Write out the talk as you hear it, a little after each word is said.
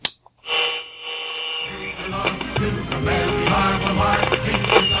Hey,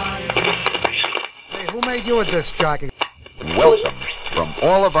 who made you a disc jockey? Welcome from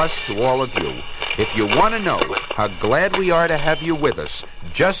all of us to all of you. If you want to know how glad we are to have you with us,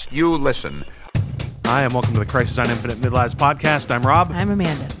 just you listen. Hi, and welcome to the Crisis on Infinite Midlives podcast. I'm Rob. I'm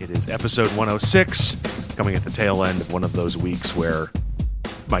Amanda. It is episode 106, coming at the tail end of one of those weeks where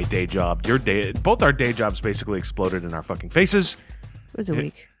my day job, your day, both our day jobs basically exploded in our fucking faces. It was a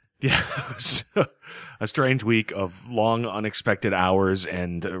week. Yeah, it was a strange week of long, unexpected hours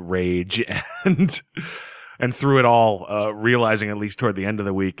and rage, and through it all, realizing at least toward the end of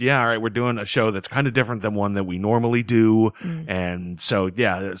the week, yeah, all right, we're doing a show that's kind of different than one that we normally do. And so,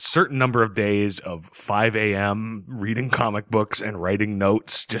 yeah, a certain number of days of 5 a.m. reading comic books and writing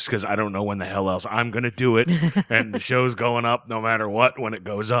notes just because I don't know when the hell else I'm going to do it. And the show's going up no matter what when it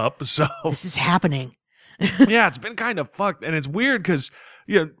goes up. So this is happening. Yeah, it's been kind of fucked. And it's weird because,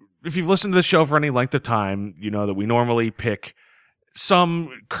 you know, if you've listened to the show for any length of time, you know that we normally pick some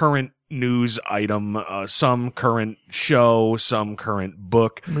current news item, some current show, some current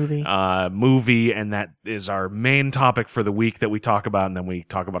book, movie, and that is our main topic for the week that we talk about, and then we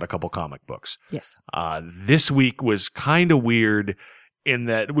talk about a couple comic books. Yes. This week was kind of weird in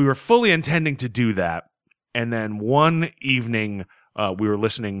that we were fully intending to do that, and then one evening we were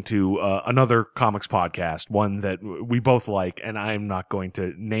listening to another comics podcast, one that we both like, and I'm not going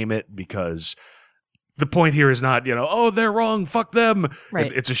to name it because the point here is not, you know, oh, they're wrong, fuck them.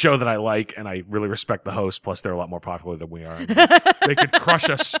 Right. It's a show that I like, and I really respect the host. Plus, they're a lot more popular than we are. They could crush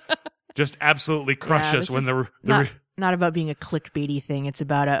us, just absolutely crush us when they're not about being a clickbaity thing. It's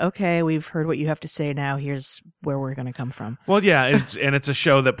about okay, we've heard what you have to say now. Here's where we're going to come from. Well, yeah, it's a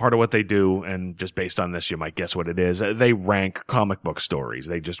show that part of what they do, and just based on this, you might guess what it is. They rank comic book stories.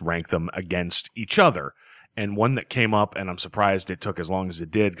 They just rank them against each other. And one that came up, and I'm surprised it took as long as it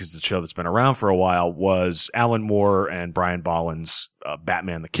did because the show that's been around for a while, was Alan Moore and Brian Bolland's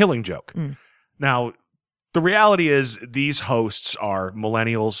Batman the Killing Joke. Now, the reality is these hosts are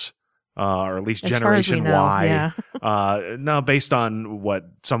millennials, or at least as Generation Y. Yeah. No, based on what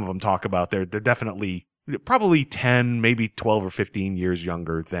some of them talk about, they're definitely probably 10, maybe 12 or 15 years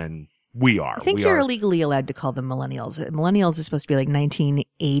younger than we are. I think you're legally allowed to call them millennials. Millennials is supposed to be like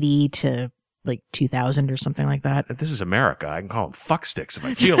 1980 to like 2000 or something like that. This is America. I can call them fucksticks if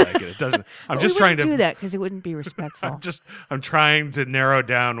I feel like it. It doesn't. I'm just trying to do that because it wouldn't be respectful. I'm trying to narrow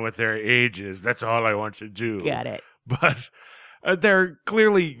down what their age is. That's all I want to do. Got it. But they're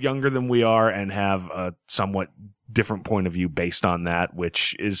clearly younger than we are and have a somewhat different point of view based on that,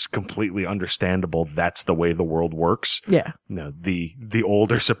 which is completely understandable. That's the way the world works. Yeah. You know, the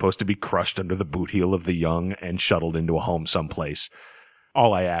old are supposed to be crushed under the boot heel of the young and shuttled into a home someplace.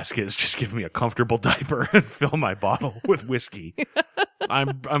 All I ask is just give me a comfortable diaper and fill my bottle with whiskey.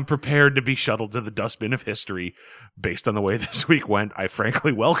 I'm prepared to be shuttled to the dustbin of history based on the way this week went. I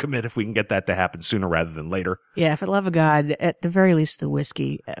frankly welcome it if we can get that to happen sooner rather than later. Yeah, for the love of God, at the very least the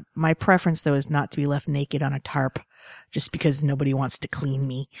whiskey. My preference, though, is not to be left naked on a tarp just because nobody wants to clean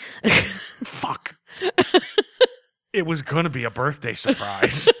me. Fuck. It was going to be a birthday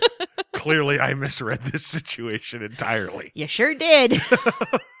surprise. Clearly, I misread this situation entirely. You sure did.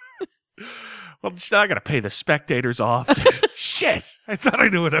 Well, I got to pay the spectators off. Shit. I thought I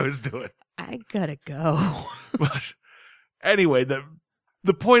knew what I was doing. I gotta go. But anyway,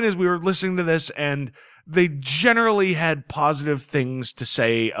 the point is we were listening to this, and they generally had positive things to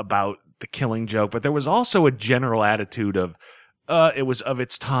say about the Killing Joke, but there was also a general attitude of, it was of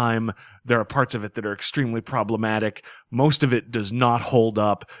its time. There are parts of it that are extremely problematic. Most of it does not hold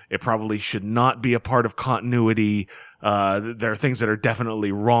up. It probably should not be a part of continuity. There are things that are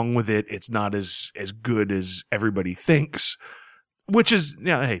definitely wrong with it. It's not as good as everybody thinks, which is,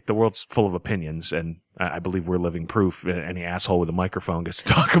 hey, the world's full of opinions, and I believe we're living proof. Any asshole with a microphone gets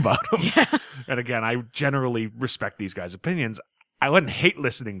to talk about them. Yeah. And again, I generally respect these guys' opinions. I wouldn't hate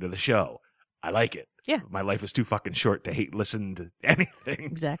listening to the show. I like it. Yeah. My life is too fucking short to hate listen to anything.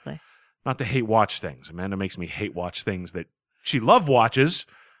 Exactly. Not to hate watch things. Amanda makes me hate watch things that she love watches.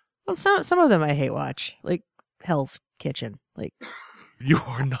 Well, some of them I hate watch, like Hell's Kitchen. Like, you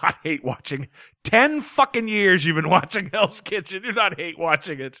are not hate watching. 10 fucking years you've been watching Hell's Kitchen. You're not hate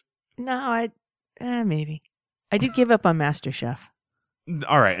watching it. No, maybe. I did give up on MasterChef.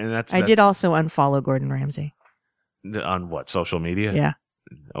 All right, and that's. I did also unfollow Gordon Ramsay. On what, social media? Yeah.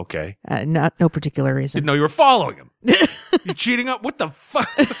 Okay. No particular reason. Didn't know you were following him. You cheating up? What the fuck?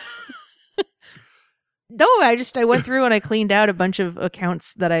 No, I went through and I cleaned out a bunch of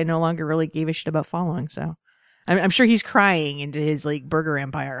accounts that I no longer really gave a shit about following. So I'm sure he's crying into his like burger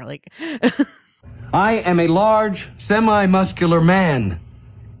empire. Like, I am a large, semi-muscular man.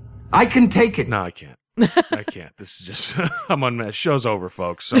 I can take it. No, I can't. I can't. This is just I'm unmatched. Show's over,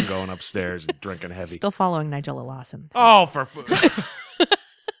 folks. I'm going upstairs and drinking heavy. Still following Nigella Lawson. Oh, for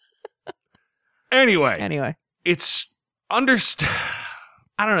anyway, it's I don't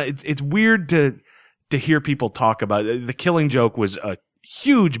know. It's weird to hear people talk about it. The Killing Joke was a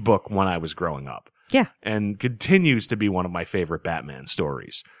huge book when I was growing up. Yeah. And continues to be one of my favorite Batman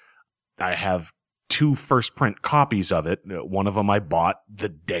stories. I have 2 first print copies of it. One of them I bought the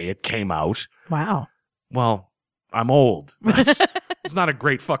day it came out. Wow. Well, I'm old. It's not a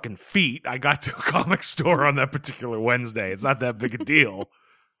great fucking feat. I got to a comic store on that particular Wednesday. It's not that big a deal.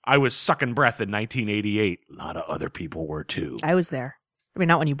 I was sucking breath in 1988. A lot of other people were too. I was there. I mean,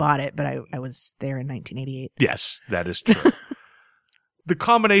 not when you bought it, but I was there in 1988. Yes, that is true. The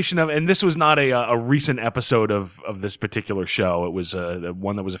combination of, and this was not a recent episode of this particular show. It was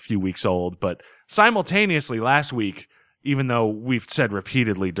one that was a few weeks old, but simultaneously last week, even though we've said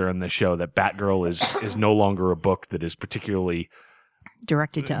repeatedly during this show that Batgirl is no longer a book that is particularly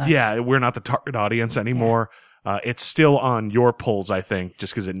Directed to us. Yeah, we're not the target audience anymore. It's still on your polls, I think,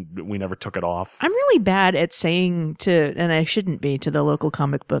 just because we never took it off. I'm really bad at saying to, and I shouldn't be, to the local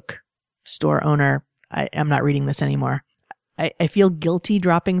comic book store owner, I'm not reading this anymore. I feel guilty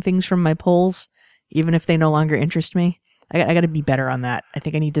dropping things from my polls, even if they no longer interest me. I got to be better on that. I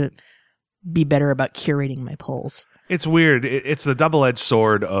think I need to be better about curating my polls. It's weird. It's the double-edged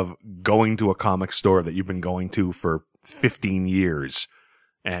sword of going to a comic store that you've been going to for 15 years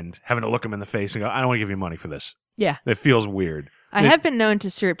and having to look them in the face and go, I don't want to give you money for this. Yeah. It feels weird. I have been known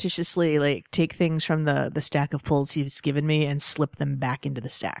to surreptitiously take things from the stack of pulls he's given me and slip them back into the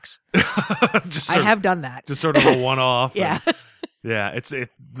stacks. I have done that. Just sort of a one-off. Yeah. Yeah. It's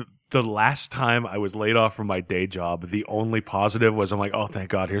the last time I was laid off from my day job, the only positive was I'm like, oh, thank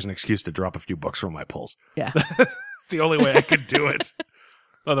God, here's an excuse to drop a few books from my pulls. Yeah. It's the only way I could do it.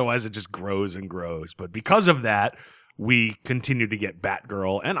 Otherwise, it just grows and grows. But because of that, we continue to get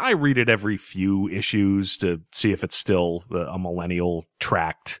Batgirl, and I read it every few issues to see if it's still a millennial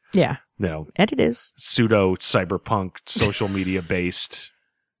tracked, and it is pseudo cyberpunk social media based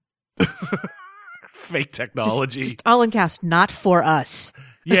fake technology. Just all in caps, not for us.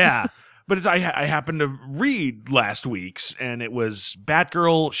 Yeah, but I happened to read last week's, and it was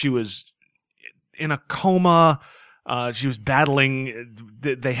Batgirl. She was in a coma. She was battling.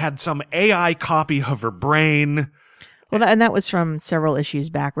 They had some AI copy of her brain. Well, and that was from several issues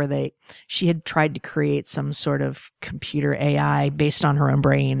back where she had tried to create some sort of computer AI based on her own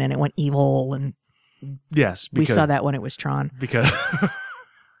brain, and it went evil. And yes, we saw that when it was Tron. Because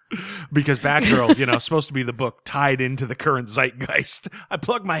Batgirl, supposed to be the book tied into the current zeitgeist. I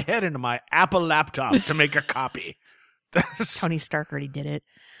plugged my head into my Apple laptop to make a copy. Tony Stark already did it.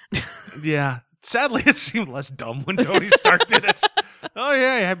 Yeah. Sadly, it seemed less dumb when Tony Stark did it. Oh,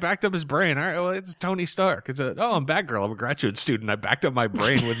 yeah, I backed up his brain. All right, well, it's Tony Stark. I'm Batgirl. I'm a graduate student. I backed up my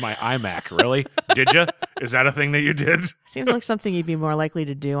brain with my iMac. Really? Did you? Is that a thing that you did? Seems like something you'd be more likely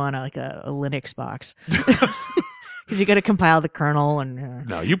to do on a Linux box. Because you got to compile the kernel and...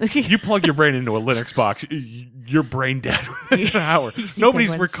 No, you plug your brain into a Linux box, you're brain dead within an hour.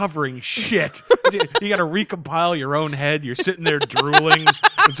 Nobody's recovering shit. You got to recompile your own head. You're sitting there drooling,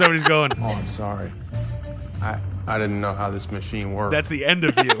 and somebody's going, "Oh, I'm sorry. I didn't know how this machine worked." That's the end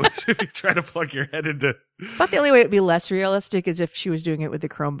of you. You try to plug your head into... But the only way it would be less realistic is if she was doing it with the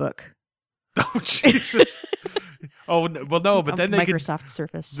Chromebook. Oh, Jesus. Oh, well, no, but then Microsoft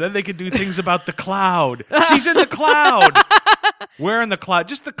Surface. Then they could do things about the cloud. She's in the cloud. Where in the cloud?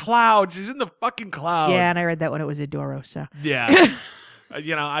 Just the cloud. She's in the fucking cloud. Yeah, and I read that when it was Adoro, so. Yeah.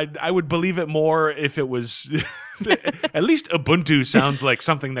 I would believe it more if it was... At least Ubuntu sounds like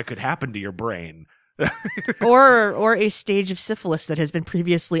something that could happen to your brain. or a stage of syphilis that has been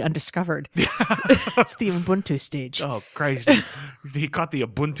previously undiscovered. It's the Ubuntu stage. Oh Christ! He caught the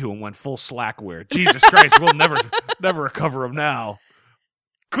Ubuntu and went full Slackware. Jesus Christ! We'll never recover him now.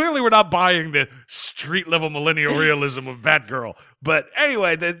 Clearly, we're not buying the street level millennial realism of Batgirl. But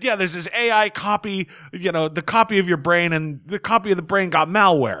anyway, there's this AI copy. The copy of your brain, and the copy of the brain got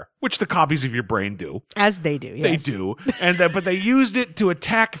malware, which the copies of your brain do. As they do, yes. They do. And but they used it to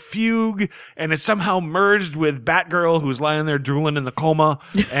attack Fugue, and it somehow merged with Batgirl, who's lying there drooling in the coma.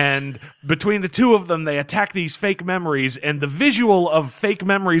 And between the two of them, they attack these fake memories, and the visual of fake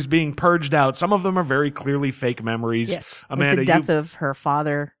memories being purged out. Some of them are very clearly fake memories. Yes. Amanda, like the death of her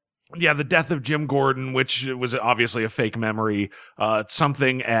father. Yeah, the death of Jim Gordon, which was obviously a fake memory.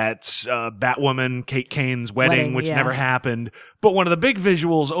 Something at Batwoman, Kate Kane's wedding, which never happened. But one of the big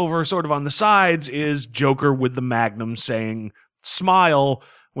visuals over sort of on the sides is Joker with the Magnum saying "smile,"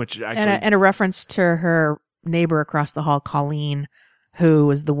 which actually and a reference to her neighbor across the hall, Colleen, who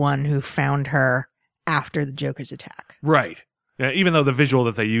was the one who found her after the Joker's attack. Right. Yeah, even though the visual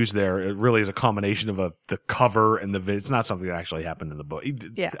that they use there, it really is a combination of the cover and it's not something that actually happened in the book.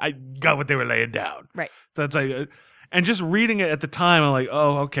 Yeah. I got what they were laying down. Right. So it's like, and just reading it at the time, I'm like,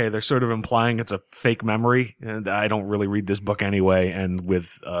 oh, okay, they're sort of implying it's a fake memory, and I don't really read this book anyway. And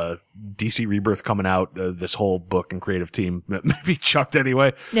with DC Rebirth coming out, this whole book and creative team maybe chucked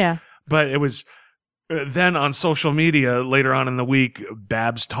anyway. Yeah. But it was then on social media later on in the week,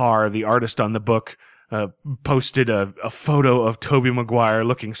 Babs Tarr, the artist on the book, posted a photo of Tobey Maguire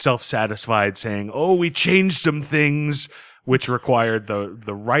looking self-satisfied, saying, "Oh, we changed some things," which required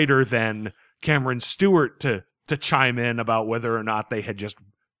the writer then, Cameron Stewart, to chime in about whether or not they had just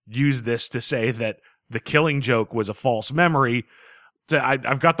used this to say that the Killing Joke was a false memory. So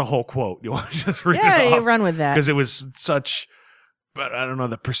I've got the whole quote. You want to just read it off? Yeah, you run with that. Because it was such, but I don't know,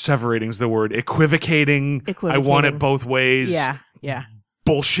 that perseverating's the word. Equivocating. I want it both ways. Yeah.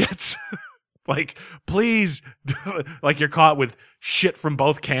 Bullshit. Like, please, like you're caught with shit from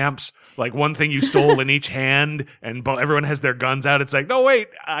both camps. Like one thing you stole in each hand, and everyone has their guns out. It's like, no, wait,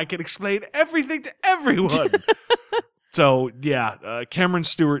 I can explain everything to everyone. So, yeah, Cameron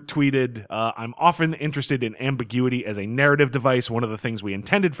Stewart tweeted, I'm often interested in ambiguity as a narrative device. One of the things we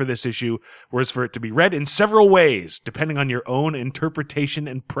intended for this issue was for it to be read in several ways, depending on your own interpretation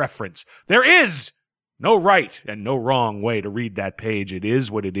and preference. There is no right and no wrong way to read that page. It is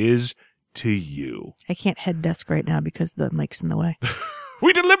what it is to you. I can't head desk right now because the mic's in the way.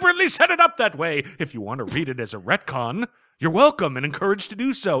 We deliberately set it up that way. If you want to read it as a retcon, you're welcome and encouraged to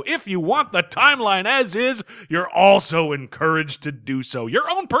do so. If you want the timeline as is, you're also encouraged to do so.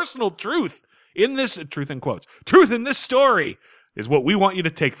 Your own personal truth in this, truth in quotes, truth in this story is what we want you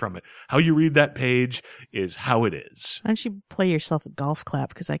to take from it. How you read that page is how it is. Why don't you play yourself a golf clap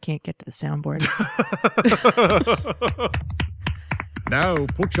because I can't get to the soundboard. Now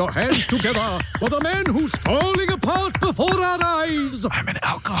put your hands together for the man who's falling apart before our eyes. I'm an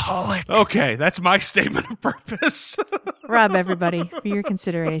alcoholic. Okay, that's my statement of purpose. Rob, everybody, for your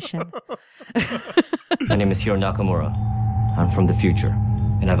consideration. My name is Hiro Nakamura. I'm from the future,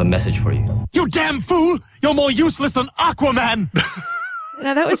 and I have a message for you. You damn fool! You're more useless than Aquaman!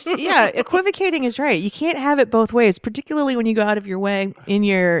 Now that was, equivocating is right. You can't have it both ways, particularly when you go out of your way in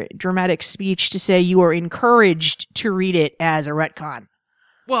your dramatic speech to say you are encouraged to read it as a retcon.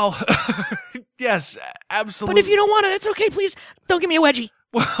 Well, yes, absolutely. But if you don't want it, it's okay. Please don't give me a wedgie.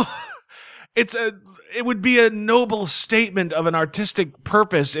 Well, it would be a noble statement of an artistic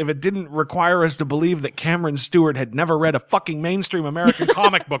purpose if it didn't require us to believe that Cameron Stewart had never read a fucking mainstream American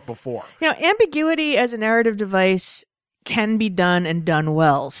comic book before. Ambiguity as a narrative device can be done and done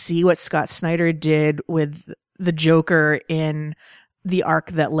well. See what Scott Snyder did with the Joker in the arc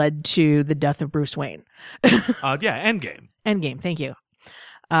that led to the death of Bruce Wayne. Endgame. Endgame, thank you.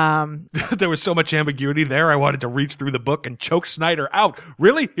 There was so much ambiguity there, I wanted to reach through the book and choke Snyder out.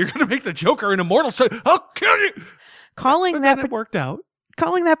 Really? You're going to make the Joker an immortal? So I'll kill you! It worked out.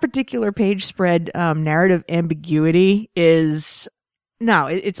 Calling that particular page spread narrative ambiguity is... No,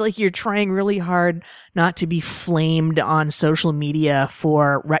 it's like you're trying really hard not to be flamed on social media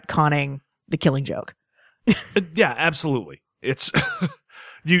for retconning the Killing Joke. Yeah, absolutely. It's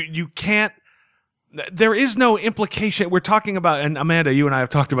you can't. There is no implication. We're talking about, and Amanda, you and I have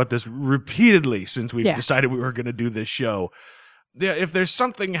talked about this repeatedly since we decided we were going to do this show. Yeah, if there's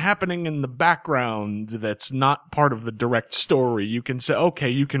something happening in the background that's not part of the direct story, you can say, okay,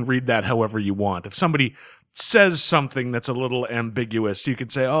 you can read that however you want. If somebody says something that's a little ambiguous, you could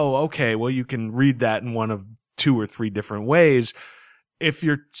say, oh, okay, well, you can read that in one of 2 or 3 different ways. If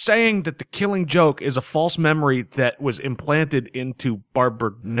you're saying that the Killing Joke is a false memory that was implanted into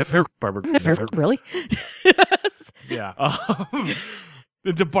Barbara Niffer, Really? Yeah.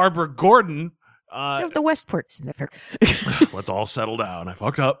 Into Barbara Gordon. The Westport sniffer. Let's all settle down. I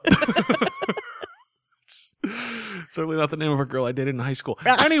fucked up. Certainly not the name of a girl I dated in high school.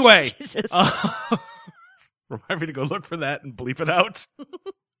 Anyway. Jesus. Remind me to go look for that and bleep it out.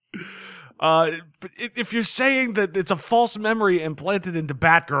 But if you're saying that it's a false memory implanted into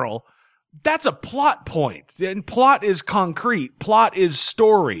Batgirl, that's a plot point. And plot is concrete. Plot is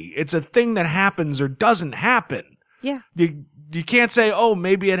story. It's a thing that happens or doesn't happen. Yeah. You can't say, oh,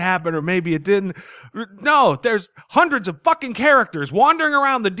 maybe it happened or maybe it didn't. No, there's hundreds of fucking characters wandering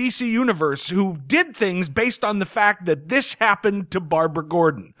around the DC universe who did things based on the fact that this happened to Barbara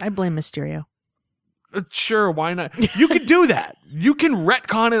Gordon. I blame Mysterio. Sure, why not? You could do that. You can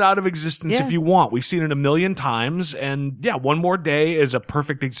retcon it out of existence if you want. We've seen it a million times, and yeah, One More Day is a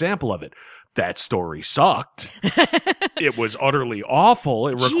perfect example of it. That story sucked. It was utterly awful.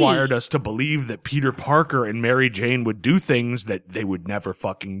 It required us to believe that Peter Parker and Mary Jane would do things that they would never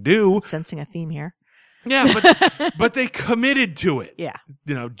fucking do. Sensing a theme here. Yeah, but they committed to it. Yeah.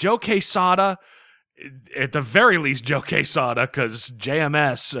 You know, Joe Quesada, at the very least, Joe Quesada, because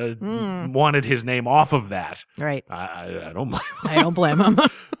JMS wanted his name off of that. Right. I don't blame him. I don't blame him.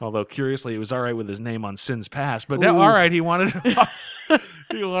 Although, curiously, he was all right with his name on Sins Past. But all right, he wanted it off.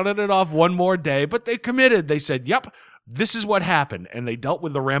 He wanted it off one more day. But they committed. They said, yep, this is what happened. And they dealt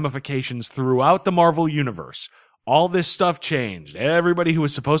with the ramifications throughout the Marvel Universe. All this stuff changed. Everybody who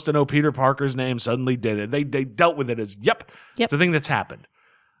was supposed to know Peter Parker's name suddenly did it. They dealt with it as, yep, it's a thing that's happened.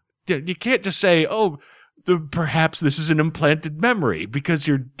 You can't just say, oh, perhaps this is an implanted memory, because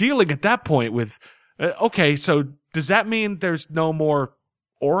you're dealing at that point with, okay, so does that mean there's no more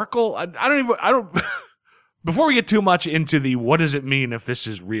Oracle? I don't, before we get too much into the what does it mean if this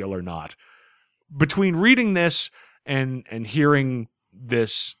is real or not, between reading this and hearing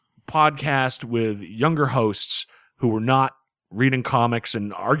this podcast with younger hosts who were not reading comics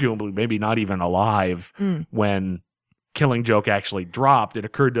and arguably maybe not even alive when Killing Joke actually dropped, it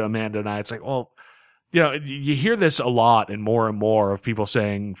occurred to Amanda and I, it's like, well, you know, you hear this a lot and more of people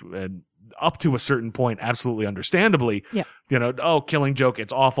saying, up to a certain point, absolutely understandably, you know, oh, Killing Joke,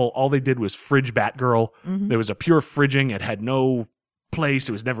 it's awful. All they did was fridge Batgirl. There was a pure fridging. It had no place.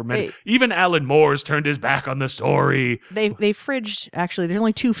 It was never meant. Even Alan Moore's turned his back on the story. They fridged, actually, there's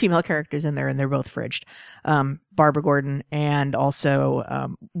only 2 female characters in there, and they're both fridged. Barbara Gordon and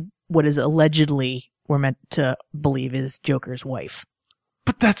also what is allegedly, we're meant to believe, is Joker's wife.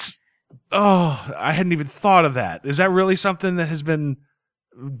 But that's, I hadn't even thought of that. Is that really something that has been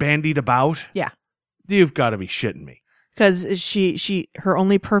bandied about? Yeah. You've got to be shitting me. Because her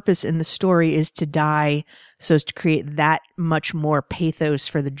only purpose in the story is to die, so as to create that much more pathos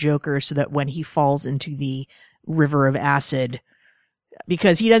for the Joker, so that when he falls into the river of acid,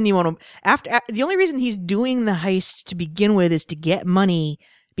 because he doesn't even want to, after the only reason he's doing the heist to begin with is to get money,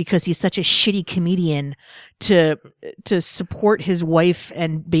 because he's such a shitty comedian, to support his wife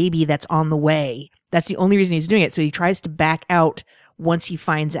and baby that's on the way. That's the only reason he's doing it. So he tries to back out once he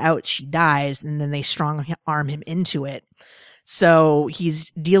finds out she dies, and then they strong arm him into it. So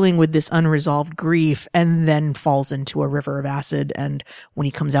he's dealing with this unresolved grief and then falls into a river of acid. And when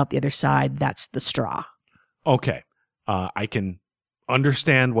he comes out the other side, that's the straw. Okay. I can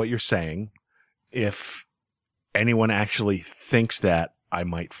understand what you're saying. If anyone actually thinks that, I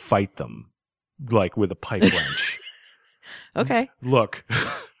might fight them, like with a pipe wrench. Okay. Look,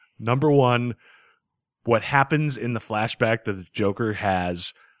 number one, what happens in the flashback that the Joker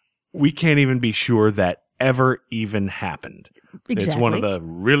has, we can't even be sure that ever even happened. Exactly. It's one of the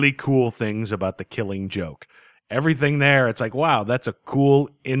really cool things about the Killing Joke. Everything there, it's like, wow, that's a cool,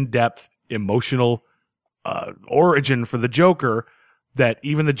 in-depth, emotional origin for the Joker that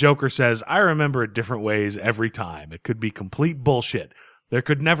even the Joker says, I remember it different ways every time. It could be complete bullshit. There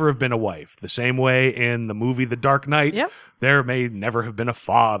could never have been a wife. The same way in the movie The Dark Knight, there may never have been a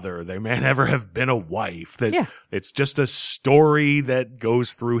father. There may never have been a wife. It's just a story that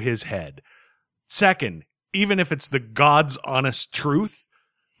goes through his head. Second, even if it's the God's honest truth,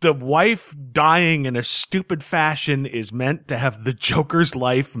 the wife dying in a stupid fashion is meant to have the Joker's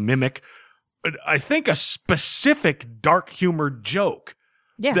life mimic, I think, a specific dark humor joke.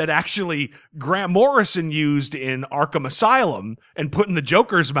 That actually Grant Morrison used in Arkham Asylum and put in the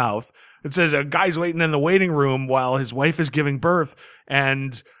Joker's mouth. It says a guy's waiting in the waiting room while his wife is giving birth,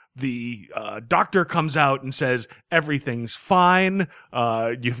 and the doctor comes out and says, everything's fine.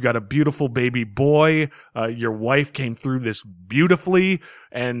 You've got a beautiful baby boy. Your wife came through this beautifully,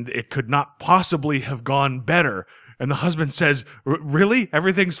 and it could not possibly have gone better. And the husband says, really?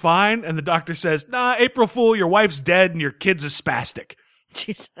 Everything's fine? And the doctor says, nah, April Fool, your wife's dead and your kid's a spastic.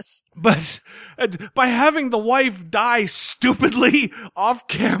 Jesus. But by having the wife die stupidly off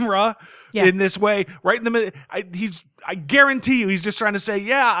camera in this way, right in the middle, I guarantee you he's just trying to say,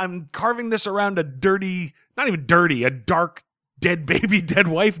 yeah, I'm carving this around a dirty, not even dirty, a dark, dead baby, dead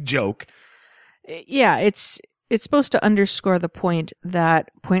wife joke. Yeah, it's supposed to underscore the point that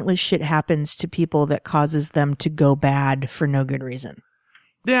pointless shit happens to people that causes them to go bad for no good reason.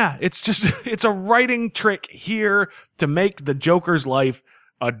 Yeah, it's a writing trick here to make the Joker's life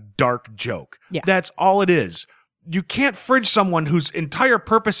a dark joke. Yeah. That's all it is. You can't fridge someone whose entire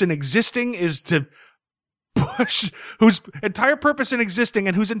purpose in existing is to push, whose entire purpose in existing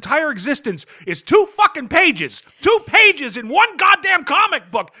and whose entire existence is 2 fucking pages. 2 pages in one goddamn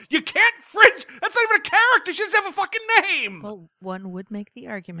comic book. You can't fridge, that's not even a character, she doesn't have a fucking name. Well, one would make the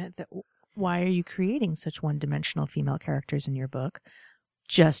argument that why are you creating such one-dimensional female characters in your book?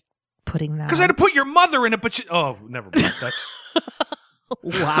 Just putting that. Because I had to put your mother in it, but never mind. That's.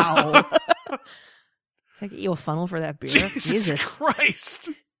 Wow. Can I get you a funnel for that beer? Jesus Christ.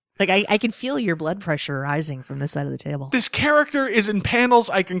 Like, I can feel your blood pressure rising from this side of the table. This character is in panels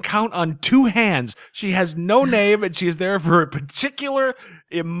I can count on 2 hands. She has no name, and she is there for a particular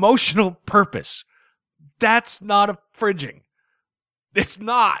emotional purpose. That's not a fridging. It's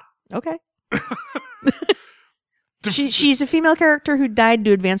not. Okay. She's a female character who died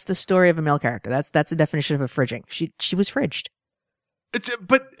to advance the story of a male character. That's the definition of a fridging. She was fridged.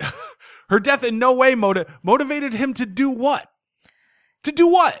 But her death in no way motivated him to do what? To do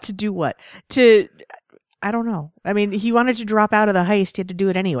what? To do what? I don't know. I mean, he wanted to drop out of the heist. He had to do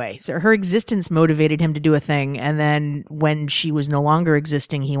it anyway. So her existence motivated him to do a thing. And then when she was no longer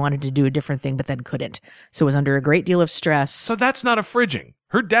existing, he wanted to do a different thing, but then couldn't. So was under a great deal of stress. So that's not a fridging.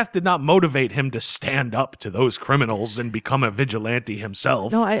 Her death did not motivate him to stand up to those criminals and become a vigilante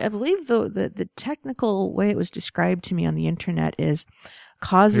himself. No, I believe the technical way it was described to me on the internet is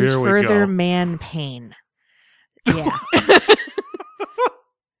causes further man pain. Yeah.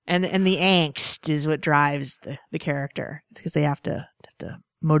 And the angst is what drives the character. It's because they have to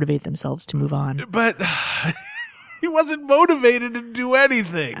motivate themselves to move on. But he wasn't motivated to do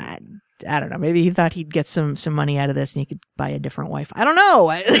anything. I don't know. Maybe he thought he'd get some money out of this and he could buy a different wife. I don't know.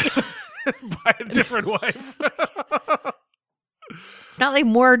 Buy a different wife. It's not like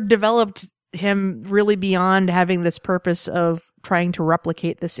Moore developed him really beyond having this purpose of trying to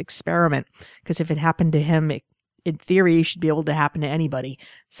replicate this experiment. Because if it happened to him, in theory, it should be able to happen to anybody.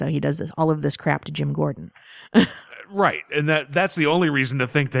 So he does all of this crap to Jim Gordon. Right. And that's the only reason to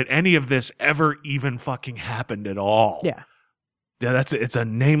think that any of this ever even fucking happened at all. Yeah. Yeah, it's a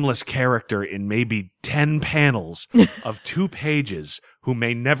nameless character in maybe 10 panels of 2 pages who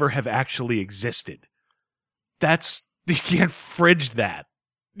may never have actually existed. You can't fridge that.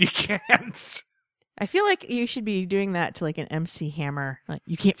 You can't. I feel like you should be doing that to like an MC Hammer. Like,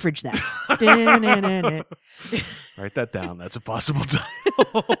 you can't fridge that. Write that down. That's a possible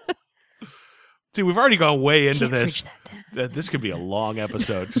title. See, we've already gone way into this. This could be a long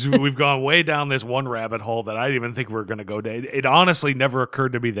episode because we've gone way down this one rabbit hole that I didn't even think we were going to go down. It honestly never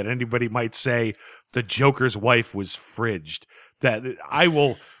occurred to me that anybody might say the Joker's wife was fridged. That I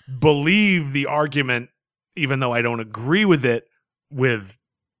will believe the argument, even though I don't agree with it, with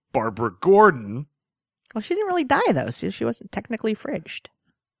Barbara Gordon. Well, she didn't really die though, so she wasn't technically fridged.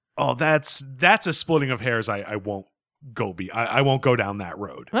 Oh, that's a splitting of hairs. I won't go I won't go down that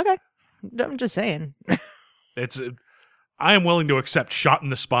road. Okay. I'm just saying. I am willing to accept shot in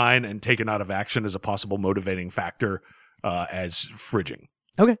the spine and taken out of action as a possible motivating factor as fridging.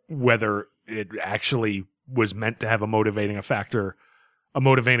 Okay. Whether it actually was meant to have a motivating factor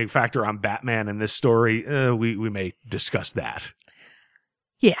on Batman in this story, we may discuss that.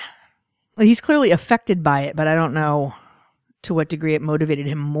 Yeah. Well, he's clearly affected by it, but I don't know to what degree it motivated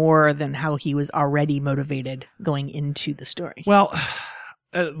him more than how he was already motivated going into the story. Well,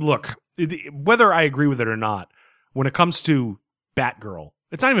 look, whether I agree with it or not, when it comes to Batgirl,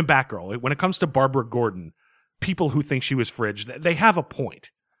 it's not even Batgirl. When it comes to Barbara Gordon, people who think she was fridged, they have a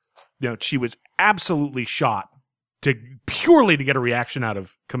point. You know, she was absolutely shot purely to get a reaction out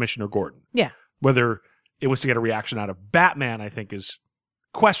of Commissioner Gordon. Yeah. Whether it was to get a reaction out of Batman, I think is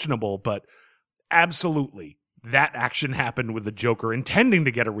questionable, but absolutely that action happened with the Joker intending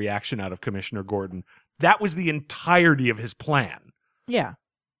to get a reaction out of Commissioner Gordon. That was the entirety of his plan. Yeah.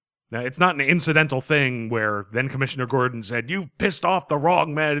 Now, it's not an incidental thing where then Commissioner Gordon said, "You pissed off the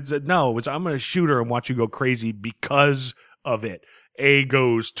wrong man." It said, no, it was, "I'm going to shoot her and watch you go crazy because of it." A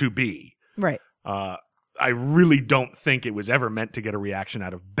goes to B. Right. I really don't think it was ever meant to get a reaction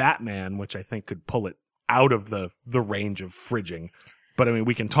out of Batman, which I think could pull it out of the range of fridging. But I mean,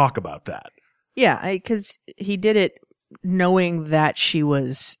 we can talk about that. Yeah, because he did it knowing that she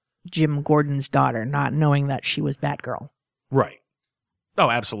was Jim Gordon's daughter, not knowing that she was Batgirl. Right. Oh,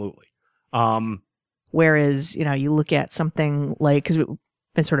 absolutely. Whereas, you look at something like, because we've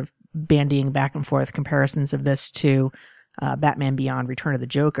been sort of bandying back and forth comparisons of this to Batman Beyond Return of the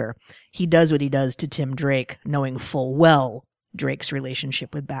Joker. He does what he does to Tim Drake, knowing full well Drake's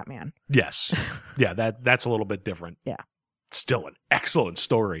relationship with Batman. Yes. Yeah, that's a little bit different. Yeah. Still an excellent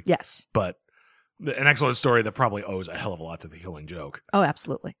story. Yes. But an excellent story that probably owes a hell of a lot to The Killing Joke. Oh,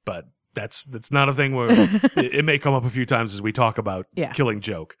 absolutely. But that's not a thing where it may come up a few times as we talk about Killing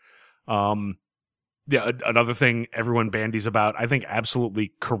Joke. Another thing everyone bandies about, I think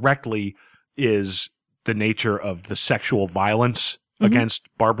absolutely correctly, is the nature of the sexual violence against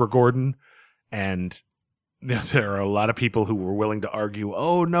Barbara Gordon. And there are a lot of people who were willing to argue,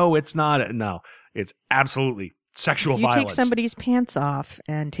 oh, no, it's not. No, it's absolutely sexual violence. You take somebody's pants off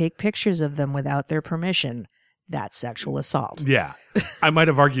and take pictures of them without their permission, that's sexual assault. Yeah. I might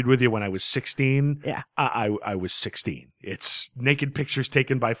have argued with you when I was 16. Yeah. I was 16. It's naked pictures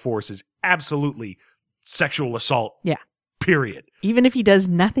taken by force is absolutely sexual assault. Yeah. Period. Even if he does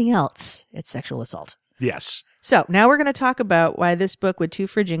nothing else, it's sexual assault. Yes. So now we're going to talk about why this book with 2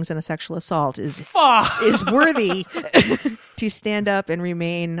 fridgings and a sexual assault is worthy to stand up and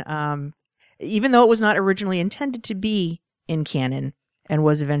remain, even though it was not originally intended to be in canon and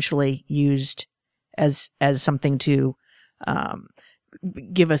was eventually used as something to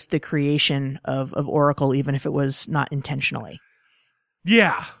give us the creation of Oracle, even if it was not intentionally.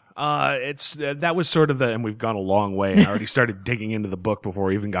 Yeah. It's that was sort of and we've gone a long way. I already started digging into the book before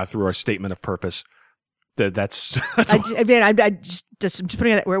we even got through our statement of purpose. I'm just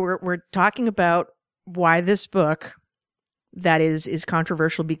putting it where we're talking about why this book that is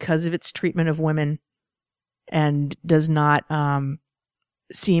controversial because of its treatment of women and does not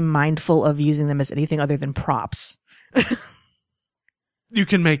seem mindful of using them as anything other than props. You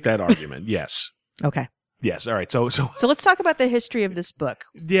can make that argument. Yes. Okay. Yes. All right. So let's talk about the history of this book.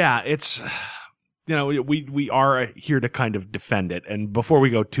 Yeah, it's, we are here to kind of defend it. And before we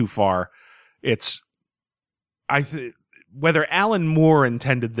go too far, it's, whether Alan Moore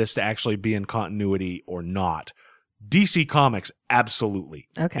intended this to actually be in continuity or not, DC Comics absolutely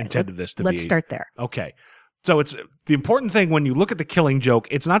intended this to be. Let's start there. Okay. So it's the important thing when you look at the Killing Joke,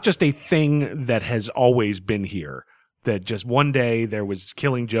 it's not just a thing that has always been here. That just one day there was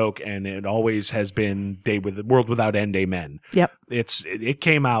Killing Joke and it always has been World Without End, Amen. Yep. It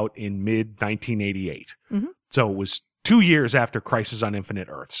came out in mid 1988. Mm-hmm. So it was 2 years after Crisis on Infinite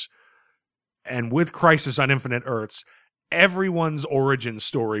Earths. And with Crisis on Infinite Earths, everyone's origin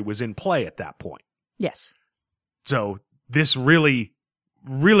story was in play at that point. Yes. So this really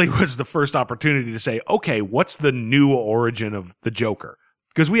was the first opportunity to say, okay, what's the new origin of the Joker?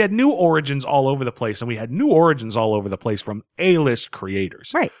 Because we had new origins all over the place, and we had new origins all over the place from A-list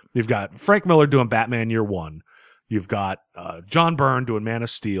creators. Right. You've got Frank Miller doing Batman Year One. You've got John Byrne doing Man of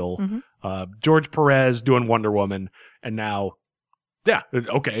Steel. Mm-hmm. George Perez doing Wonder Woman. And now,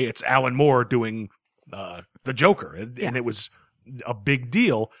 it's Alan Moore doing the Joker. And it was a big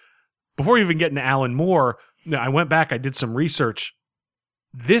deal. Before we even get into Alan Moore, I went back, I did some research.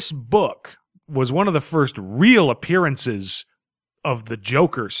 This book was one of the first real appearances of the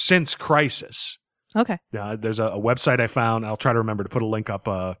Joker since Crisis. Okay. There's a website I found. I'll try to remember to put a link up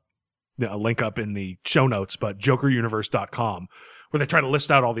in the show notes, but jokeruniverse.com, where they try to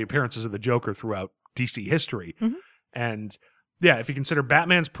list out all the appearances of the Joker throughout DC history. Mm-hmm. And if you consider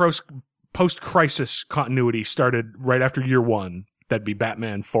Batman's post-Crisis continuity started right after Year One, that'd be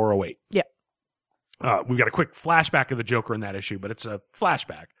Batman 408. Yeah. We've got a quick flashback of the Joker in that issue, but it's a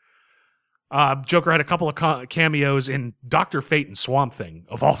flashback. Joker had a couple of cameos in Dr. Fate and Swamp Thing,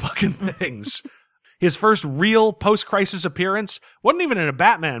 of all fucking things. His first real post-Crisis appearance wasn't even in a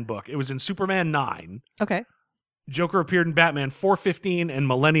Batman book. It was in Superman 9. Okay. Joker appeared in Batman 415 and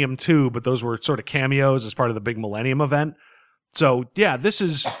Millennium 2, but those were sort of cameos as part of the big Millennium event. So, this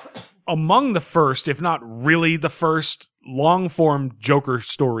is among the first, if not really the first, long-form Joker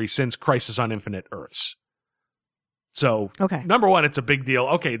story since Crisis on Infinite Earths. So, number one, it's a big deal.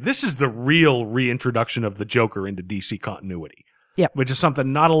 Okay, this is the real reintroduction of the Joker into DC continuity. Yep. Which is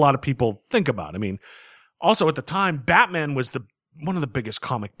something not a lot of people think about. I mean, also at the time, Batman was one of the biggest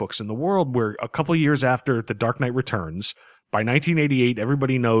comic books in the world, where a couple of years after The Dark Knight Returns, by 1988,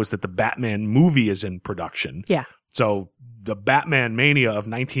 everybody knows that the Batman movie is in production. Yeah. So the Batman mania of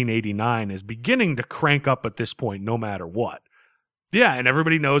 1989 is beginning to crank up at this point, no matter what. Yeah, and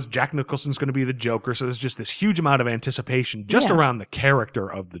everybody knows Jack Nicholson's going to be the Joker, so there's just this huge amount of anticipation just around the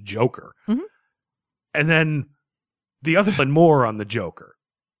character of the Joker. Mm-hmm. And then the other Alan Moore on the Joker.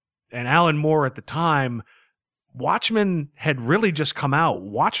 And Alan Moore at the time, Watchmen had really just come out.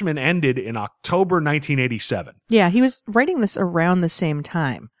 Watchmen ended in October 1987. Yeah, he was writing this around the same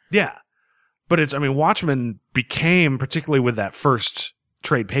time. Yeah. But Watchmen became, particularly with that first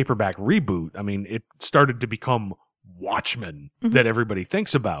trade paperback reboot, it started to become Watchmen that everybody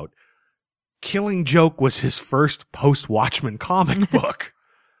thinks about. Killing Joke was his first post-Watchmen comic book.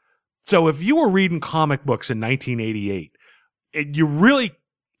 So if you were reading comic books in 1988,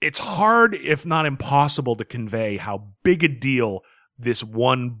 it's hard, if not impossible, to convey how big a deal this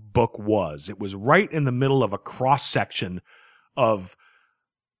one book was. It was right in the middle of a cross-section of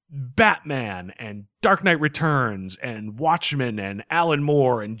Batman and Dark Knight Returns and Watchmen and Alan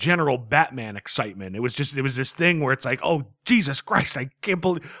Moore and general Batman excitement. It was this thing where it's like, oh, Jesus Christ, I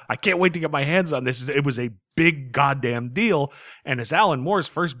can't wait to get my hands on this. It was a big goddamn deal. And it's Alan Moore's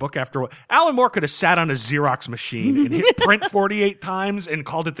first book Alan Moore could have sat on a Xerox machine and hit print 48 times and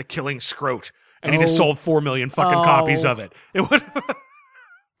called it The Killing Scrote. and he just sold 4 million fucking copies of it. It would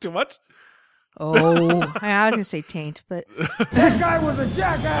too much. Oh, I was gonna say taint, but That guy was a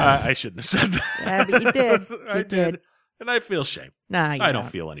jackass. I shouldn't have said that. yeah, but you did. I You did, and I feel shame. Nah, you I don't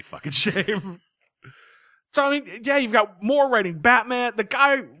feel any fucking shame. So, I mean, yeah, you've got Moore writing Batman. The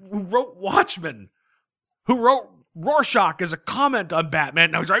guy who wrote Watchmen, who wrote Rorschach as a comment on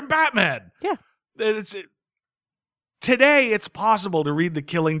Batman, now he's writing Batman. Yeah. And today, it's possible to read The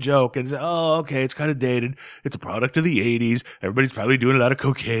Killing Joke and say, oh, okay, it's kind of dated. It's a product of the 80s. Everybody's probably doing a lot of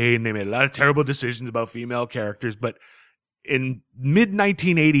cocaine. They made a lot of terrible decisions about female characters. But in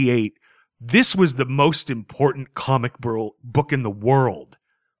mid-1988, this was the most important comic book in the world.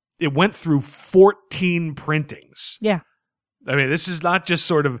 It went through 14 printings. Yeah. I mean, this is not just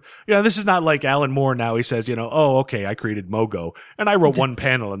sort of, this is not like Alan Moore now. He says, oh, okay, I created Mogo and I wrote one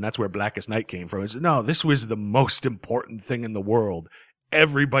panel and that's where Blackest Night came from. No, this was the most important thing in the world.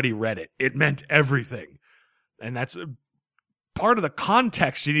 Everybody read it. It meant everything. And that's part of the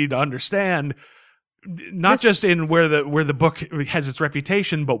context you need to understand, not just in where the book has its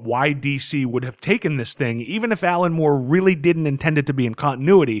reputation, but why DC would have taken this thing, even if Alan Moore really didn't intend it to be in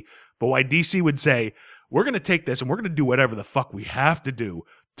continuity, but why DC would say, we're going to take this and we're going to do whatever the fuck we have to do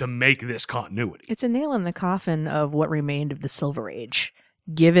to make this continuity. It's a nail in the coffin of what remained of the Silver Age,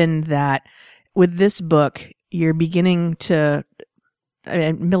 given that with this book, you're beginning to,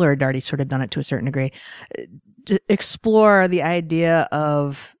 Miller had already sort of done it to a certain degree, to explore the idea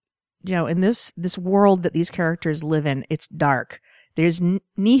of, in this world that these characters live in, it's dark. There's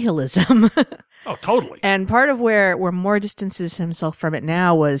nihilism. Oh, totally. And part of where Moore distances himself from it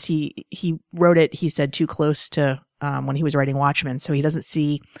now was he wrote it, he said, too close to when he was writing Watchmen. So he doesn't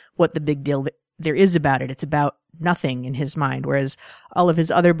see what the big deal there is about it. It's about nothing in his mind, whereas all of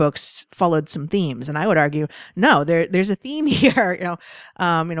his other books followed some themes. And I would argue, no, there's a theme here.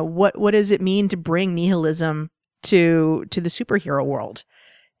 What does it mean to bring nihilism to the superhero world?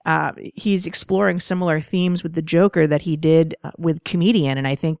 He's exploring similar themes with the Joker that he did with Comedian. And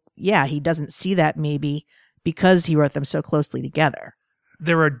I think, he doesn't see that maybe because he wrote them so closely together.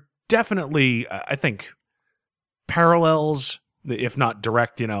 There are definitely, I think, parallels, if not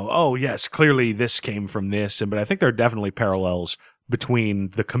direct, oh yes, clearly this came from this. But I think there are definitely parallels between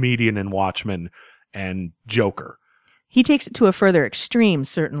the Comedian and Watchmen and Joker. He takes it to a further extreme,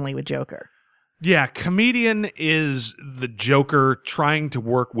 certainly with Joker. Yeah, Comedian is the Joker trying to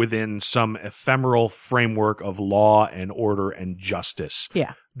work within some ephemeral framework of law and order and justice.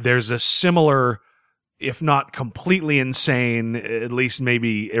 Yeah. There's a similar, if not completely insane, at least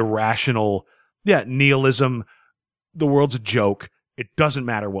maybe irrational, nihilism. The world's a joke. It doesn't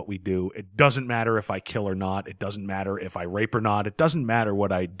matter what we do. It doesn't matter if I kill or not. It doesn't matter if I rape or not. It doesn't matter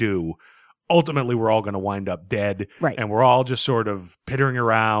what I do. Ultimately, we're all going to wind up dead. Right. And we're all just sort of pittering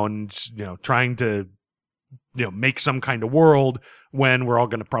around, trying to, make some kind of world when we're all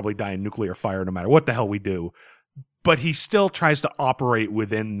going to probably die in nuclear fire no matter what the hell we do. But he still tries to operate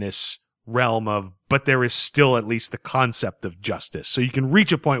within this realm of, but there is still at least the concept of justice. So you can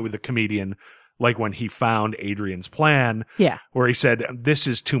reach a point with the Comedian, like when he found Adrian's plan, where he said, this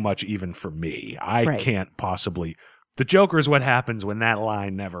is too much even for me. I can't possibly. The Joker is what happens when that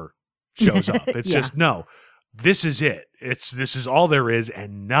line never shows up. It's just, no, this is it. This is all there is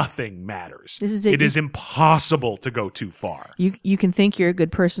and nothing matters. This is it. It is impossible to go too far. You can think you're a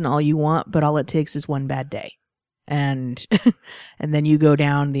good person all you want, but all it takes is one bad day. And then you go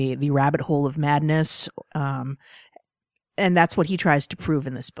down the rabbit hole of madness. And that's what he tries to prove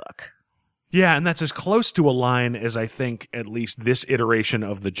in this book. Yeah, and that's as close to a line as I think at least this iteration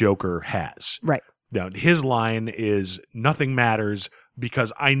of the Joker has. Right. Now, his line is, nothing matters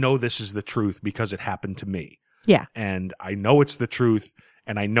because I know this is the truth because it happened to me. Yeah. And I know it's the truth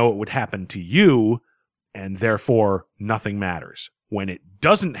and I know it would happen to you and therefore nothing matters. When it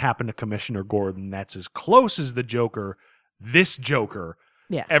doesn't happen to Commissioner Gordon, that's as close as this Joker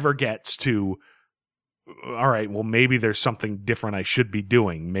ever gets to, all right, well, maybe there's something different I should be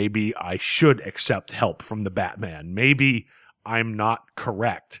doing. Maybe I should accept help from the Batman. Maybe I'm not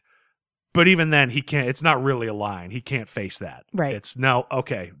correct. But even then, he can't, it's not really a line. He can't face that. Right. It's no,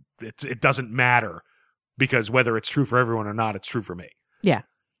 okay, it doesn't matter because whether it's true for everyone or not, it's true for me. Yeah.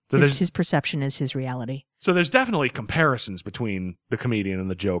 So his perception is his reality. So there's definitely comparisons between the Comedian and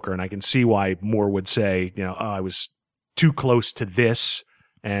the Joker, and I can see why Moore would say, I was too close to this,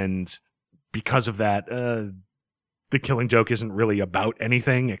 and because of that, The Killing Joke isn't really about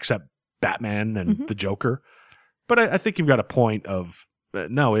anything except Batman and the Joker. But I think you've got a point of,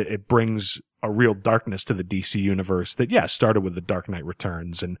 no, it brings a real darkness to the DC universe that, started with The Dark Knight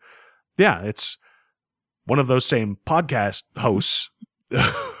Returns. And it's one of those same podcast hosts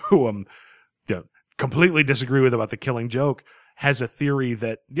who I'm completely disagree with about the Killing Joke, has a theory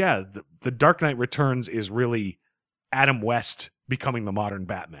that, the Dark Knight Returns is really Adam West becoming the modern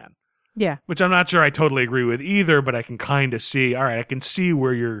Batman. Yeah. Which I'm not sure I totally agree with either, but I can kind of see, all right, I can see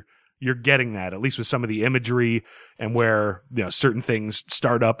where you're getting that, at least with some of the imagery and where, certain things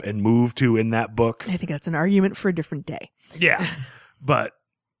start up and move to in that book. I think that's an argument for a different day. Yeah. But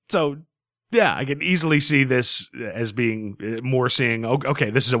so, yeah, I can easily see this as being more seeing, okay,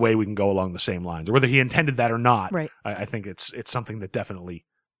 this is a way we can go along the same lines. Or whether he intended that or not, right. I think it's something that definitely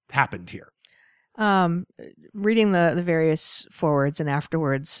happened here. Reading the various forwards and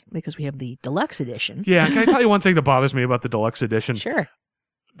afterwards, because we have the deluxe edition. Yeah, can I tell you one thing that bothers me about the deluxe edition? Sure.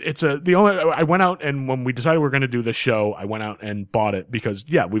 I went out, and when we decided we were going to do this show, I went out and bought it because,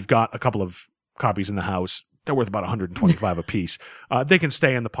 we've got a couple of copies in the house. They're worth about $125 a piece. They can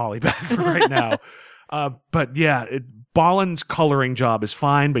stay in the poly bag for right now. But Bolland's coloring job is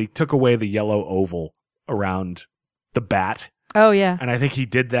fine, but he took away the yellow oval around the bat. Oh, yeah. And I think he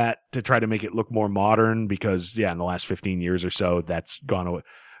did that to try to make it look more modern because, in the last 15 years or so, that's gone away.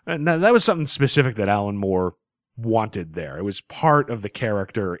 And that was something specific that Alan Moore wanted there. It was part of the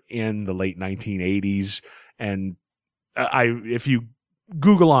character in the late 1980s. And if you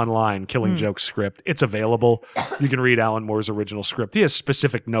Google online Killing Joke script, it's available. You can read Alan Moore's original script. He has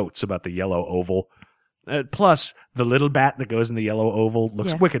specific notes about the yellow oval. Plus, the little bat that goes in the yellow oval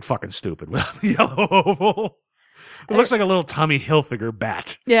looks wicked fucking stupid without the yellow oval. It looks like a little Tommy Hilfiger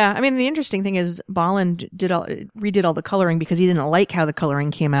bat. Yeah, I mean, the interesting thing is Bolland redid all the coloring because he didn't like how the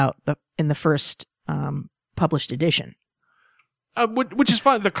coloring came out in the first published edition. Which is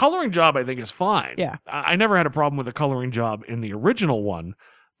fine. The coloring job, I think, is fine. Yeah. I never had a problem with the coloring job in the original one,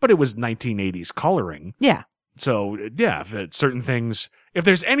 but it was 1980s coloring. Yeah. So, if certain things, if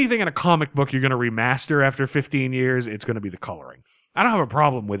there's anything in a comic book you're going to remaster after 15 years, it's going to be the coloring. I don't have a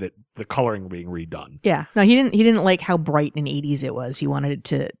problem with the coloring being redone. Yeah. No, he didn't like how bright in 80s it was. He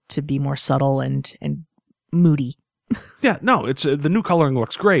wanted it to be more subtle and moody. Yeah, no, it's the new coloring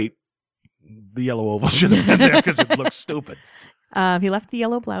looks great. The yellow oval should have been there because it looks stupid. He left the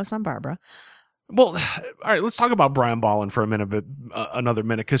yellow blouse on Barbara. Well, all right, let's talk about Brian Bolland for another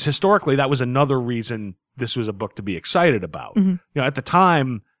minute, because historically that was another reason this was a book to be excited about. Mm-hmm. At the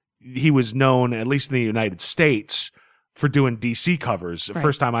time, he was known, at least in the United States, for doing DC covers. The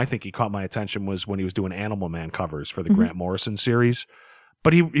first time I think he caught my attention was when he was doing Animal Man covers for the Grant Morrison series.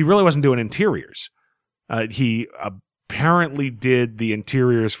 But he really wasn't doing interiors. He apparently did the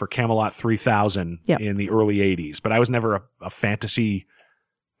interiors for Camelot 3000 in the early 80s, but I was never a fantasy.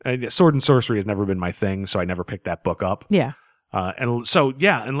 Sword and Sorcery has never been my thing, so I never picked that book up. Yeah. So he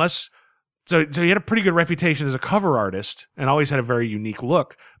had a pretty good reputation as a cover artist and always had a very unique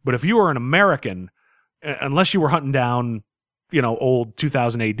look. But if you were an American, unless you were hunting down, old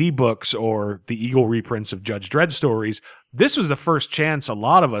 2000 AD books or the Eagle reprints of Judge Dredd stories, this was the first chance a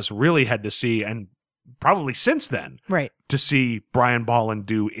lot of us really had to see, and probably since then, right, to see Brian Bolland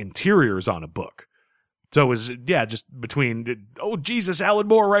do interiors on a book. So it was, just between, Jesus, Alan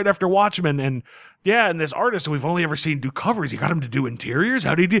Moore right after Watchmen, and this artist we've only ever seen do covers. You got him to do interiors?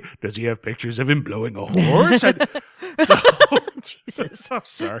 How did he do? Does he have pictures of him blowing a horse? Jesus. I'm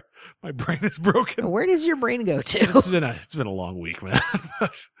sorry. My brain is broken. Where does your brain go to? It's been a long week, man.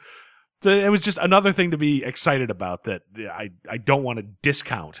 So it was just another thing to be excited about that I don't want to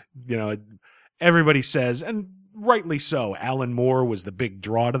discount. Everybody says, and rightly so, Alan Moore was the big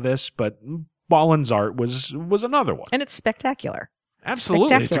draw to this, but Bolland's art was another one. And it's spectacular.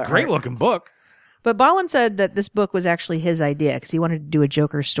 Absolutely. It's a great looking book. But Bolland said that this book was actually his idea because he wanted to do a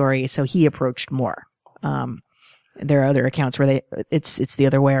Joker story, so he approached Moore. There are other accounts where it's the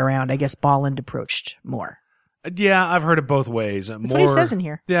other way around. I guess Bolland approached Moore. Yeah, I've heard it both ways. That's what he says in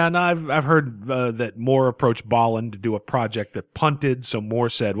here. Yeah, no, I've heard that Moore approached Bolland to do a project that punted. So Moore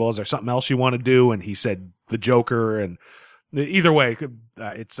said, "Well, is there something else you want to do?" And he said, "The Joker." And either way,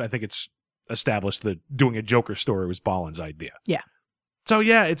 I think it's established that doing a Joker story was Bolland's idea. Yeah. So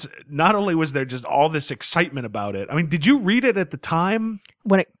it's not only was there just all this excitement about it. I mean, did you read it at the time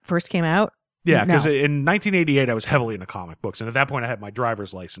when it first came out? Yeah, because in 1988 I was heavily into comic books, and at that point I had my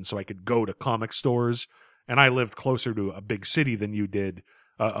driver's license, so I could go to comic stores. And I lived closer to a big city than you did,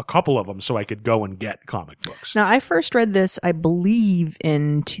 a couple of them, so I could go and get comic books. Now, I first read this, I believe,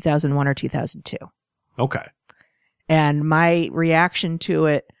 in 2001 or 2002. Okay. And my reaction to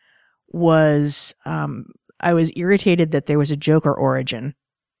it was, I was irritated that there was a Joker origin,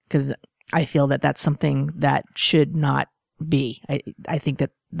 because I feel that that's something that should not be. I think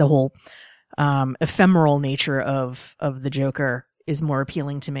that the whole ephemeral nature of the Joker is more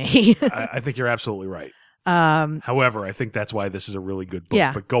appealing to me. I think you're absolutely right. However, I think that's why this is a really good book.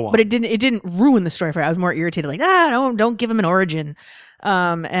 Yeah, but go on. But it didn't ruin the story for me. I was more irritated, like, don't give him an origin.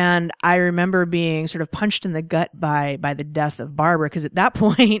 And I remember being sort of punched in the gut by the death of Barbara, because at that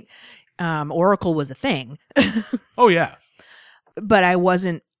point, Oracle was a thing. Oh yeah. But I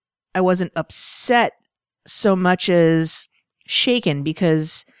wasn't upset so much as shaken,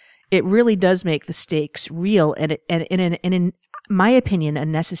 because it really does make the stakes real, and in my opinion, a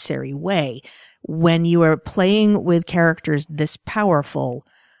necessary way. When you are playing with characters this powerful,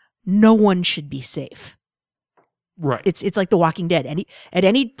 no one should be safe. Right. It's like The Walking Dead. At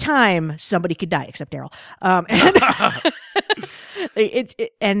any time, somebody could die, except Daryl.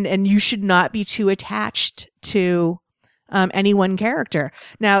 And you should not be too attached to any one character.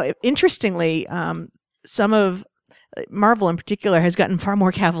 Now, interestingly, some of Marvel in particular has gotten far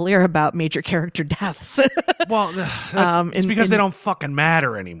more cavalier about major character deaths. Well, it's because they don't fucking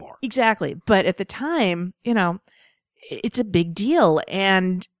matter anymore. Exactly. But at the time, it's a big deal.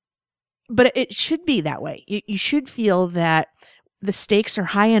 But it should be that way. You should feel that the stakes are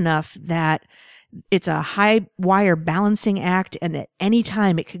high enough that it's a high wire balancing act, and at any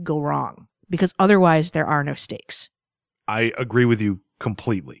time it could go wrong, because otherwise there are no stakes. I agree with you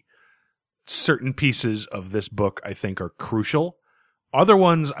completely. Certain pieces of this book, I think, are crucial. Other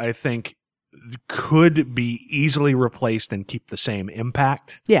ones, I think, could be easily replaced and keep the same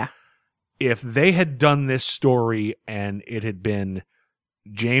impact. Yeah. If they had done this story and it had been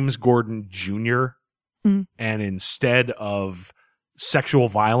James Gordon Jr., and instead of sexual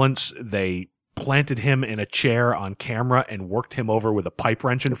violence, they planted him in a chair on camera and worked him over with a pipe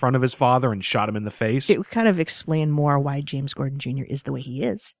wrench in front of his father and shot him in the face. It would kind of explain more why James Gordon Jr. is the way he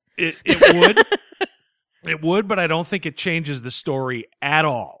is. It would. It would, but I don't think it changes the story at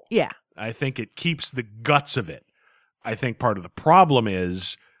all. Yeah. I think it keeps the guts of it. I think part of the problem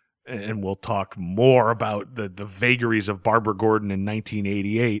is, and we'll talk more about the vagaries of Barbara Gordon in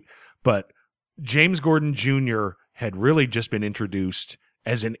 1988, but James Gordon Jr. had really just been introduced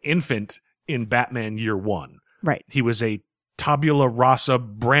as an infant in Batman Year One. Right. He was a tabula rasa,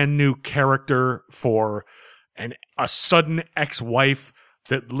 brand new character for a sudden ex-wife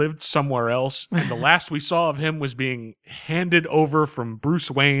that lived somewhere else. And the last we saw of him was being handed over from Bruce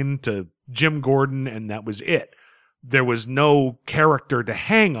Wayne to Jim Gordon, and that was it. There was no character to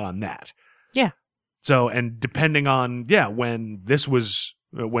hang on that. Yeah. So, and depending on, when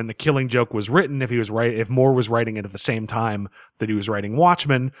The Killing Joke was written, if Moore was writing it at the same time that he was writing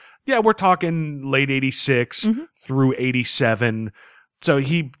Watchmen, we're talking late 86 through 87. So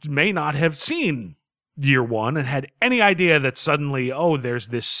he may not have seen Year One and had any idea that suddenly, there's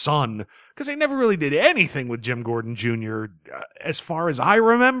this son, because they never really did anything with Jim Gordon Jr. As far as I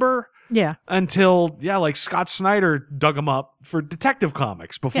remember. Yeah. Until, like Scott Snyder dug him up for Detective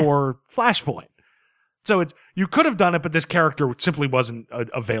Comics before Flashpoint. So you could have done it, but this character simply wasn't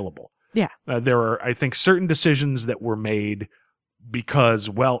available. Yeah. There are, I think, certain decisions that were made because,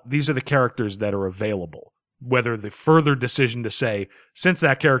 these are the characters that are available. Whether the further decision to say, since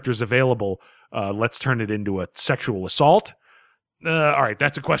that character is available, let's turn it into a sexual assault. All right,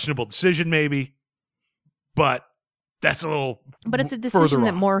 that's a questionable decision, maybe. But that's a little. But it's a decision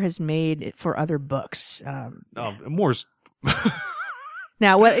that Moore has made for other books. Moore's.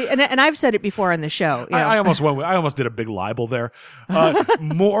 Now, and I've said it before on the show. I almost did a big libel there.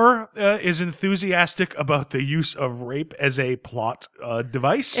 Moore is enthusiastic about the use of rape as a plot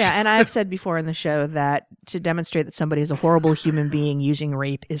device. Yeah, and I've said before in the show that to demonstrate that somebody is a horrible human being using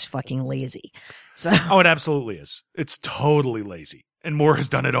rape is fucking lazy. So. Oh, it absolutely is. It's totally lazy. And Moore has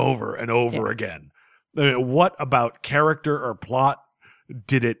done it over and over again. What about character or plot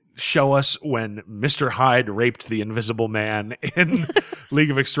did it show us when Mr. Hyde raped the Invisible Man in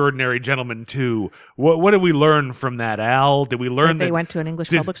League of Extraordinary Gentlemen 2? What did we learn from that, Al? Did we learn that they went to an English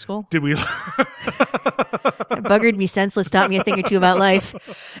public school? Did we? It buggered me senseless, taught me a thing or two about life.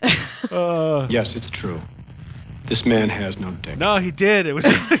 Yes, it's true. This man has no dick. No, he did. It was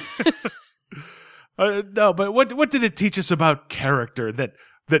no, but what did it teach us about character? That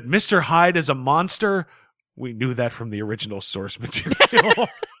Mr. Hyde is a monster? We knew that from the original source material.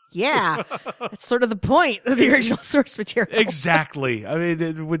 Yeah, that's sort of the point of the original source material. Exactly. I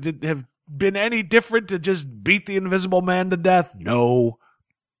mean, would it have been any different to just beat the Invisible Man to death? No.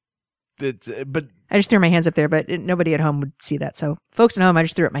 But I just threw my hands up there, but nobody at home would see that. So, folks at home, I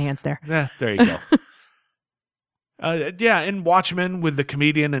just threw up my hands there. Yeah, there you go. In Watchmen with the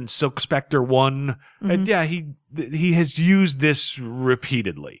comedian and Silk Spectre 1, he has used this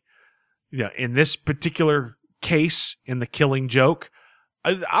repeatedly. In this particular case, in The Killing Joke,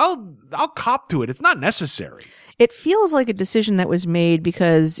 I'll cop to it. It's not necessary. It feels like a decision that was made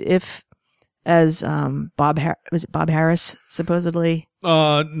because if as was it Bob Harris supposedly?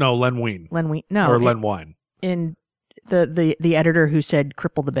 No, Len Wein. Len Wein? No, Or Len Wein. in the editor who said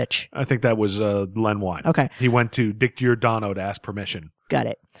cripple the bitch. I think that was Len Wein. Okay. He went to Dick Giordano to ask permission. Got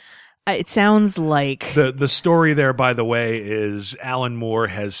it. It sounds like The story there, by the way, is Alan Moore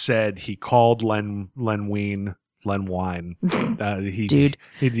has said he called Len Wein. Dude.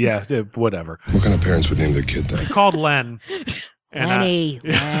 Whatever. What kind of parents would name their kid that? He called Len. And, Lenny.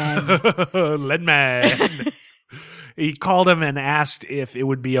 Len Man. He called him and asked if it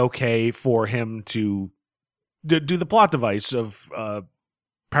would be okay for him to do the plot device of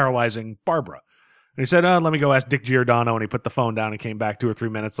paralyzing Barbara. And he said, let me go ask Dick Giordano. And he put the phone down and came back 2 or 3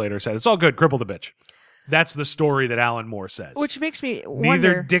 minutes later and said, it's all good. Cripple the bitch. That's the story that Alan Moore says. Which makes me Neither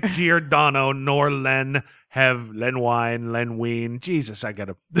wonder. Dick Giordano nor Len have Len Wein. Jesus, I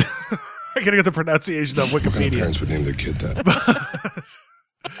gotta get the pronunciation of What kind of Wikipedia. parents would name their kid that?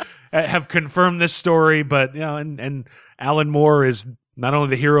 Have confirmed this story, but and Alan Moore is not only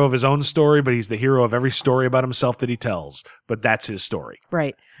the hero of his own story, but he's the hero of every story about himself that he tells. But that's his story.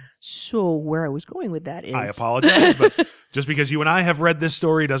 Right. So where I was going with that is I apologize, but just because you and I have read this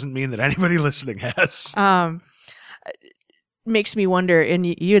story doesn't mean that anybody listening has. makes me wonder, and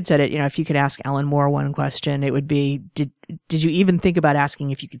you had said it, if you could ask Alan Moore one question, it would be, did you even think about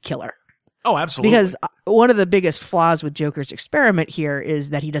asking if you could kill her? Oh, absolutely. Because one of the biggest flaws with Joker's experiment here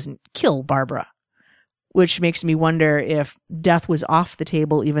is that he doesn't kill Barbara, which makes me wonder if death was off the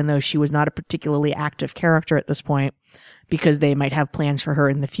table, even though she was not a particularly active character at this point, because they might have plans for her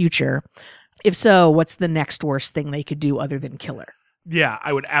in the future. If so, what's the next worst thing they could do other than kill her? Yeah,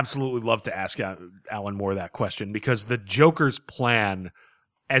 I would absolutely love to ask Alan Moore that question, because the Joker's plan,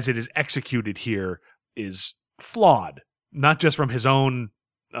 as it is executed here, is flawed. Not just from his own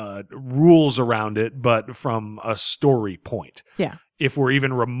rules around it, but from a story point. Yeah. If we're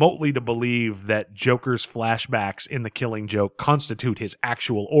even remotely to believe that Joker's flashbacks in The Killing Joke constitute his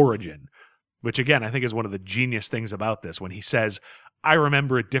actual origin, which again, I think is one of the genius things about this, when he says, I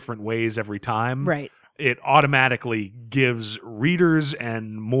remember it different ways every time. Right. It automatically gives readers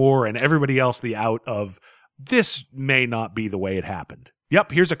and Moore and everybody else the out of, this may not be the way it happened.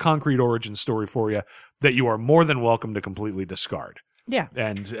 Yep, here's a concrete origin story for you that you are more than welcome to completely discard. Yeah.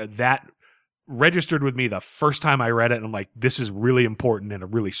 And that registered with me the first time I read it, and I'm like, this is really important and a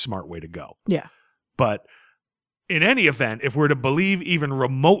really smart way to go. Yeah. But in any event, if we're to believe even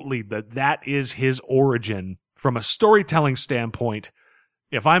remotely that that is his origin from a storytelling standpoint,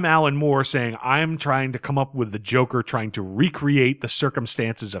 if I'm Alan Moore saying I'm trying to come up with the Joker, trying to recreate the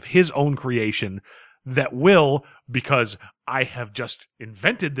circumstances of his own creation that will, because I have just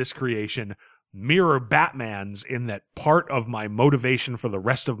invented this creation, mirror Batman's, in that part of my motivation for the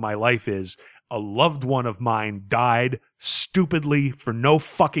rest of my life is a loved one of mine died stupidly for no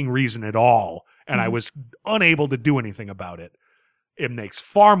fucking reason at all, and I was unable to do anything about it. It makes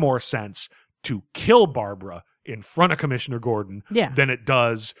far more sense to kill Barbara in front of Commissioner Gordon than it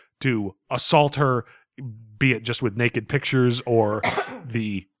does to assault her, be it just with naked pictures or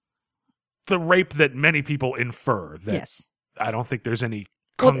the rape that many people infer. That I don't think there's any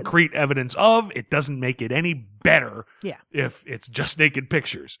concrete evidence of. It doesn't make it any better if it's just naked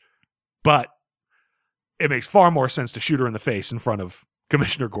pictures. But it makes far more sense to shoot her in the face in front of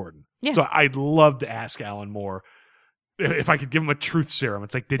Commissioner Gordon. Yeah. So I'd love to ask Alan Moore if I could give him a truth serum.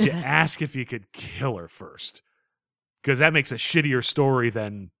 It's like, did you ask if you could kill her first? Because that makes a shittier story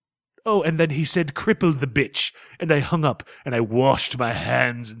than, oh, and then he said, cripple the bitch. And I hung up and I washed my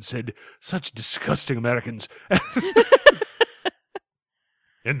hands and said, such disgusting Americans.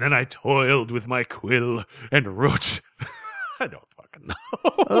 And then I toiled with my quill and wrote. I don't fucking know.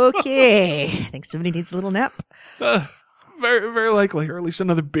 Okay. I think somebody needs a little nap. Very, very likely, or at least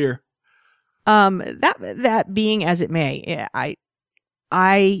another beer. That being as it may,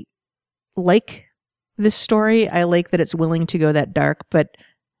 I like this story. I like that it's willing to go that dark, but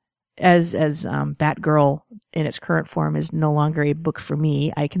as Batgirl in its current form is no longer a book for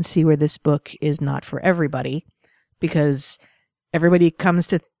me, I can see where this book is not for everybody, because everybody comes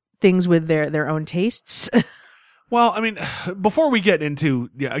to things with their own tastes. Well, I mean, before we get into,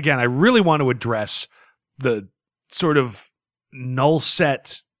 again, I really want to address the sort of null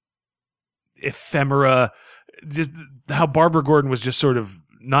set ephemera, just how Barbara Gordon was just sort of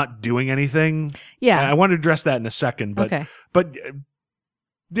not doing anything. Yeah. I want to address that in a second, but, okay. But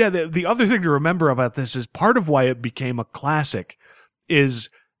yeah, the other thing to remember about this is part of why it became a classic is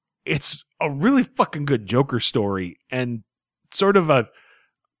it's a really fucking good Joker story, and sort of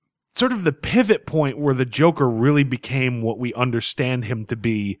the pivot point where the Joker really became what we understand him to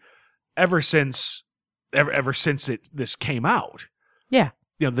be ever since this came out. Yeah.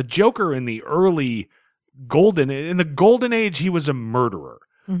 the Joker in the early golden age, he was a murderer.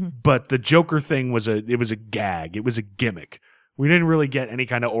 But the Joker thing was a gag. It was a gimmick. We didn't really get any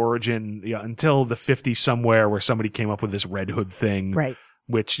kind of origin until the 50s somewhere, where somebody came up with this Red Hood thing. Right.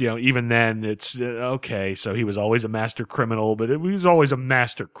 Which, even then it's okay. So he was always a master criminal, but he was always a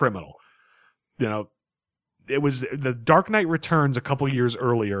master criminal. It was the Dark Knight Returns a couple years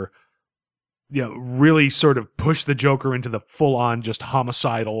earlier, really sort of pushed the Joker into the full on just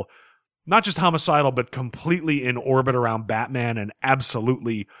homicidal, not just homicidal, but completely in orbit around Batman and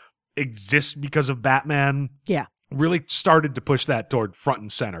absolutely exists because of Batman. Yeah. Really started to push that toward front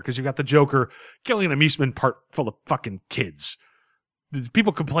and center, because you got the Joker killing an amusement park full of fucking kids.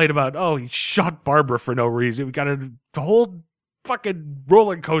 People complain about, he shot Barbara for no reason. We got a whole fucking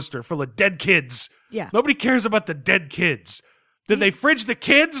roller coaster full of dead kids. Yeah. Nobody cares about the dead kids. Did they fridge the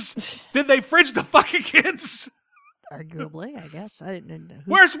kids? Did they fridge the fucking kids? Arguably, I guess. I didn't know.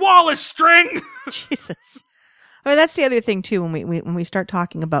 Where's Wallace String? Jesus. I mean, that's the other thing too. When we start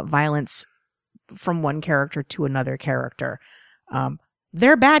talking about violence from one character to another character,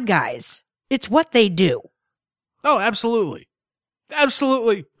 they're bad guys. It's what they do. Oh, absolutely.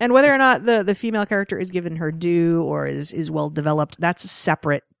 Absolutely. And whether or not the female character is given her due or is well developed, that's a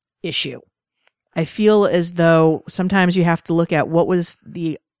separate issue. I feel as though sometimes you have to look at what was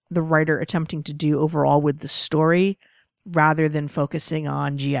the writer attempting to do overall with the story, rather than focusing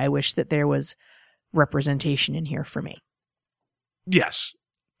on, gee, I wish that there was representation in here for me. Yes.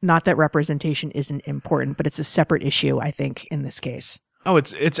 Not that representation isn't important, but it's a separate issue, I think, in this case. Oh,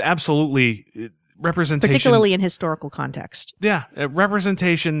 it's absolutely representation. Particularly in historical context. Yeah,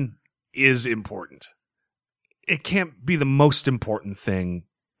 representation is important. It can't be the most important thing,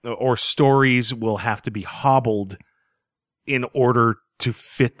 or stories will have to be hobbled in order to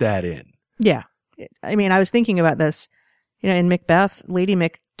fit that in. Yeah. I mean, I was thinking about this, in Macbeth, Lady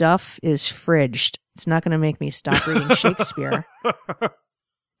Macduff is fridged. It's not going to make me stop reading Shakespeare.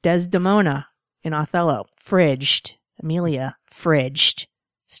 Desdemona in Othello, fridged. Amelia, fridged.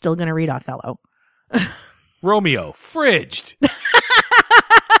 Still going to read Othello. Romeo, fridged.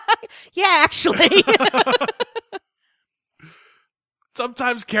 Yeah, actually.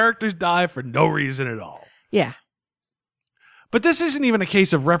 Sometimes characters die for no reason at all. Yeah. But this isn't even a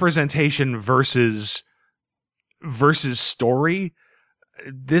case of representation versus story.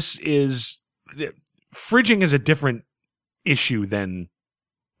 This is fridging is a different issue than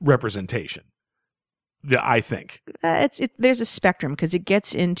representation. I think there's a spectrum, because it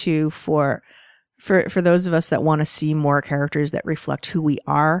gets into for those of us that want to see more characters that reflect who we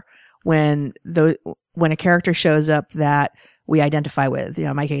are. When a character shows up that we identify with,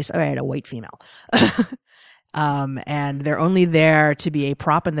 in my case, I had a white female. And they're only there to be a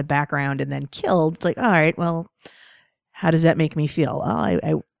prop in the background and then killed. It's like, all right, well, how does that make me feel?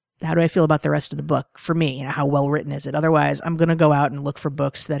 How do I feel about the rest of the book? For me, how well written is it? Otherwise, I'm going to go out and look for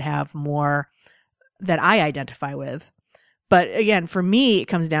books that have more that I identify with. But again, for me, it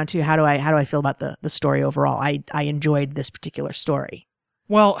comes down to how do I feel about the story overall? I enjoyed this particular story.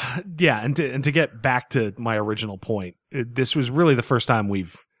 Well, yeah, and to get back to my original point, this was really the first time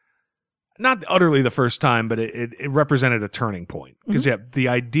not utterly the first time, but it represented a turning point. Because the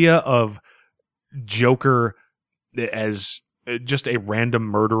idea of Joker as just a random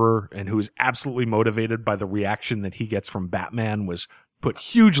murderer and who is absolutely motivated by the reaction that he gets from Batman was put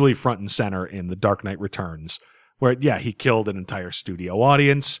hugely front and center in The Dark Knight Returns, where, he killed an entire studio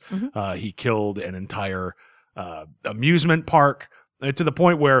audience. He killed an entire amusement park, to the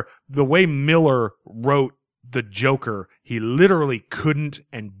point where the way Miller wrote the Joker, he literally couldn't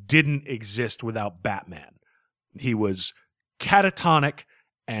and didn't exist without Batman. He was catatonic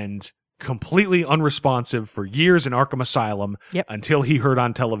and completely unresponsive for years in Arkham Asylum until he heard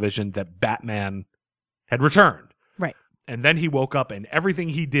on television that Batman had returned. Right. And then he woke up and everything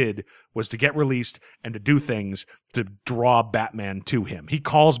he did was to get released and to do things to draw Batman to him. He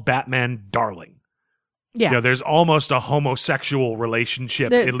calls Batman darling. Yeah. There's almost a homosexual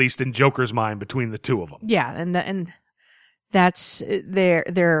relationship, at least in Joker's mind, between the two of them. Yeah, and that's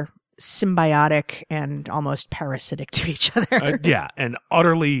they're symbiotic and almost parasitic to each other. And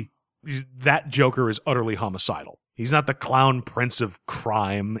that Joker is utterly homicidal. He's not the clown prince of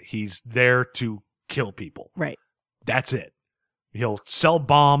crime. He's there to kill people. Right. That's it. He'll sell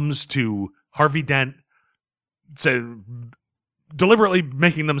bombs to Harvey Dent, deliberately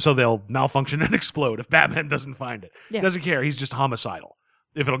making them so they'll malfunction and explode if Batman doesn't find it. Yeah. He doesn't care. He's just homicidal.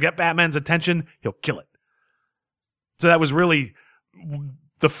 If it'll get Batman's attention, he'll kill it. So that was really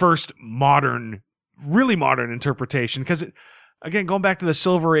the first really modern interpretation, because again, going back to the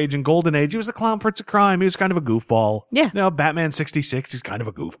Silver Age and Golden Age, he was the Clown Prince of Crime. He was kind of a goofball. Yeah. You know, Batman 66 is kind of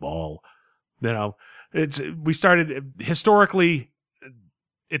a goofball. You know, we started historically,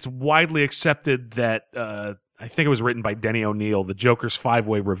 it's widely accepted that, I think it was written by Denny O'Neil, the Joker's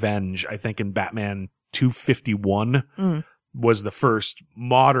 5-Way Revenge, I think in Batman 251 was the first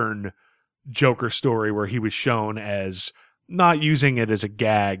modern Joker story where he was shown as not using it as a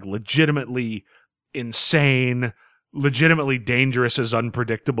gag, legitimately insane, legitimately dangerous as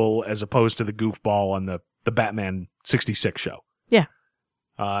unpredictable, as opposed to the goofball on the Batman 66 show. Yeah.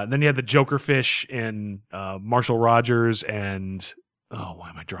 Then you had the Joker fish in Marshall Rogers and why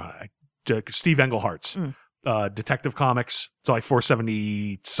am I drawing? Steve Englehart's Detective Comics. It's like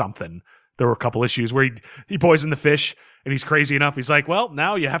 470 something. There were a couple issues where he poisoned the fish, and he's crazy enough. He's like, well,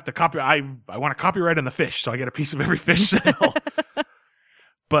 now you have to copy. I want to copyright on the fish, so I get a piece of every fish sale.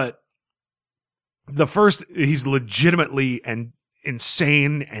 But the first, he's legitimately and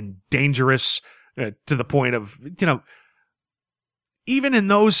insane and dangerous to the point of, you know, even in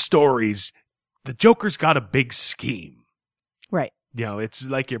those stories, the Joker's got a big scheme. Right. You know, it's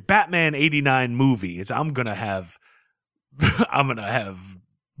like your Batman 89 movie. It's I'm gonna have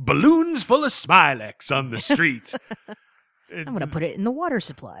balloons full of Smilex on the street. I'm going to put it in the water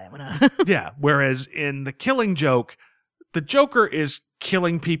supply. Yeah. Whereas in The Killing Joke, the Joker is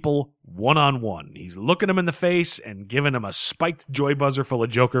killing people one-on-one. He's looking them in the face and giving them a spiked joy buzzer full of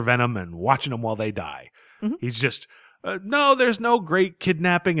Joker venom and watching them while they die. Mm-hmm. He's just, no, there's no great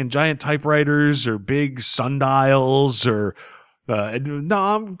kidnapping and giant typewriters or big sundials or,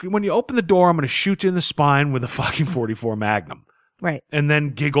 when you open the door, I'm going to shoot you in the spine with a fucking 44 Magnum. Right. And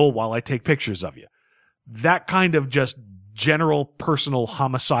then giggle while I take pictures of you. That kind of just general personal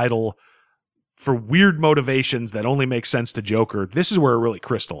homicidal for weird motivations that only make sense to Joker. This is where it really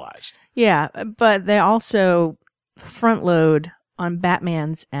crystallized. Yeah, but they also front load on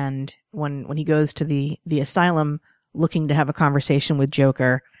Batman's end when he goes to the asylum looking to have a conversation with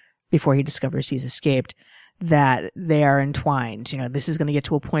Joker before he discovers he's escaped, that they are entwined. You know, this is going to get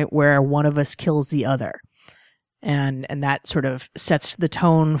to a point where one of us kills the other. And that sort of sets the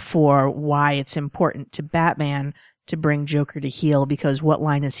tone for why it's important to Batman to bring Joker to heel, because what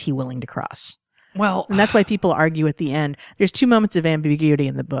line is he willing to cross? Well, and that's why people argue at the end. There's two moments of ambiguity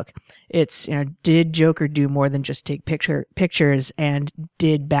in the book. It's, you know, did Joker do more than just take pictures, and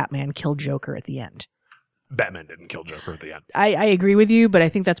did Batman kill Joker at the end? Batman didn't kill Joker at the end. I agree with you, but I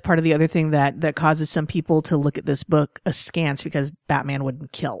think that's part of the other thing that causes some people to look at this book askance, because Batman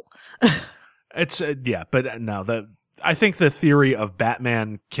wouldn't kill. It's but no, I think the theory of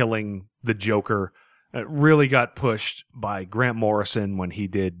Batman killing the Joker really got pushed by Grant Morrison when he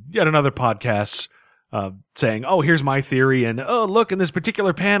did yet another podcast saying, oh, here's my theory, and oh, look, in this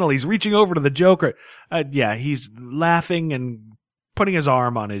particular panel, he's reaching over to the Joker. He's laughing and putting his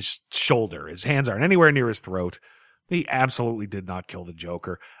arm on his shoulder. His hands aren't anywhere near his throat. He absolutely did not kill the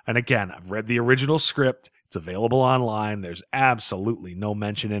Joker. And again, I've read the original script. It's available online. There's absolutely no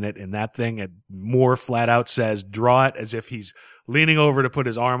mention in it. In that thing, it more flat out says, draw it as if he's leaning over to put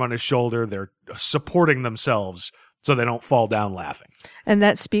his arm on his shoulder. They're supporting themselves so they don't fall down laughing. And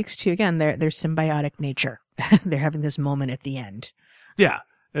that speaks to, again, their symbiotic nature. They're having this moment at the end. Yeah,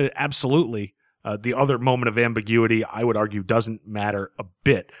 absolutely. The other moment of ambiguity, I would argue, doesn't matter a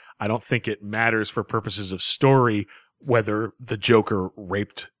bit. I don't think it matters for purposes of story whether the Joker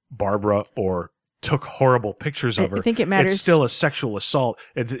raped Barbara or took horrible pictures of her. I think it matters. It's still a sexual assault.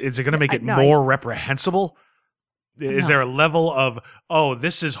 Is it going to make it more reprehensible? Is there a level of, oh,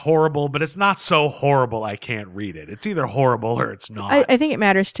 this is horrible, but it's not so horrible I can't read it? It's either horrible or it's not. I think it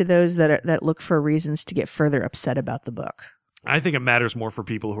matters to those that look for reasons to get further upset about the book. I think it matters more for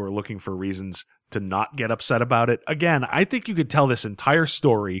people who are looking for reasons to not get upset about it. Again, I think you could tell this entire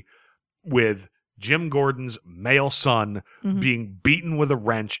story with Jim Gordon's male son being beaten with a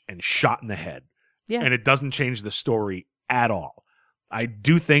wrench and shot in the head. Yeah. And it doesn't change the story at all. I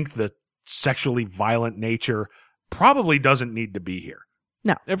do think the sexually violent nature probably doesn't need to be here.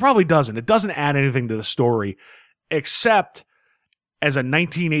 No. It probably doesn't. It doesn't add anything to the story, except as a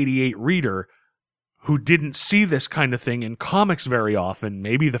 1988 reader who didn't see this kind of thing in comics very often,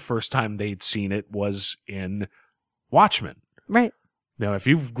 maybe the first time they'd seen it was in Watchmen. Right. Now, if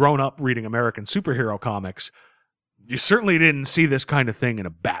you've grown up reading American superhero comics, you certainly didn't see this kind of thing in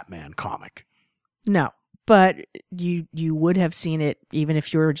a Batman comic. No, but you would have seen it even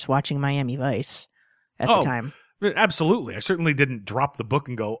if you were just watching Miami Vice at the time. Absolutely. I certainly didn't drop the book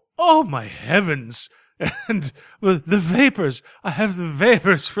and go, oh my heavens, and the vapors. I have the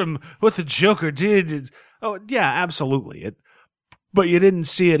vapors from what the Joker did. Oh, yeah, absolutely. But you didn't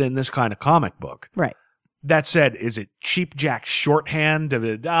see it in this kind of comic book. Right. That said, is it cheap jack shorthand?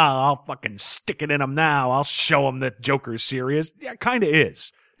 I'll fucking stick it in him now. I'll show him that Joker's serious. Yeah, kind of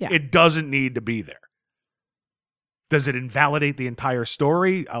is. Yeah. It doesn't need to be there. Does it invalidate the entire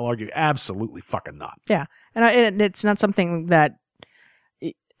story? I'll argue absolutely fucking not. Yeah. And it's not something that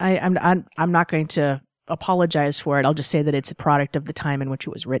I'm not going to apologize for it. I'll just say that it's a product of the time in which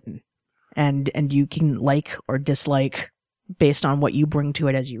it was written. And you can like or dislike based on what you bring to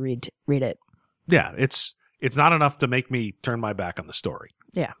it as you read it. Yeah, it's not enough to make me turn my back on the story.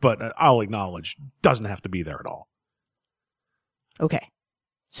 Yeah. But I'll acknowledge, doesn't have to be there at all. Okay.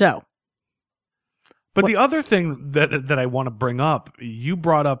 So. But the other thing that I want to bring up, you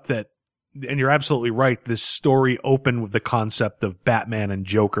brought up that, and you're absolutely right, this story opened with the concept of Batman and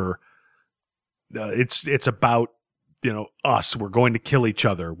Joker. It's about, us. We're going to kill each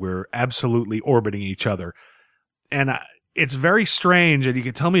other. We're absolutely orbiting each other. And it's very strange, and you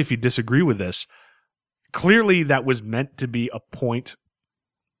can tell me if you disagree with this. Clearly, that was meant to be a point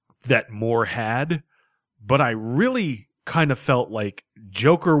that Moore had, but I really kind of felt like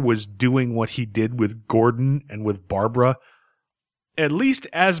Joker was doing what he did with Gordon and with Barbara, at least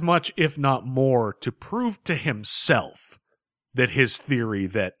as much, if not more, to prove to himself that his theory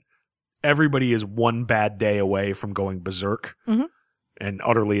that everybody is one bad day away from going berserk and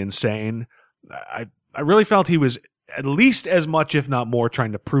utterly insane. I really felt he was at least as much, if not more,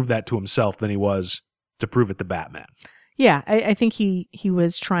 trying to prove that to himself than he was to prove it to Batman. Yeah, I think he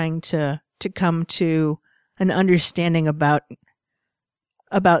was trying to come to an understanding about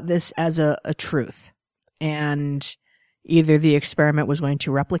this as a truth. And either the experiment was going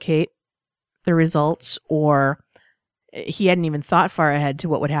to replicate the results, or he hadn't even thought far ahead to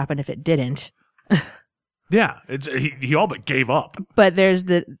what would happen if it didn't. Yeah, he all but gave up. But there's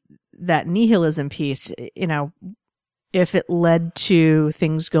that nihilism piece, if it led to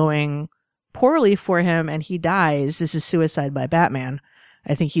things going poorly for him and he dies, this is suicide by Batman.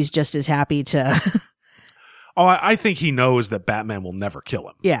 I think he's just as happy to. Oh, I think he knows that Batman will never kill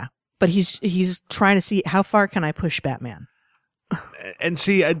him. Yeah, but he's trying to see how far can I push Batman. And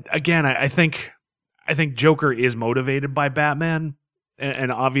see, again, I think Joker is motivated by Batman,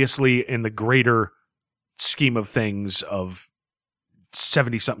 and obviously in the greater scheme of things of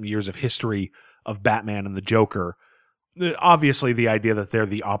 70-something years of history of Batman and the Joker, obviously the idea that they're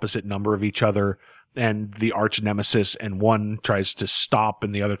the opposite number of each other and the arch nemesis, and one tries to stop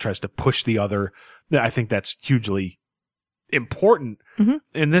and the other tries to push the other, I think that's hugely important. Mm-hmm.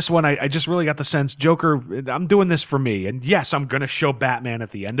 In this one, I just really got the sense, Joker, I'm doing this for me. And yes, I'm going to show Batman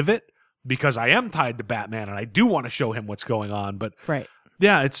at the end of it because I am tied to Batman and I do want to show him what's going on. But right.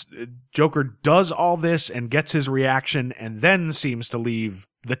 Yeah, it's Joker does all this and gets his reaction and then seems to leave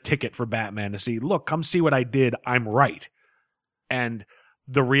the ticket for Batman to see, look, come see what I did. I'm right. And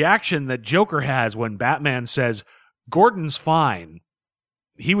the reaction that Joker has when Batman says, Gordon's fine.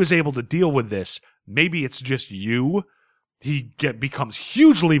 He was able to deal with this. Maybe it's just you. He becomes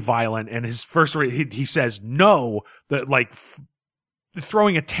hugely violent, and his first he says no, that like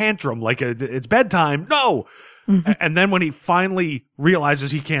throwing a tantrum, like it's bedtime. No, mm-hmm. And then when he finally realizes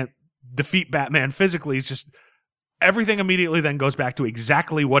he can't defeat Batman physically, it's just everything immediately then goes back to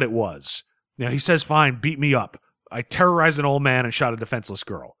exactly what it was. He says, "Fine, beat me up. I terrorized an old man and shot a defenseless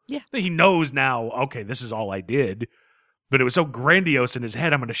girl." Yeah, he knows now. Okay, this is all I did, but it was so grandiose in his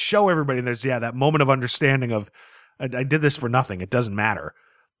head. I'm going to show everybody. And there's that moment of understanding of. I did this for nothing. It doesn't matter.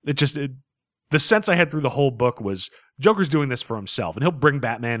 The sense I had through the whole book was Joker's doing this for himself, and he'll bring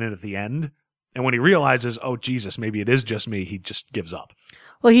Batman in at the end. And when he realizes, oh, Jesus, maybe it is just me, he just gives up.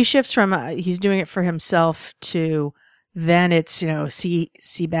 Well, he shifts from he's doing it for himself to then it's, see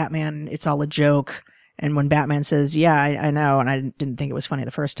Batman, it's all a joke. And when Batman says, yeah, I know, and I didn't think it was funny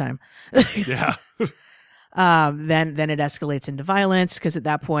the first time. Yeah. Then it escalates into violence because at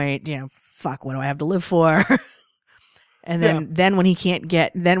that point, fuck, what do I have to live for? And then when he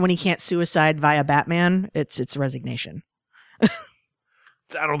can't suicide via Batman, it's resignation.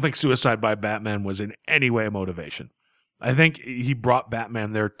 I don't think suicide by Batman was in any way a motivation. I think he brought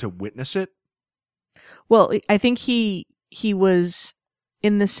Batman there to witness it. Well, I think he was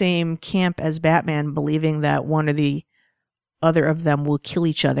in the same camp as Batman, believing that one or the other of them will kill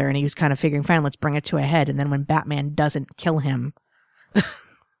each other, and he was kind of figuring, fine, let's bring it to a head. And then when Batman doesn't kill him,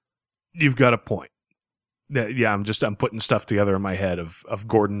 you've got a point. Yeah, I'm putting stuff together in my head of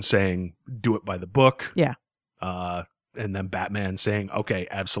Gordon saying, do it by the book. Yeah. And then Batman saying, okay,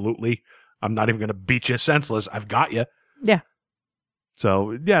 absolutely. I'm not even going to beat you senseless. I've got you. Yeah.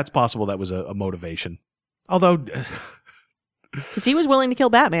 So, yeah, it's possible that was a motivation. Although, Because he was willing to kill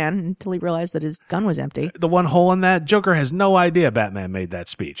Batman until he realized that his gun was empty. The one hole in that, Joker has no idea Batman made that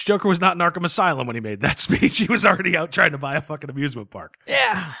speech. Joker was not in Arkham Asylum when he made that speech. He was already out trying to buy a fucking amusement park.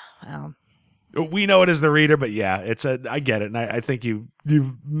 Yeah. Well, we know it as the reader, but yeah, I get it. And I think you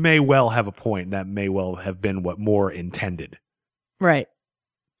may well have a point. That may well have been what Moore intended. right.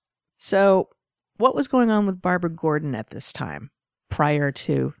 So, what was going on with Barbara Gordon at this time, prior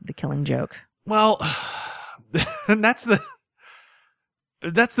to The Killing Joke? Well, and that's the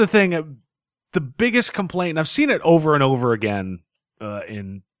thing. The biggest complaint, and I've seen it over and over again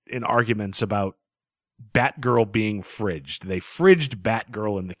in arguments about Batgirl being fridged. They fridged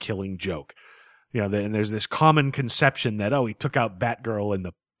Batgirl in The Killing Joke. And there's this common conception that, he took out Batgirl in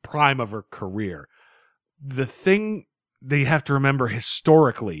the prime of her career. The thing they have to remember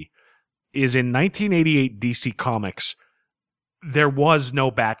historically is in 1988 DC Comics, there was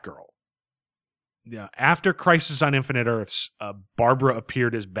no Batgirl. After Crisis on Infinite Earths, Barbara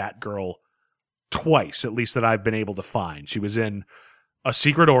appeared as Batgirl twice, at least that I've been able to find. She was in a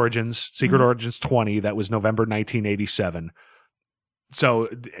Secret Origins 20, that was November 1987. So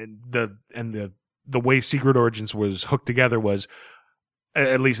the way Secret Origins was hooked together was,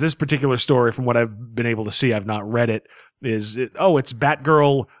 at least this particular story, from what I've been able to see, I've not read it, it's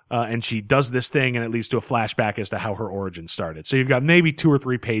Batgirl, and she does this thing, and it leads to a flashback as to how her origin started. So you've got maybe 2 or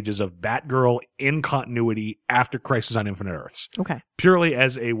 3 pages of Batgirl in continuity after Crisis on Infinite Earths. Okay. Purely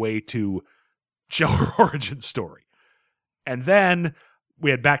as a way to show her origin story. And then we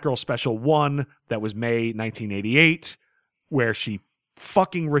had Batgirl Special 1, that was May 1988, where she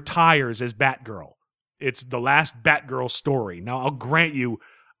fucking retires as Batgirl. It's the last Batgirl story. Now,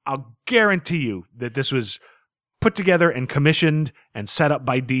 I'll guarantee you that this was put together and commissioned and set up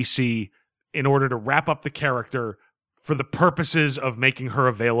by DC in order to wrap up the character for the purposes of making her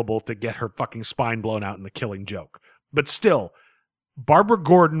available to get her fucking spine blown out in The Killing Joke. But still, Barbara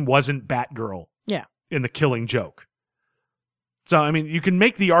Gordon wasn't Batgirl in The Killing Joke. So, I mean, you can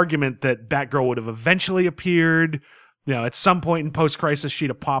make the argument that Batgirl would have eventually appeared. At some point in post-crisis, she'd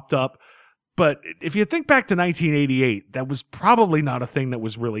have popped up. But if you think back to 1988, that was probably not a thing that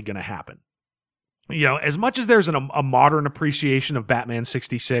was really going to happen. As much as there's a modern appreciation of Batman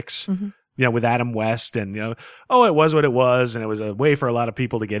 66, with Adam West, and, it was what it was, and it was a way for a lot of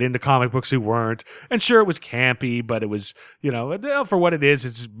people to get into comic books who weren't. And sure, it was campy, but it was, for what it is,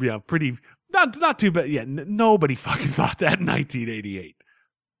 it's, pretty, not too bad. Yeah, nobody fucking thought that in 1988.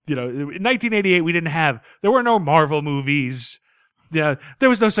 In 1988, there were no Marvel movies. Yeah, there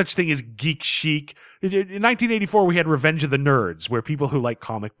was no such thing as geek chic. In 1984, we had Revenge of the Nerds, where people who like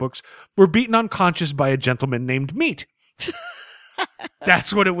comic books were beaten unconscious by a gentleman named Meat.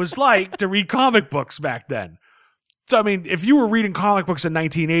 That's what it was like to read comic books back then. So, I mean, if you were reading comic books in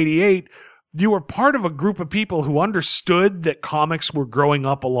 1988, you were part of a group of people who understood that comics were growing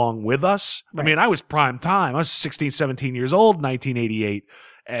up along with us. Right. I mean, I was prime time. I was 16, 17 years old in 1988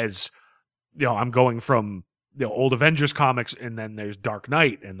 as, I'm going from old Avengers comics, and then there's Dark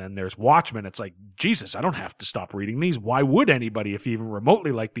Knight, and then there's Watchmen. It's like, Jesus, I don't have to stop reading these. Why would anybody, if you even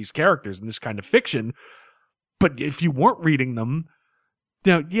remotely like these characters and this kind of fiction? But if you weren't reading them,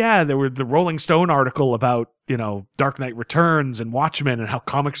 there were the Rolling Stone article about, Dark Knight Returns and Watchmen and how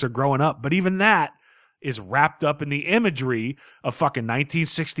comics are growing up. But even that is wrapped up in the imagery of fucking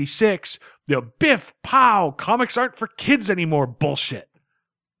 1966. Biff, pow, comics aren't for kids anymore bullshit.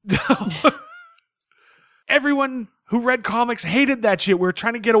 Everyone who read comics hated that shit. We were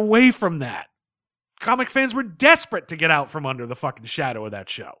trying to get away from that. Comic fans were desperate to get out from under the fucking shadow of that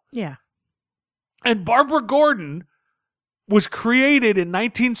show. Yeah. And Barbara Gordon was created in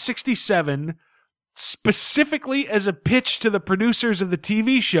 1967 specifically as a pitch to the producers of the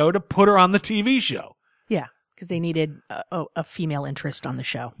TV show to put her on the TV show. Yeah, because they needed a female interest on the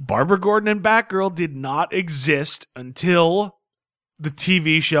show. Barbara Gordon and Batgirl did not exist until the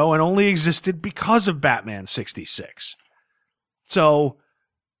TV show, and only existed because of Batman 66. So,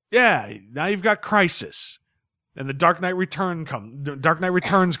 yeah, now you've got Crisis, and the Dark Knight Returns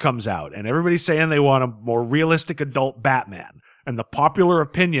comes out, and everybody's saying they want a more realistic adult Batman. And the popular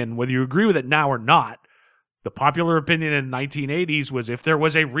opinion, whether you agree with it now or not, the popular opinion in the 1980s was if there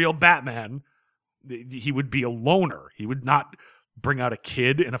was a real Batman, he would be a loner. He would not bring out a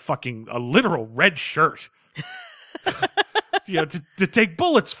kid in a literal red shirt. To take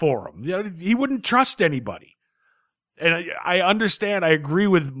bullets for him. He wouldn't trust anybody. And I understand, I agree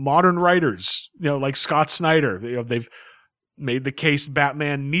with modern writers, like Scott Snyder. They've made the case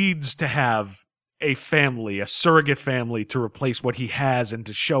Batman needs to have a family, a surrogate family, to replace what he has and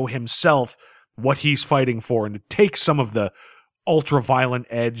to show himself what he's fighting for, and to take some of the ultra-violent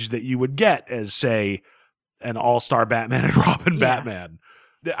edge that you would get as, say, an all-star Batman and Robin Yeah. Batman.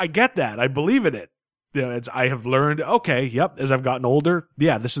 I get that. I believe in it. You know, I have learned, okay, yep, as I've gotten older,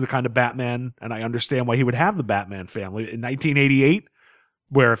 yeah, this is the kind of Batman, and I understand why he would have the Batman family. In 1988,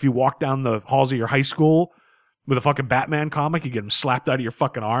 where if you walk down the halls of your high school with a fucking Batman comic, you get him slapped out of your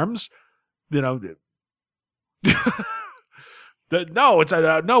fucking arms. You know,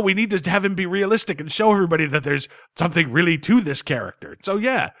 no, we need to have him be realistic and show everybody that there's something really to this character. So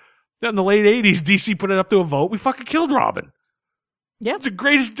yeah, in the late 80s, DC put it up to a vote. We fucking killed Robin. Yep. It's the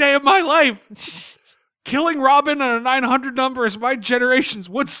greatest day of my life. Killing Robin on a 900 number is my generation's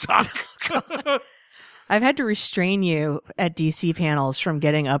Woodstock. I've had to restrain you at DC panels from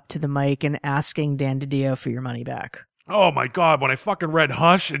getting up to the mic and asking Dan DiDio for your money back. Oh my God, when I fucking read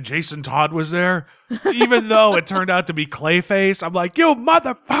Hush and Jason Todd was there, even though it turned out to be Clayface, I'm like, you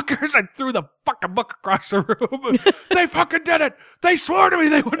motherfuckers! I threw the fucking book across the room. They fucking did it! They swore to me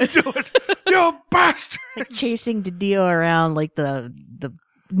they wouldn't do it! You bastards! Like chasing DiDio around like the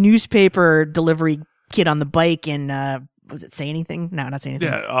newspaper delivery kid on the bike in, was it Say Anything? No, not Say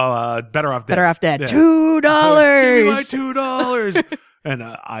Anything. Yeah, Better Off Dead. Better Off Dead. Yeah. $2! Give me my $2! And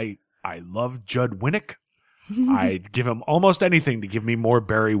I love Judd Winnick. I'd give him almost anything to give me more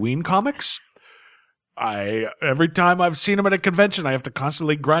Barry Ween comics. Every time I've seen him at a convention, I have to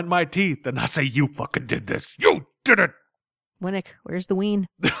constantly grind my teeth and not say, you fucking did this. You did it. Winnick, where's the ween?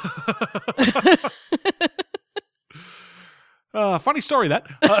 Funny story, that.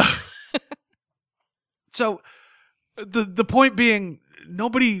 So the point being,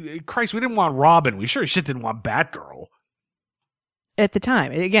 Christ, we didn't want Robin. We sure as shit didn't want Batgirl. At the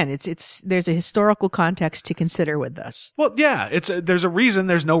time, again, it's there's a historical context to consider with this. Well, yeah, there's a reason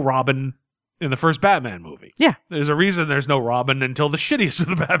there's no Robin in the first Batman movie. Yeah, there's a reason there's no Robin until the shittiest of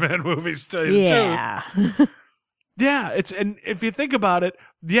the Batman movies. Yeah, yeah. And if you think about it,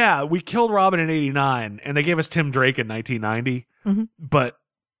 yeah, we killed Robin in '89, and they gave us Tim Drake in 1990, but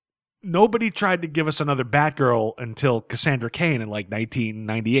nobody tried to give us another Batgirl until Cassandra Cain in like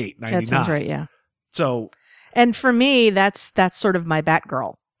 1998, 99. That sounds right. Yeah. So. And for me, that's sort of my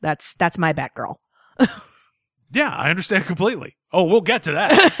Batgirl. That's my Batgirl. Yeah, I understand completely. Oh, we'll get to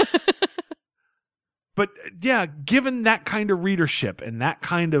that. But yeah, given that kind of readership and that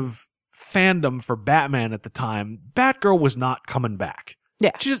kind of fandom for Batman at the time, Batgirl was not coming back.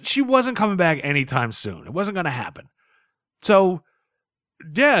 Yeah. She wasn't coming back anytime soon. It wasn't going to happen. So,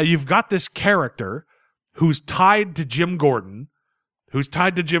 yeah, you've got this character who's tied to Jim Gordon,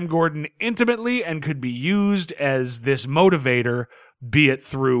 intimately and could be used as this motivator, be it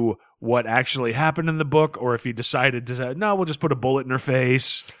through what actually happened in the book, or if he decided to say, no, we'll just put a bullet in her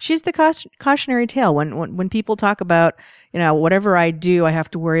face. She's the cautionary tale. When people talk about, whatever I do, I have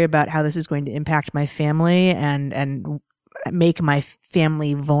to worry about how this is going to impact my family and make my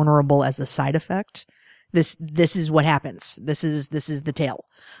family vulnerable as a side effect. This is what happens. This is the tale.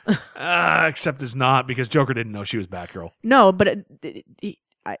 Except it's not, because Joker didn't know she was Batgirl. No, but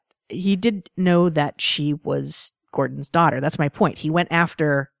he did know that she was Gordon's daughter. That's my point. He went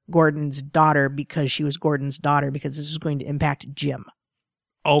after Gordon's daughter because she was Gordon's daughter, because this was going to impact Jim.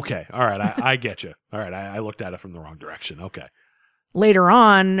 Okay. All right. I get you. All right. I looked at it from the wrong direction. Okay. Later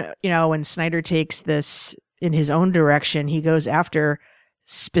on, when Snyder takes this in his own direction, he goes after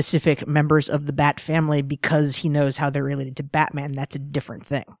specific members of the Bat family because he knows how they're related to Batman. That's a different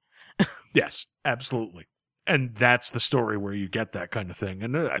thing. Yes, absolutely. And that's the story where you get that kind of thing.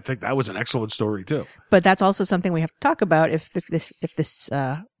 And I think that was an excellent story too. But that's also something we have to talk about if this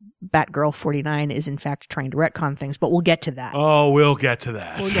Batgirl 49 is in fact trying to retcon things. But we'll get to that. Oh, we'll get to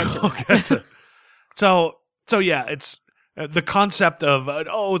that. We'll get to that. So yeah, it's the concept of,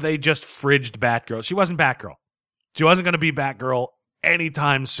 they just fridged Batgirl. She wasn't Batgirl. She wasn't going to be Batgirl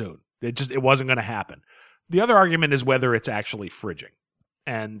anytime soon. It wasn't going to happen. The other argument is whether it's actually fridging.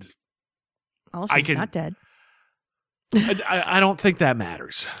 And she's not dead. I don't think that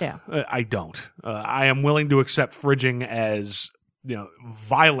matters. Yeah. I don't. I am willing to accept fridging as,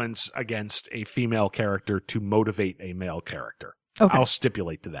 violence against a female character to motivate a male character. Okay. I'll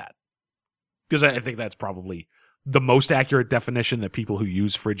stipulate to that. Because I think that's probably the most accurate definition that people who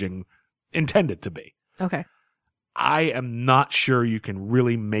use fridging intend it to be. Okay. I am not sure you can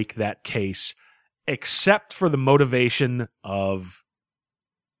really make that case, except for the motivation of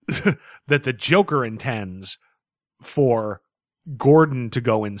that the Joker intends for Gordon to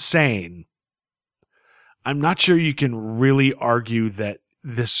go insane. I'm not sure you can really argue that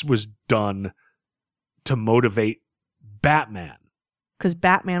this was done to motivate Batman. Because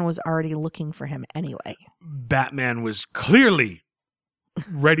Batman was already looking for him anyway. Batman was clearly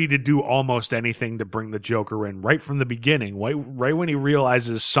ready to do almost anything to bring the Joker in right from the beginning. Right when he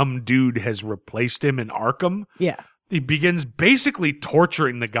realizes some dude has replaced him in Arkham, Yeah. he begins basically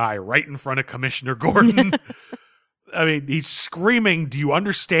torturing the guy right in front of Commissioner Gordon. I mean, he's screaming, "Do you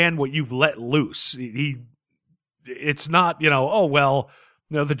understand what you've let loose?" It's not, oh, well,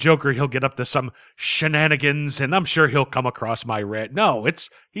 the Joker, he'll get up to some shenanigans and I'm sure he'll come across my red. No,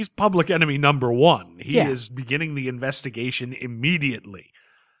 he's public enemy number one. He is beginning the investigation immediately.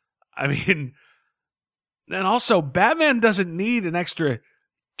 I mean, and also Batman doesn't need an extra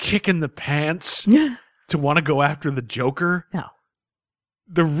kick in the pants to want to go after the Joker. No.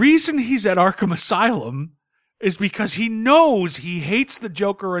 The reason he's at Arkham Asylum is because he knows he hates the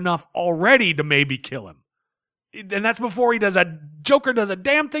Joker enough already to maybe kill him. And that's before Joker does a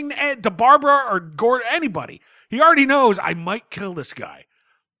damn thing to Barbara or Gordon, anybody. He already knows, I might kill this guy.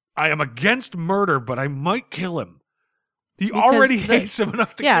 I am against murder, but I might kill him. He already hates him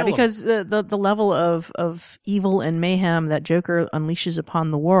enough to kill him. Yeah, because the level of evil and mayhem that Joker unleashes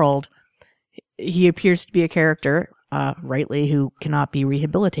upon the world, he appears to be a character, rightly, who cannot be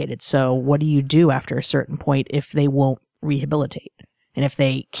rehabilitated. So what do you do after a certain point if they won't rehabilitate? And if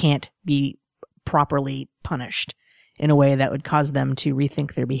they can't be properly punished in a way that would cause them to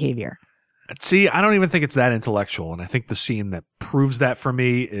rethink their behavior? See, I don't even think it's that intellectual. And I think the scene that proves that for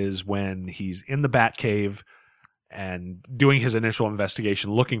me is when he's in the Batcave and doing his initial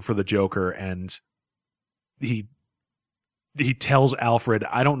investigation, looking for the Joker. And he tells Alfred,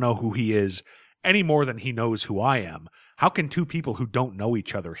 I don't know who he is any more than he knows who I am. How can two people who don't know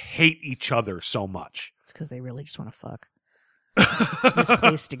each other hate each other so much? It's because they really just want to fuck. It's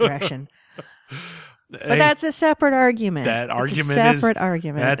misplaced aggression. But that's a separate argument. That argument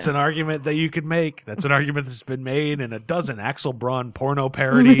That's an argument that you could make. That's an argument that's been made in a dozen Axel Braun porno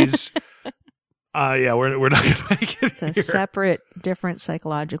parodies. We're not going to make it. It's a separate, different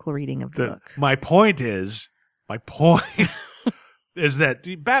psychological reading of the book. My point is that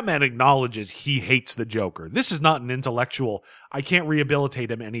Batman acknowledges he hates the Joker. This is not an intellectual, I can't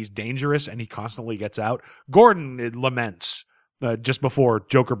rehabilitate him and he's dangerous and he constantly gets out. Gordon laments. Just before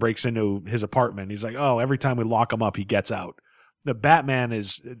Joker breaks into his apartment, he's like, "Oh, every time we lock him up, he gets out." The Batman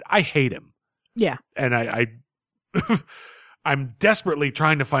I hate him. Yeah. And I'm desperately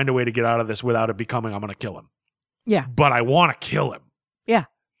trying to find a way to get out of this without it becoming, I'm going to kill him. Yeah. But I want to kill him. Yeah.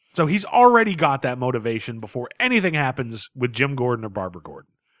 So he's already got that motivation before anything happens with Jim Gordon or Barbara Gordon.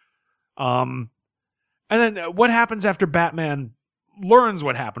 And then what happens after Batman learns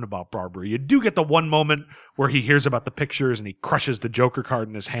what happened about Barbara? You do get the one moment where he hears about the pictures and he crushes the Joker card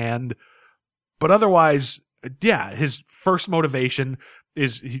in his hand. But otherwise, his first motivation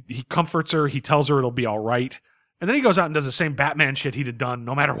is he comforts her. He tells her it'll be all right. And then he goes out and does the same Batman shit he'd have done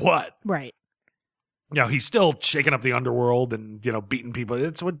no matter what. Right. He's still shaking up the underworld and, beating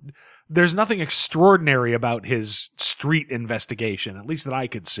people. There's nothing extraordinary about his street investigation, at least that I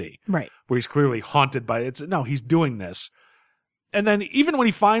could see. Right. Where he's clearly haunted by it. No, he's doing this. And then even when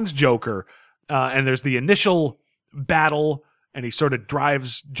he finds Joker, and there's the initial battle, and he sort of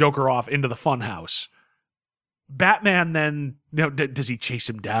drives Joker off into the funhouse, Batman then, does he chase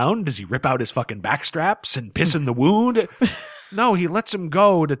him down? Does he rip out his fucking backstraps and piss in the wound? No, he lets him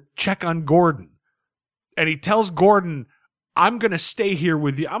go to check on Gordon. And he tells Gordon, I'm going to stay here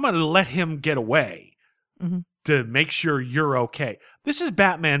with you. I'm going to let him get away to make sure you're okay. This is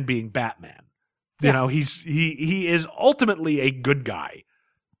Batman being Batman. He is ultimately a good guy.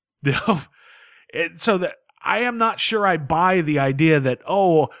 So that I am not sure I buy the idea that,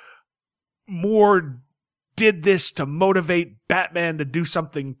 Moore did this to motivate Batman to do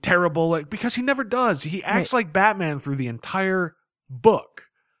something terrible, because he never does. He acts like Batman through the entire book.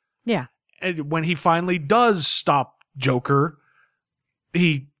 Yeah. And when he finally does stop Joker,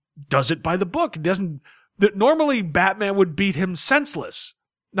 he does it by the book. Normally Batman would beat him senseless.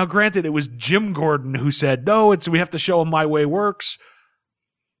 Now, granted, it was Jim Gordon who said, no, we have to show him my way works.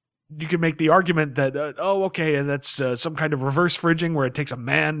 You can make the argument that, that's some kind of reverse fridging where it takes a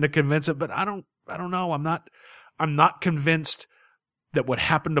man to convince it. But I don't know. I'm not convinced that what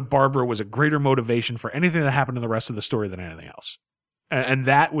happened to Barbara was a greater motivation for anything that happened in the rest of the story than anything else. And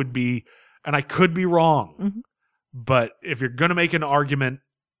that would be, and I could be wrong, but if you're going to make an argument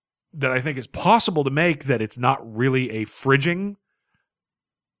that I think is possible to make that it's not really a fridging,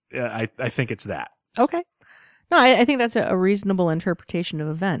 I think it's that. Okay. No, I think that's a reasonable interpretation of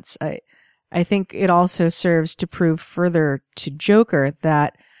events. I think it also serves to prove further to Joker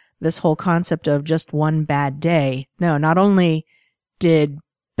that this whole concept of just one bad day, not only did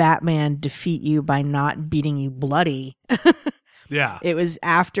Batman defeat you by not beating you bloody, yeah, it was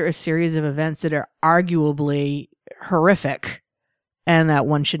after a series of events that are arguably horrific and that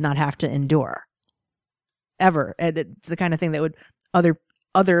one should not have to endure. Ever. And it's the kind of thing that would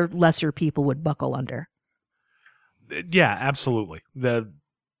other lesser people would buckle under. Yeah, absolutely. There's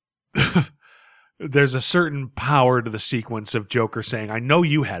a certain power to the sequence of Joker saying, I know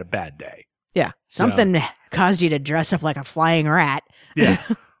you had a bad day. Yeah. Something caused you to dress up like a flying rat. Yeah.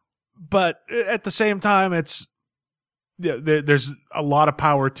 But at the same time, there's a lot of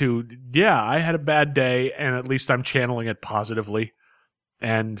power to, I had a bad day, and at least I'm channeling it positively.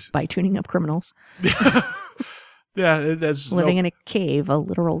 And by tuning up criminals. Yeah, living in a cave, a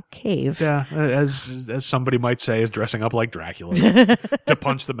literal cave. Yeah, as somebody might say, is dressing up like Dracula to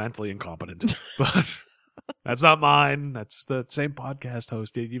punch the mentally incompetent. But that's not mine. That's the same podcast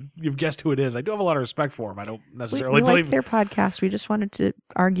host. You've guessed who it is. I do have a lot of respect for him. I don't necessarily we believe like their podcast. We just wanted to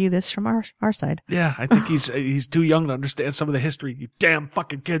argue this from our side. Yeah, I think he's too young to understand some of the history. You damn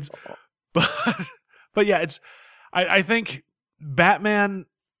fucking kids. But yeah, I think Batman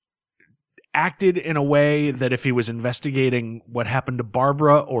acted in a way that if he was investigating what happened to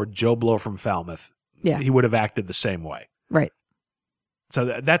Barbara or Joe Blow from Falmouth, he would have acted the same way. Right.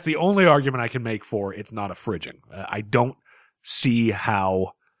 So that's the only argument I can make for it's not a fridging. I don't see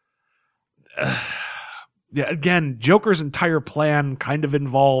how... again, Joker's entire plan kind of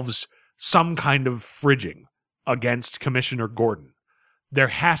involves some kind of fridging against Commissioner Gordon. There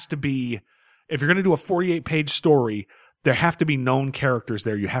has to be... If you're going to do a 48-page story... There have to be known characters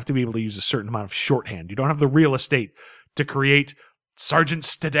there. You have to be able to use a certain amount of shorthand. You don't have the real estate to create Sergeant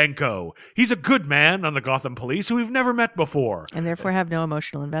Stadenko. He's a good man on the Gotham Police who we've never met before. And therefore have no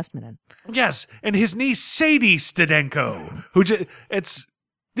emotional investment in. Yes, and his niece Sadie Stadenko.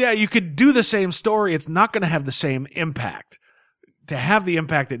 You could do the same story. It's not going to have the same impact. To have the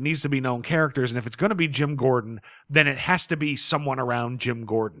impact, it needs to be known characters. And if it's going to be Jim Gordon, then it has to be someone around Jim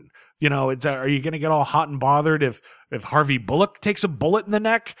Gordon. Are you going to get all hot and bothered if Harvey Bullock takes a bullet in the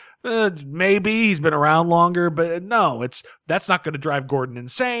neck? Maybe he's been around longer, but no, that's not going to drive Gordon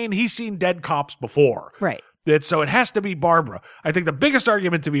insane. He's seen dead cops before. Right. So it has to be Barbara. I think the biggest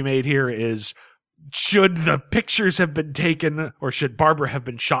argument to be made here is, should the pictures have been taken or should Barbara have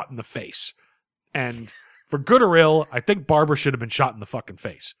been shot in the face? And for good or ill, I think Barbara should have been shot in the fucking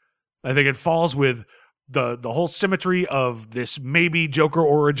face. I think it falls with the whole symmetry of this maybe Joker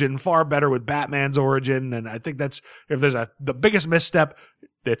origin far better with Batman's origin, and I think that's if there's the biggest misstep,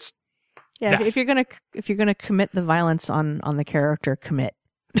 it's that. If you're gonna commit the violence on the character, commit.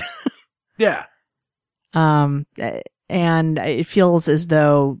 Yeah. And it feels as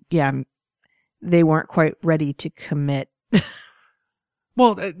though they weren't quite ready to commit.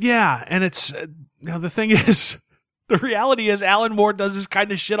 Well, and it's the thing is, the reality is Alan Moore does this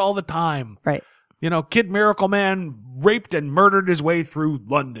kind of shit all the time. Right. Kid Miracle Man raped and murdered his way through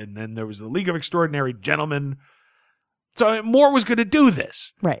London, and there was the League of Extraordinary Gentlemen. So Moore was going to do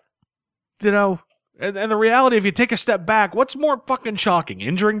this. Right. And the reality, if you take a step back, what's more fucking shocking,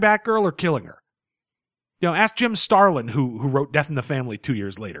 injuring Batgirl or killing her? Ask Jim Starlin, who wrote Death in the Family 2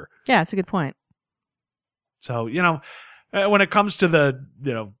 years later. Yeah, that's a good point. So, when it comes to the,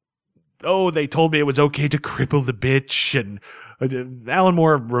 they told me it was okay to cripple the bitch, and Alan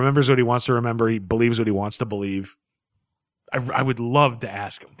Moore remembers what he wants to remember. He believes what he wants to believe. I would love to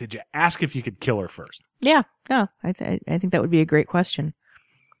ask him. Did you ask if you could kill her first? Yeah. No, I think that would be a great question.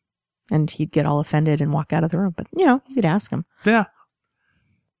 And he'd get all offended and walk out of the room. But, you could ask him. Yeah.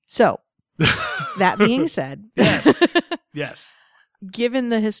 So, that being said. Yes. Given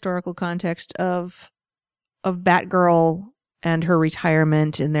the historical context of Batgirl and her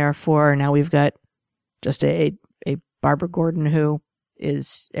retirement, and therefore now we've got just a Barbara Gordon who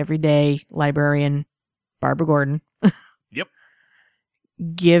is everyday librarian Barbara Gordon. Yep.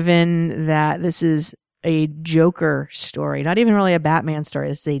 Given that this is a Joker story, not even really a Batman story,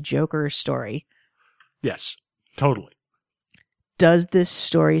 this is a Joker story. Yes, totally. Does this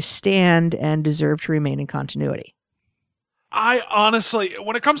story stand and deserve to remain in continuity? I honestly,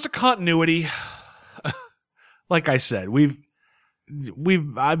 when it comes to continuity, like I said,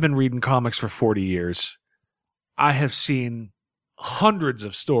 I've been reading comics for 40 years. I have seen hundreds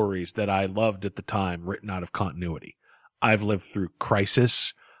of stories that I loved at the time written out of continuity. I've lived through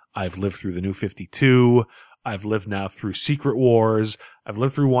Crisis. I've lived through the New 52. I've lived now through Secret Wars. I've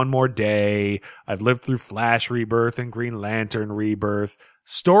lived through One More Day. I've lived through Flash Rebirth and Green Lantern Rebirth.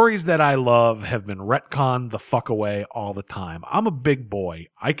 Stories that I love have been retconned the fuck away all the time. I'm a big boy.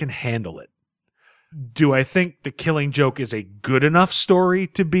 I can handle it. Do I think The Killing Joke is a good enough story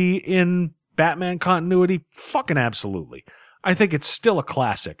to be in Batman continuity? Fucking absolutely. I think it's still a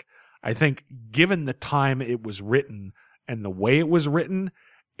classic. I think given the time it was written and the way it was written,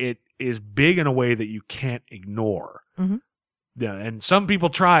 it is big in a way that you can't ignore. Mm-hmm. Yeah, and some people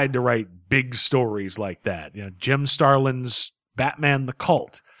tried to write big stories like that. Jim Starlin's Batman the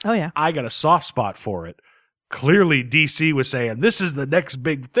Cult. Oh, yeah. I got a soft spot for it. Clearly, DC was saying, this is the next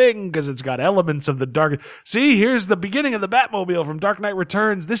big thing because it's got elements of the dark. See, here's the beginning of the Batmobile from Dark Knight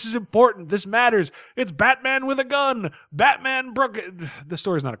Returns. This is important. This matters. It's Batman with a gun. Batman broke it. The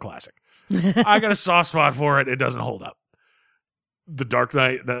story's not a classic. I got a soft spot for it. It doesn't hold up. The Dark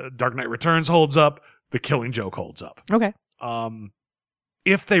Knight Returns holds up. The Killing Joke holds up. Okay.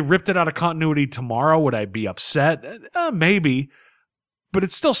 If they ripped it out of continuity tomorrow, would I be upset? Maybe. But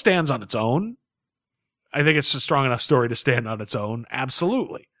it still stands on its own. I think it's a strong enough story to stand on its own.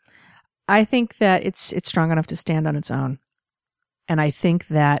 Absolutely. I think that it's strong enough to stand on its own. And I think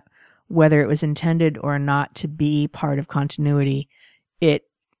that whether it was intended or not to be part of continuity, it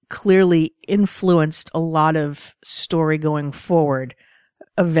clearly influenced a lot of story going forward.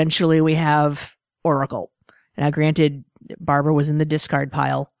 Eventually we have Oracle. Now, granted, Barbara was in the discard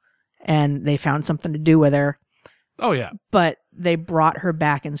pile and they found something to do with her. Oh, yeah. But they brought her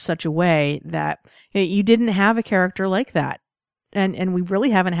back in such a way that you didn't have a character like that. And we really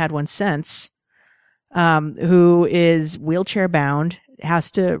haven't had one since, who is wheelchair bound,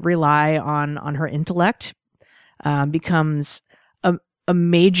 has to rely on her intellect, becomes a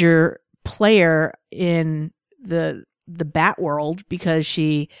major player in the Bat world because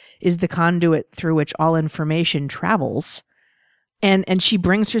she is the conduit through which all information travels. And she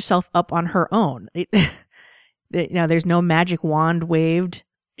brings herself up on her own. There's no magic wand waved.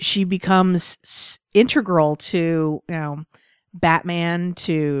 She becomes integral to, Batman,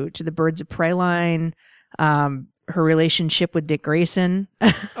 to the Birds of Prey line, her relationship with Dick Grayson.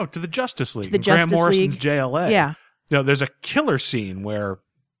 To the Justice League. To the Grant Justice Morrison's League. JLA. Yeah. There's a killer scene where,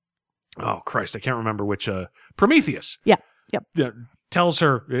 oh Christ, I can't remember which, Prometheus. Yeah. Yep. Tells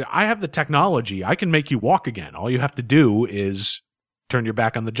her, I have the technology. I can make you walk again. All you have to do is turn your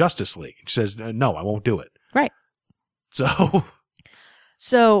back on the Justice League. She says, no, I won't do it. Right.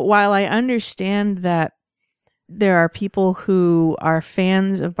 So while I understand that there are people who are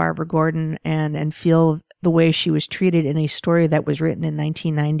fans of Barbara Gordon and feel the way she was treated in a story that was written in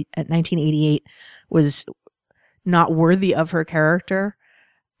 1988 was not worthy of her character,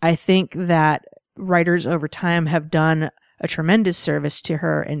 I think that writers over time have done a tremendous service to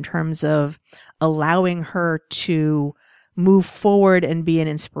her in terms of allowing her to move forward and be an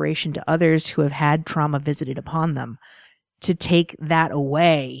inspiration to others who have had trauma visited upon them. To take that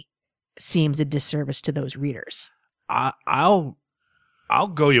away seems a disservice to those readers. I'll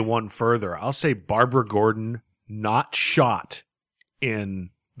go you one further. I'll say Barbara Gordon not shot in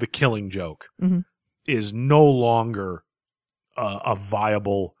The Killing Joke is no longer a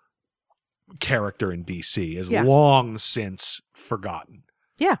viable character in DC. Is long since forgotten.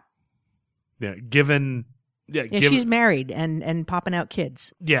 Yeah. Yeah. Given she's married and popping out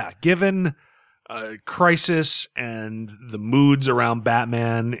kids. Yeah. Given Crisis and the moods around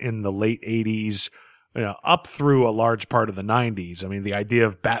Batman in the late 80s, up through a large part of the 90s. I mean, the idea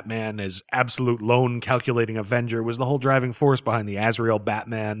of Batman as absolute lone calculating Avenger was the whole driving force behind the Azrael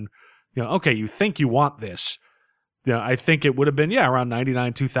Batman. Okay, you think you want this. I think it would have been, around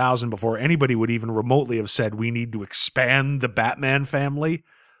 99, 2000 before anybody would even remotely have said, we need to expand the Batman family.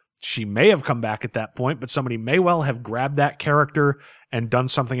 She may have come back at that point, but somebody may well have grabbed that character and done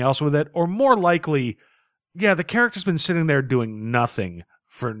something else with it. Or more likely, the character's been sitting there doing nothing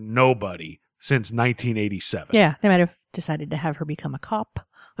for nobody since 1987. Yeah, they might have decided to have her become a cop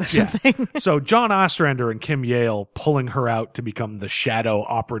or something. So John Ostrander and Kim Yale pulling her out to become the shadow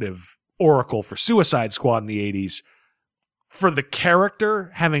operative Oracle for Suicide Squad in the 80s, for the character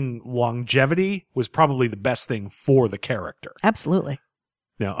having longevity was probably the best thing for the character. Absolutely.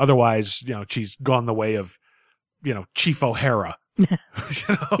 Otherwise, she's gone the way of, Chief O'Hara.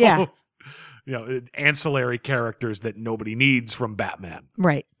 Yeah. Ancillary characters that nobody needs from Batman.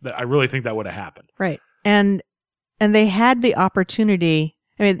 Right. I really think that would have happened. Right. And they had the opportunity.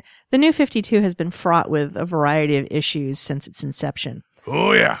 I mean, the New 52 has been fraught with a variety of issues since its inception.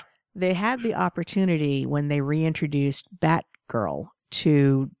 Oh, yeah. They had the opportunity when they reintroduced Batgirl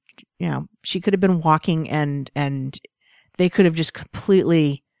to, she could have been walking and they could have just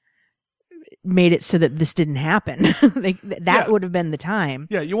completely made it so that this didn't happen. That would have been the time.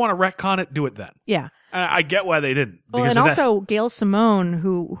 Yeah, you want to retcon it, do it then. Yeah. I get why they didn't. Well, and also Gail Simone,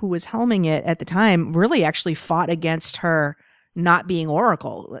 who was helming it at the time, really actually fought against her not being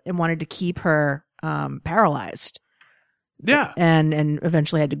Oracle and wanted to keep her paralyzed. Yeah. And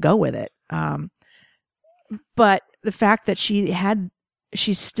eventually had to go with it. But the fact that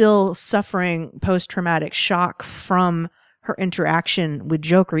she's still suffering post-traumatic shock from her interaction with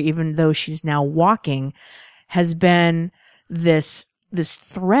Joker, even though she's now walking, has been this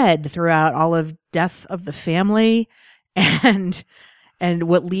thread throughout all of Death of the Family and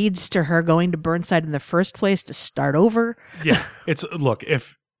what leads to her going to Burnside in the first place to start over. Yeah. Look,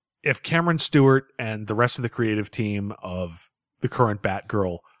 if Cameron Stewart and the rest of the creative team of the current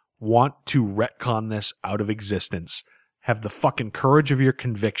Batgirl want to retcon this out of existence, have the fucking courage of your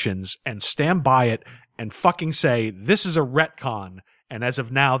convictions and stand by it and fucking say, this is a retcon, and as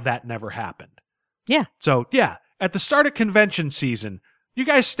of now, that never happened. Yeah. So, yeah, at the start of convention season, you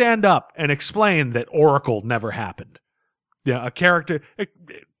guys stand up and explain that Oracle never happened. Yeah, a character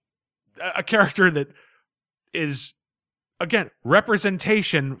that is, again,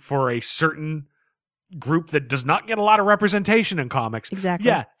 representation for a certain group that does not get a lot of representation in comics. Exactly.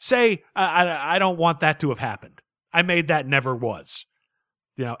 Yeah, say, I don't want that to have happened. I made that never was.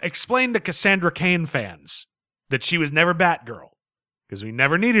 Explain to Cassandra Cain fans that she was never Batgirl, because we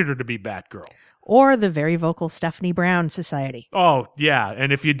never needed her to be Batgirl. Or the very vocal Stephanie Brown Society. Oh, yeah.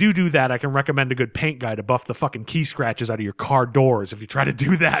 And if you do that, I can recommend a good paint guy to buff the fucking key scratches out of your car doors if you try to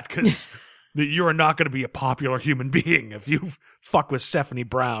do that, because you are not going to be a popular human being if you fuck with Stephanie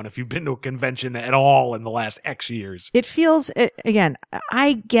Brown, if you've been to a convention at all in the last X years. It feels, again,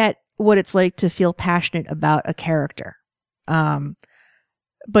 I get what it's like to feel passionate about a character.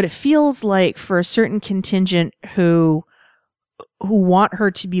 But it feels like for a certain contingent who want her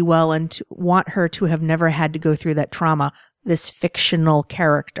to be well and want her to have never had to go through that trauma, this fictional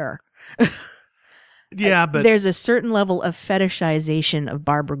character. Yeah, but there's a certain level of fetishization of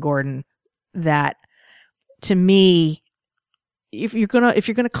Barbara Gordon that, to me, if you're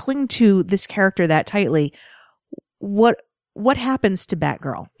gonna cling to this character that tightly, what happens to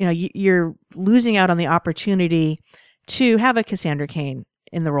Batgirl? You're losing out on the opportunity to have a Cassandra Cain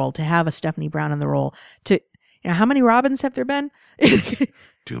in the role, to have a Stephanie Brown in the role, how many Robins have there been?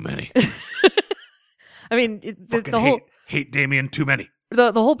 Too many. I mean, the whole hate Damian, too many.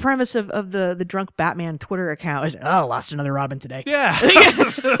 The whole premise of the drunk Batman Twitter account is, lost another Robin today. Yeah.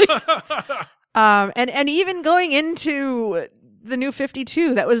 And even going into the New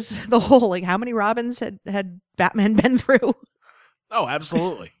 52, that was the whole, how many Robins had Batman been through? Oh,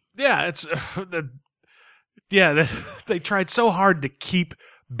 absolutely. Yeah, it's they tried so hard to keep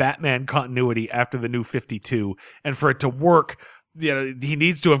Batman continuity after the New 52, and for it to work, he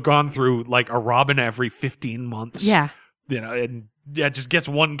needs to have gone through a Robin every 15 months. Yeah. And just gets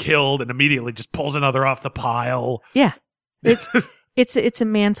one killed and immediately just pulls another off the pile. Yeah. It's a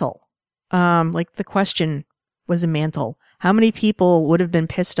mantle. The Question was a mantle. How many people would have been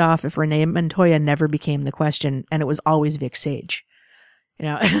pissed off if Renee Montoya never became The Question and it was always Vic Sage?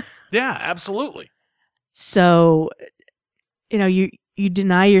 Yeah, absolutely. So, you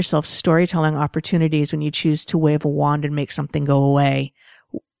deny yourself storytelling opportunities when you choose to wave a wand and make something go away.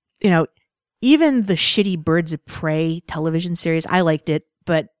 Even the shitty Birds of Prey television series, I liked it,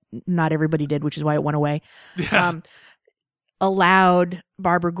 but not everybody did, which is why it went away. Yeah. Allowed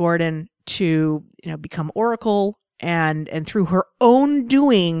Barbara Gordon to, become Oracle, and through her own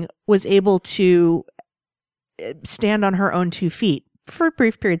doing was able to stand on her own 2 feet for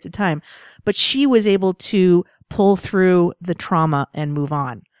brief periods of time. But she was able to pull through the trauma and move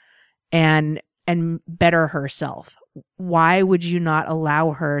on and better herself. Why would you not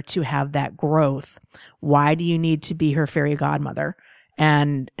allow her to have that growth? Why do you need to be her fairy godmother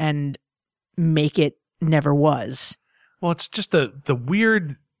and make it never was? Well, it's just the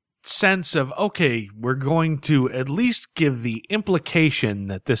weird sense of, okay, we're going to at least give the implication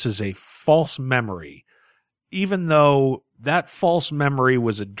that this is a false memory, even though that false memory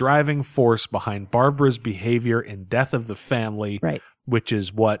was a driving force behind Barbara's behavior in Death of the Family, right, which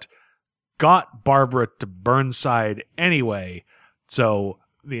is what got Barbara to Burnside anyway. So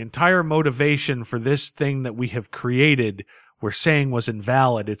the entire motivation for this thing that we have created, we're saying was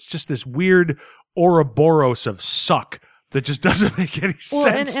invalid. It's just this weird Ouroboros of suck that just doesn't make any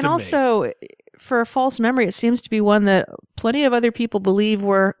sense to me. And also, for a false memory, it seems to be one that plenty of other people believe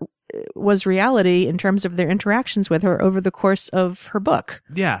was reality in terms of their interactions with her over the course of her book.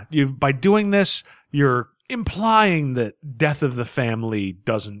 Yeah, by doing this, you're implying that Death of the Family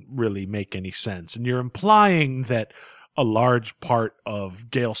doesn't really make any sense, and you're implying that a large part of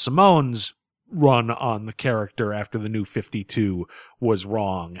Gail Simone's run on the character after the New 52 was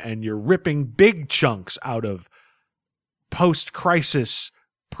wrong, and you're ripping big chunks out of post-crisis,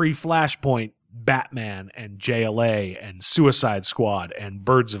 pre-Flashpoint Batman and JLA and Suicide Squad and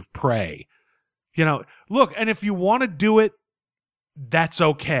Birds of Prey. Look, and if you want to do it, that's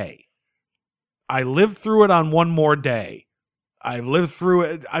okay. I lived through it on one more day. I've lived through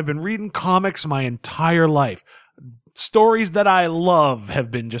it. I've been reading comics my entire life. Stories that I love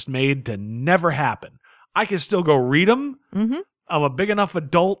have been just made to never happen. I can still go read them. Mm-hmm. I'm a big enough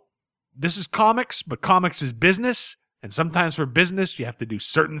adult. This is comics, but comics is business. And sometimes for business, you have to do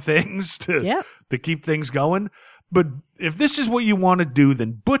certain things to keep things going. But if this is what you want to do,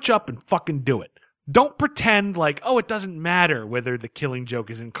 then butch up and fucking do it. Don't pretend like, oh, it doesn't matter whether the Killing Joke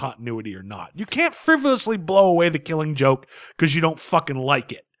is in continuity or not. You can't frivolously blow away the Killing Joke because you don't fucking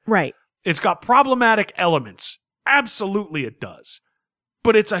like it. Right. It's got problematic elements. Absolutely it does.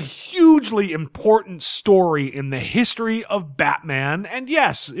 But it's a hugely important story in the history of Batman, and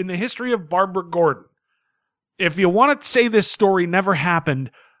yes, in the history of Barbara Gordon. If you want to say this story never happened,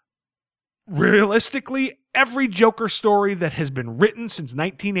 realistically, every Joker story that has been written since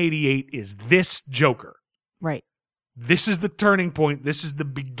 1988 is this Joker. Right. This is the turning point. This is the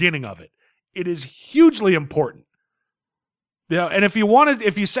beginning of it. It is hugely important. You know, and if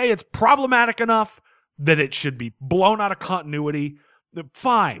you say it's problematic enough that it should be blown out of continuity,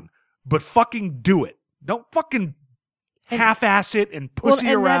 fine, but fucking do it. Don't fucking half-ass it and pussy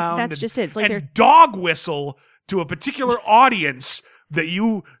around. That's just it. It's like and dog whistle to a particular audience that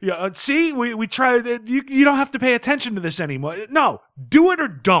you see. We try. You don't have to pay attention to this anymore. No, do it or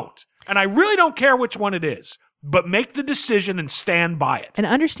don't. And I really don't care which one it is, but make the decision and stand by it. And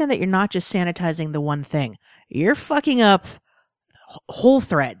understand that you're not just sanitizing the one thing. You're fucking up whole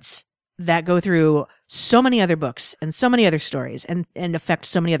threads that go through so many other books and so many other stories and affect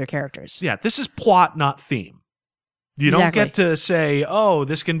so many other characters. Yeah, this is plot, not theme. You don't get to say, oh,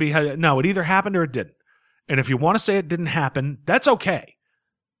 this can be... No, it either happened or it didn't. And if you want to say it didn't happen, that's okay.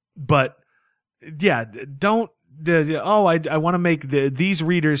 But, yeah, don't... I want to make these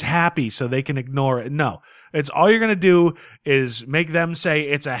readers happy so they can ignore it. No. It's all you're going to do is make them say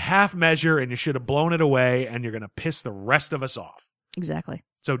it's a half measure and you should have blown it away, and you're going to piss the rest of us off. Exactly.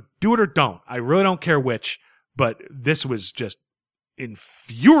 So do it or don't. I really don't care which, but this was just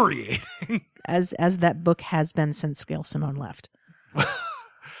infuriating. As that book has been since Gail Simone left.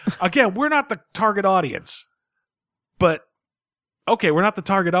 Again, we're not the target audience. But okay, we're not the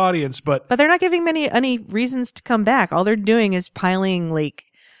target audience, but they're not giving any reasons to come back. All they're doing is piling like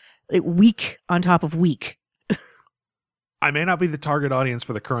week on top of week. I may not be the target audience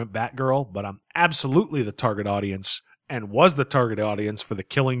for the current Batgirl, but I'm absolutely the target audience and was the target audience for the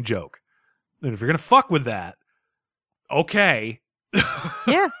Killing Joke. And if you're going to fuck with that, okay.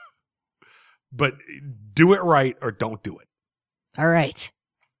 Yeah. But do it right or don't do it. All right.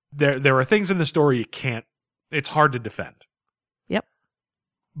 There are things in the story it's hard to defend. Yep.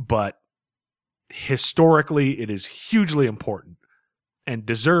 But historically, it is hugely important and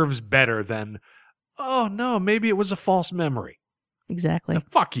deserves better than, oh no, maybe it was a false memory. Exactly. Now,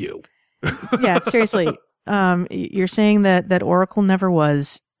 fuck you. Yeah, seriously. You're saying that Oracle never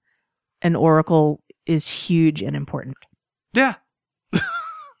was, and Oracle is huge and important. Yeah.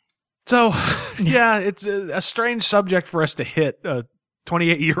 So, yeah, it's a strange subject for us to hit. A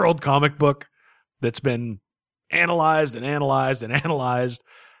 28-year-old comic book that's been analyzed and analyzed and analyzed.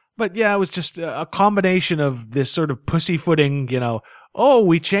 But yeah, it was just a combination of this sort of pussyfooting, oh,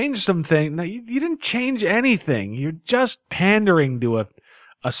 we changed some things. No, you didn't change anything. You're just pandering to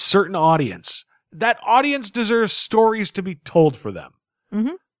a certain audience. That audience deserves stories to be told for them.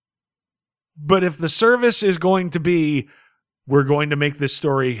 Mm-hmm. But if the service is going to be, we're going to make this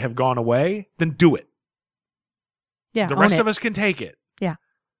story have gone away, then do it. Yeah, the rest of us can take it. Yeah.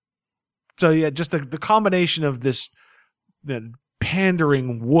 So yeah, just the combination of this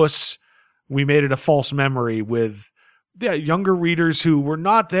pandering wuss, we made it a false memory with younger readers who were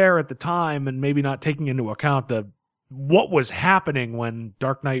not there at the time and maybe not taking into account what was happening when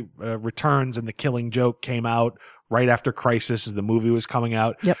Dark Knight Returns and The Killing Joke came out right after Crisis as the movie was coming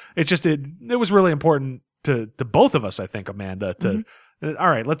out. Yep. It's just, it was really important to both of us, I think, Amanda, all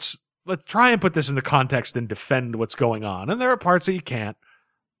right, let's try and put this into context and defend what's going on. And there are parts that you can't,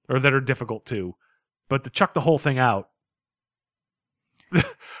 or that are difficult to, but to chuck the whole thing out,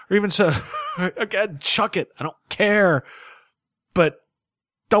 or even so, again, chuck it. I don't care, but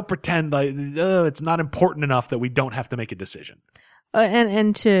don't pretend like it's not important enough that we don't have to make a decision.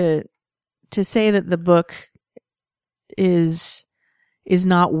 And to say that the book is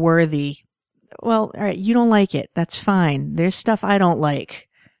not worthy. Well, all right, you don't like it. That's fine. There's stuff I don't like.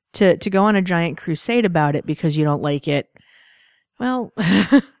 To go on a giant crusade about it because you don't like it. Well,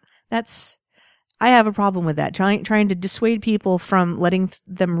 I have a problem with that. Trying to dissuade people from letting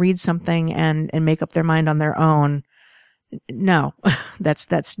them read something and make up their mind on their own. No,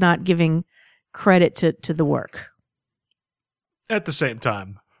 that's not giving credit to the work. At the same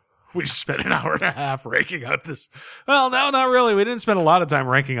time, we spent an hour and a half ranking out this. Well, no, not really. We didn't spend a lot of time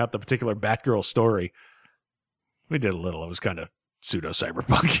ranking out the particular Batgirl story. We did a little. It was kind of pseudo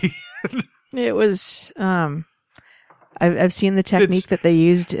cyberpunky. It was, I've seen the technique that they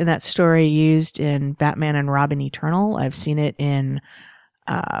used in that story used in Batman and Robin Eternal. I've seen it in,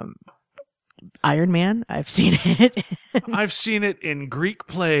 Iron Man. I've seen it. I've seen it in Greek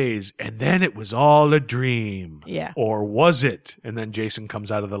plays, and then it was all a dream. Yeah. Or was it? And then Jason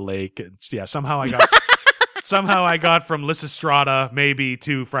comes out of the lake. Somehow I got from Lysistrata maybe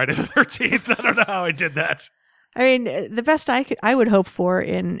to Friday the 13th. I don't know how I did that. I mean, the best I would hope for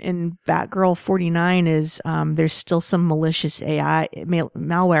in Batgirl 49 is there's still some malicious AI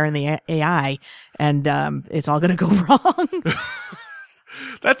malware in the AI, and it's all going to go wrong.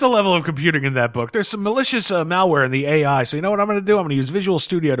 That's a level of computing in that book. There's some malicious malware in the AI. So you know what I'm going to do? I'm going to use Visual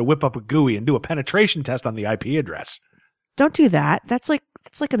Studio to whip up a GUI and do a penetration test on the IP address. Don't do that. That's like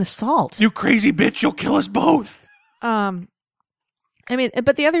an assault. You crazy bitch! You'll kill us both. I mean,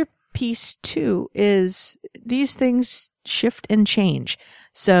 but the other piece too is these things shift and change.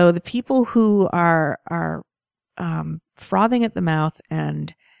 So the people who are frothing at the mouth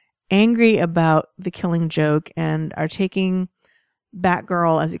and angry about the Killing Joke and are taking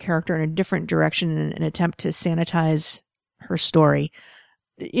Batgirl as a character in a different direction in an attempt to sanitize her story.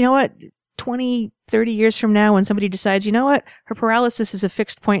 You know what? 20, 30 years from now, when somebody decides, you know what? Her paralysis is a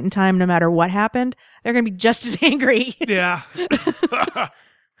fixed point in time no matter what happened, they're going to be just as angry. Yeah.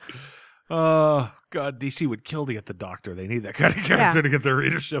 Oh, God, DC would kill to get the Doctor. They need that kind of character to get their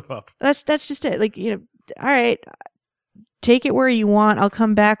readership up. That's just it. Like, you know, all right, take it where you want. I'll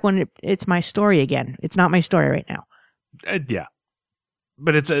come back when it's my story again. It's not my story right now. Yeah.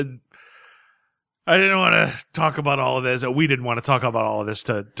 But I didn't want to talk about all of this. We didn't want to talk about all of this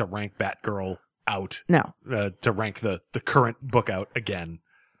to rank Batgirl out. No. To rank the current book out again.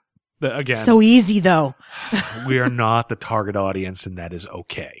 Again. So easy, though. We are not the target audience, and that is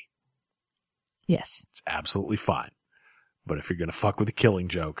okay. Yes. It's absolutely fine. But if you're going to fuck with a Killing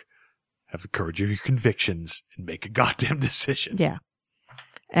Joke, have the courage of your convictions and make a goddamn decision. Yeah.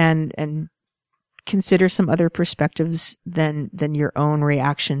 And consider some other perspectives than your own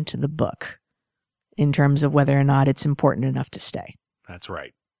reaction to the book in terms of whether or not it's important enough to stay. That's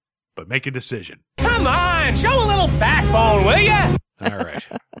right. But make a decision. Come on, show a little backbone, will ya? All right.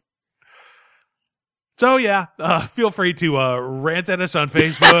 So yeah, feel free to rant at us on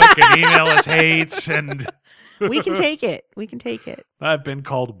Facebook and email us hate, and we can take it. We can take it. I've been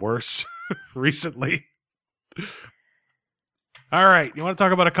called worse recently. All right. You want to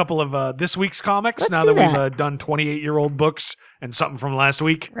talk about a couple of this week's comics Let's now do that that. we've done 28-year-old books and something from last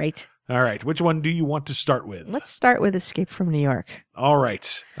week? Right. All right. Which one do you want to start with? Let's start with Escape from New York. All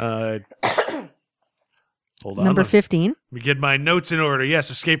right. Hold on. Number 15. Let me get my notes in order. Yes,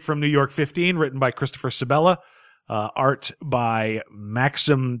 Escape from New York 15, written by Christopher Sabella. Art by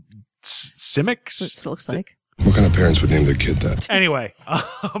Maxim Simic. That's what it looks like. What kind of parents would name their kid that? Anyway,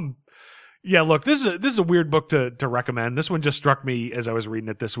 yeah, look, this is a weird book to recommend. This one just struck me as I was reading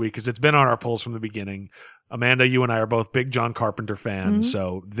it this week because it's been on our polls from the beginning. Amanda, you and I are both big John Carpenter fans, Mm-hmm.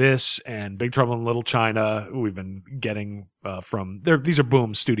 so this and Big Trouble in Little China we've been getting from there. These are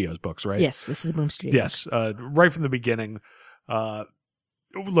Boom Studios books, right? Yes, this is a Boom Studio. Yes, right from the beginning.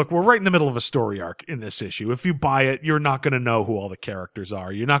 Look, we're right in the middle of a story arc in this issue. If you buy it, you're not going to know who all the characters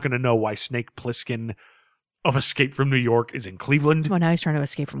are. You're not going to know why Snake Plissken of Escape from New York is in Cleveland. Well, now he's trying to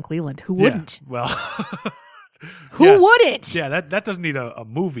escape from Cleveland. Who wouldn't? Yeah, well, Who wouldn't? Yeah, that doesn't need a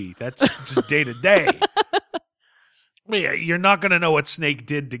movie. That's just day to day. Yeah, you're not going to know what Snake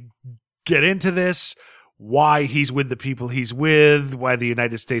did to get into this, why he's with the people he's with, why the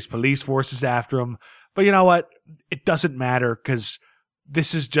United States Police Force is after him. But you know what? It doesn't matter because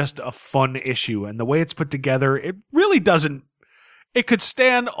this is just a fun issue. And the way it's put together, it really doesn't. It could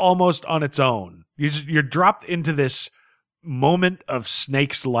stand almost on its own. You're dropped into this moment of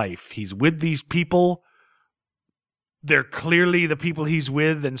Snake's life. He's with these people. They're clearly the people he's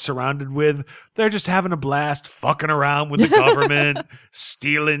with and surrounded with. They're just having a blast, fucking around with the government,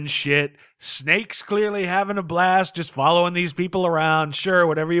 stealing shit. Snake's clearly having a blast, just following these people around. Sure,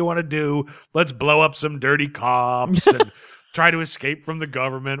 whatever you want to do. Let's blow up some dirty cops and try to escape from the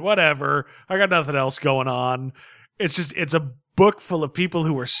government. Whatever. I got nothing else going on. It's a book full of people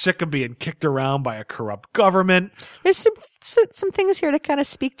who are sick of being kicked around by a corrupt government. There's some things here that kind of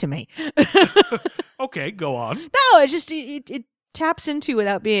speak to me. Okay, go on. No, it taps into,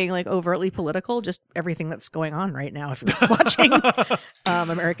 without being like overtly political, just everything that's going on right now. If you're watching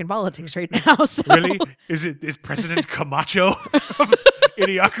American politics right now, so. Really, is President Camacho from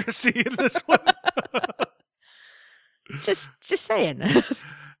Idiocracy in this one? Just saying.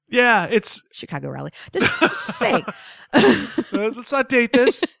 Yeah, it's Chicago rally. Just saying. Let's not date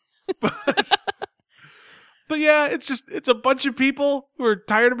this. But But yeah, it's a bunch of people who are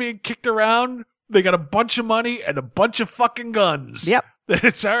tired of being kicked around. They got a bunch of money and a bunch of fucking guns. Yep.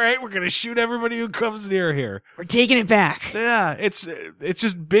 It's all right. We're going to shoot everybody who comes near here. We're taking it back. Yeah, it's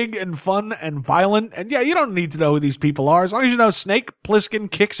just big and fun and violent. And yeah, you don't need to know who these people are. As long as you know Snake Plissken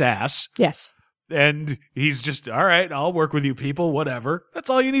kicks ass. Yes. And he's just, all right, I'll work with you people, whatever. That's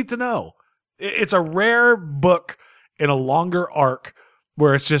all you need to know. It's a rare book in a longer arc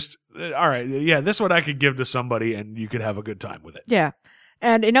where it's just, all right, yeah, this one I could give to somebody and you could have a good time with it. Yeah.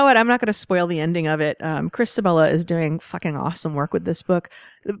 And you know what? I'm not going to spoil the ending of it. Chris Sabella is doing fucking awesome work with this book.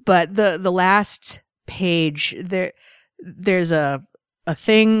 But the last page, there's a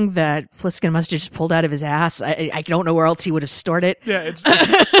thing that Pliskin must have just pulled out of his ass. I don't know where else he would have stored it. Yeah,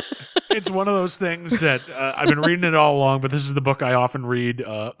 it's one of those things that I've been reading it all along, but this is the book I often read.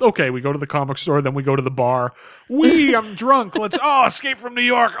 Okay, we go to the comic store, then we go to the bar. I'm drunk. Escape from New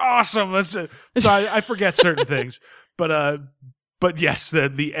York. Awesome. That's it. So I forget certain things. But yes,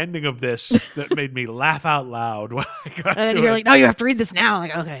 the ending of this that made me laugh out loud when I got and then to you're it. like, no, you have to read this now.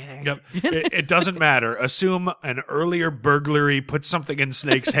 Like, okay. Yep. It doesn't matter. Assume an earlier burglary put something in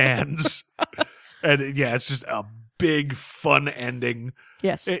Snake's hands. And yeah, it's just a big, fun ending.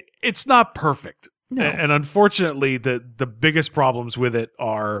 Yes. It's not perfect. No. And unfortunately, the biggest problems with it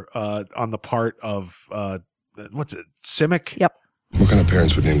are on the part of, what's it, Simic? Yep. What kind of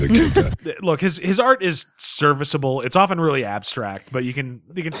parents would name their kid that? Look, his art is serviceable. It's often really abstract, but you can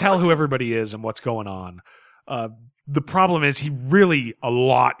tell who everybody is and what's going on. The problem is he really, a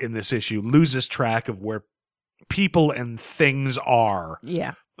lot in this issue, loses track of where people and things are.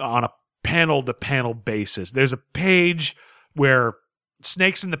 Yeah. On a panel-to-panel basis. There's a page where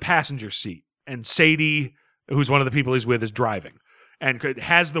Snake's in the passenger seat, and Sadie, who's one of the people he's with, is driving, and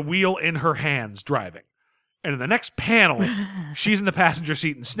has the wheel in her hands driving. And in the next panel, she's in the passenger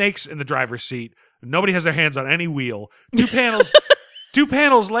seat and Snake's in the driver's seat. Nobody has their hands on any wheel. Two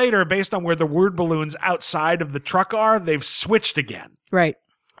panels later, based on where the word balloons outside of the truck are, they've switched again. Right.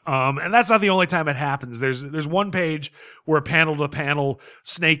 And that's not the only time it happens. There's one page where panel to panel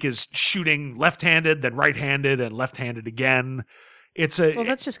Snake is shooting left-handed, then right-handed, and left-handed again. Well,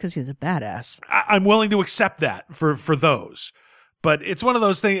 that's just because he's a badass. I'm willing to accept that for those, but it's one of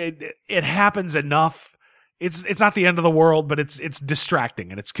those things. It happens enough. It's not the end of the world, but it's distracting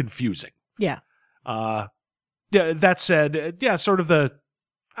and it's confusing. Yeah. Yeah. That said, yeah, sort of I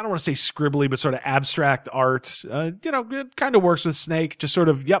don't want to say scribbly, but sort of abstract art. It kind of works with Snake. Just sort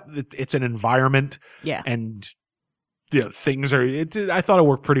of, yep, it's an environment. Yeah. And things are. I thought it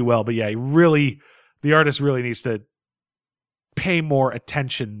worked pretty well, but yeah, the artist really needs to pay more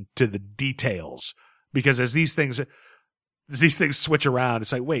attention to the details, because as these things switch around,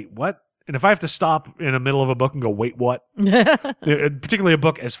 it's like, wait, what? And if I have to stop in the middle of a book and go, wait, what? Particularly a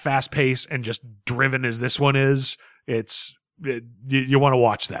book as fast-paced and just driven as this one is, you want to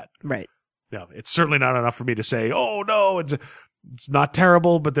watch that. Right. Yeah, it's certainly not enough for me to say, oh, no, it's not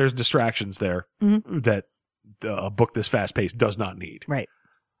terrible, but there's distractions there that a book this fast-paced does not need. Right.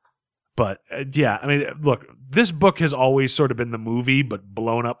 But, yeah, I mean, look, this book has always sort of been the movie, but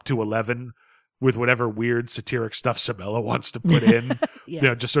blown up to 11 with whatever weird satiric stuff Sabella wants to put in.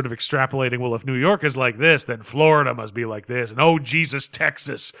 Yeah. Just sort of extrapolating, well, if New York is like this, then Florida must be like this. And oh, Jesus,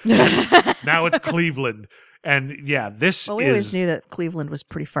 Texas. Now it's Cleveland. And yeah, we always knew that Cleveland was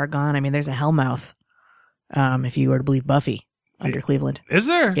pretty far gone. I mean, there's a Hellmouth, if you were to believe Buffy, under Cleveland. Is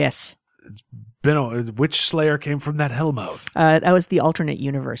there? Yes. Which Slayer came from that Hellmouth? That was the alternate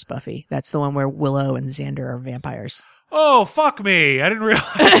universe Buffy. That's the one where Willow and Xander are vampires. Oh, fuck me. I didn't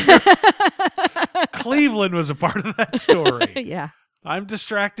realize Cleveland was a part of that story. Yeah. I'm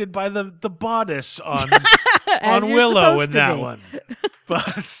distracted by the bodice on Willow in that one.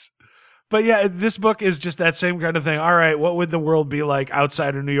 But yeah, this book is just that same kind of thing. All right, what would the world be like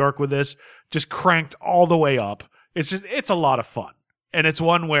outside of New York with this? Just cranked all the way up. It's a lot of fun. And it's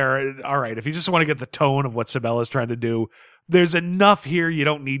one where, all right, if you just want to get the tone of what Sabella's trying to do, there's enough here you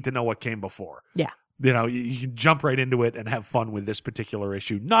don't need to know what came before. Yeah. You can jump right into it and have fun with this particular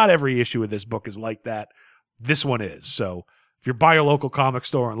issue. Not every issue of this book is like that. This one is. So if you're by your local comic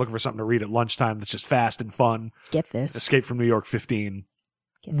store and looking for something to read at lunchtime that's just fast and fun, get this. Escape from New York 15.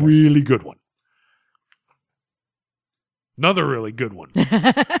 Really good one. Another really good one.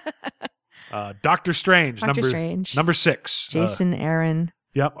 Doctor Strange. Number 6. Jason Aaron.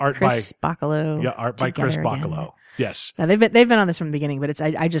 Yep. Art Chris Bachalo. Yeah, art by Chris Bachalo. Yes. Now, they've been on this from the beginning, but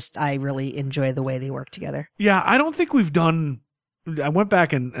I really enjoy the way they work together. Yeah, I don't think we've done. I went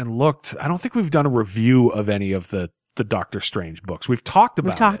back and looked. I don't think we've done a review of any of the Doctor Strange books. We've talked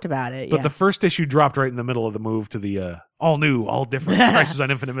about it. Yeah. But the first issue dropped right in the middle of the move to the all new, all different Crisis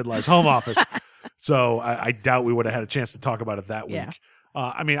on Infinite Midlife's home office. So I doubt we would have had a chance to talk about it that week. Yeah.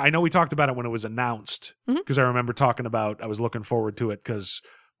 I mean, I know we talked about it when it was announced because I remember talking about I was looking forward to it because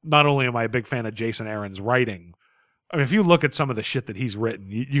not only am I a big fan of Jason Aaron's writing, I mean, if you look at some of the shit that he's written,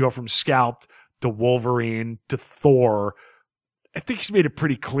 you go from Scalped to Wolverine to Thor. I think he's made it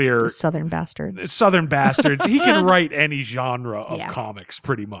pretty clear. The Southern Bastards. Southern Bastards. He can write any genre of comics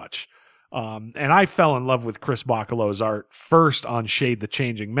pretty much. And I fell in love with Chris Bacalo's art first on Shade the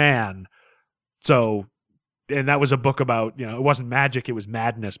Changing Man. So, and that was a book about, you know, it wasn't magic, it was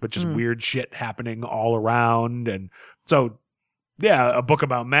madness, but just weird shit happening all around. And so, yeah, a book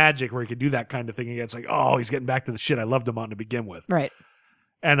about magic where he could do that kind of thing. It's like, oh, he's getting back to the shit I loved him on to begin with. Right.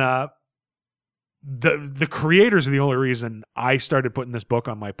 And the creators are the only reason I started putting this book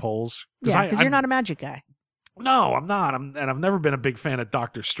on my polls. Yeah, because you're not a magic guy. No, I'm not. And I've never been a big fan of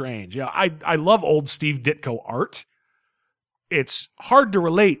Doctor Strange. Yeah, I love old Steve Ditko art. It's hard to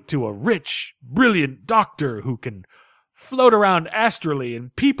relate to a rich, brilliant doctor who can float around astrally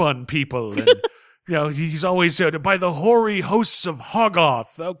and peep on people. And, you know, he's always said, by the hoary hosts of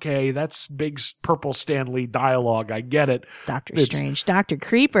Hoggoth. Okay, that's big purple Stan Lee dialogue. I get it. Doctor Strange, Dr.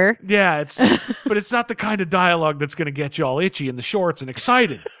 Creeper. Yeah, but it's not the kind of dialogue that's going to get you all itchy in the shorts and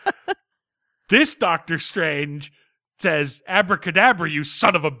excited. This Doctor Strange says, abracadabra, you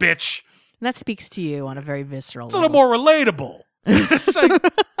son of a bitch. And that speaks to you on a very visceral level. It's a little more relatable. It's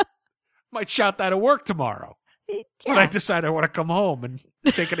like, might shout that at work tomorrow. When I decide I want to come home and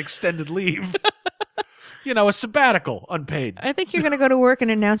take an extended leave. You know, a sabbatical, unpaid. I think you're going to go to work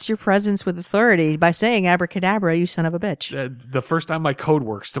and announce your presence with authority by saying abracadabra, you son of a bitch. The first time my code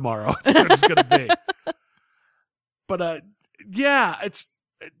works tomorrow. That's what it's going to be. But, yeah, it's...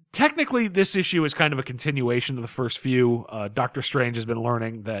 Technically, this issue is kind of a continuation of the first few. Doctor Strange has been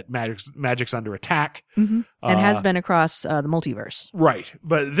learning that magic's under attack. Mm-hmm. And has been across the multiverse. Right.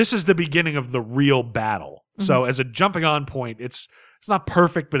 But this is the beginning of the real battle. Mm-hmm. So as a jumping on point, it's not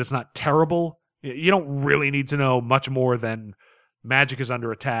perfect, but it's not terrible. You don't really need to know much more than magic is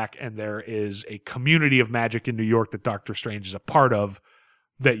under attack, and there is a community of magic in New York that Doctor Strange is a part of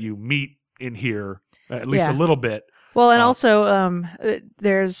that you meet in here, at least a little bit. Well, and also,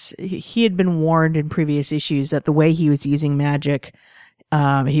 he had been warned in previous issues that the way he was using magic,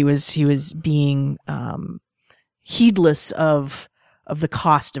 he was being heedless of the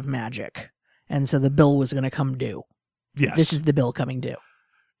cost of magic, and so the bill was going to come due. Yes, this is the bill coming due.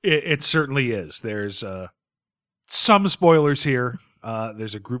 It certainly is. There's some spoilers here.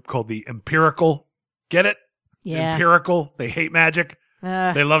 There's a group called the Empirical. Get it? Yeah. Empirical. They hate magic.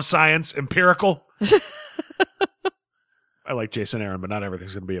 They love science. Empirical. I like Jason Aaron, but not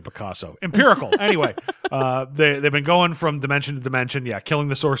everything's going to be a Picasso. Empirical. Anyway, they've been going from dimension to dimension. Yeah, killing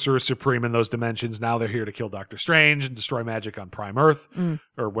the Sorcerer Supreme in those dimensions. Now they're here to kill Doctor Strange and destroy magic on Prime Earth,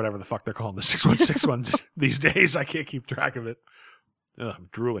 or whatever the fuck they're calling the 616 ones these days. I can't keep track of it. Ugh, I'm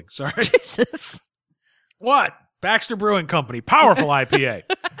drooling. Sorry. Jesus. What? Baxter Brewing Company. Powerful IPA.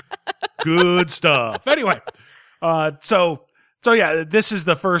 Good stuff. Anyway, so yeah, this is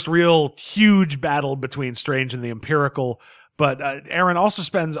the first real huge battle between Strange and the Empirical. But Aaron also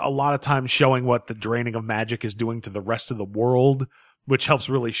spends a lot of time showing what the draining of magic is doing to the rest of the world, which helps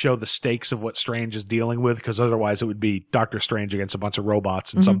really show the stakes of what Strange is dealing with, because otherwise it would be Doctor Strange against a bunch of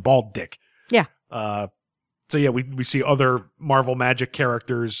robots and some bald dick. Yeah. So yeah, we see other Marvel magic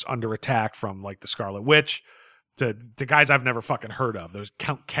characters under attack, from like the Scarlet Witch to guys I've never fucking heard of. There's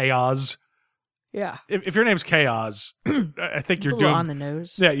Count Chaos. Yeah. If your name's Chaos, I think you're a little doomed. on the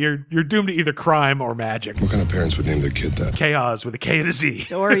nose. Yeah, you're doomed to either crime or magic. What kind of parents would name their kid that? Chaos with a K and a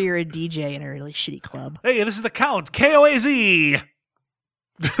Z. Or you're a DJ in a really shitty club. Hey, this is the Count. K-O-A-Z.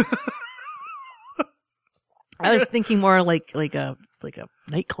 I was thinking more like a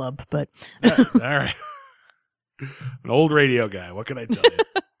nightclub, but all right. An old radio guy. What can I tell you?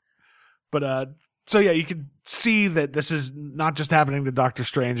 But so yeah, you can see that this is not just happening to Doctor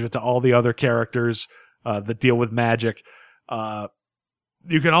Strange, but to all the other characters that deal with magic.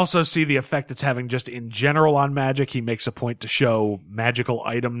 You can also see the effect it's having just in general on magic. He makes a point to show magical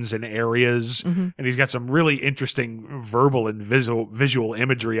items and areas, and he's got some really interesting verbal and visual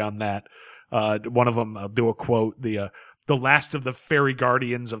imagery on that. One of them, I'll do a quote: the last of the fairy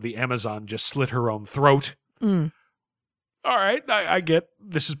guardians of the Amazon just slit her own throat. All right, I get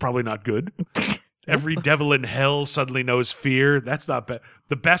this is probably not good. Every devil in hell suddenly knows fear. That's not bad.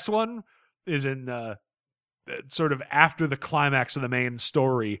 The best one is in sort of after the climax of the main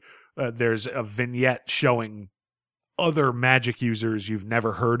story. There's a vignette showing other magic users you've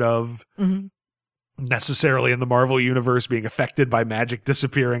never heard of necessarily in the Marvel universe being affected by magic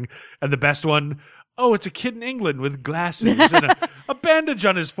disappearing. And the best one, oh, it's a kid in England with glasses. And a bandage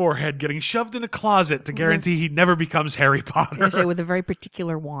on his forehead, getting shoved in a closet to guarantee he never becomes Harry Potter. I say with a very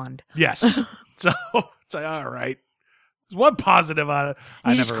particular wand. Yes. So it's like, all right. There's one positive on it.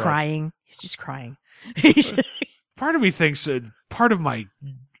 He's just crying. He's just crying. Part of me thinks part of my,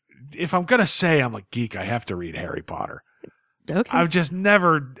 if I'm going to say I'm a geek, I have to read Harry Potter. Okay. I've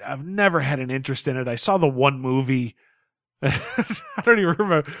never had an interest in it. I saw the one movie. I don't even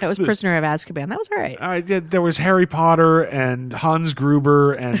remember. That was Prisoner of Azkaban. That was all right. There was Harry Potter and Hans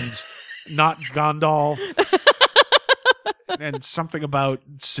Gruber and not Gandalf. And something about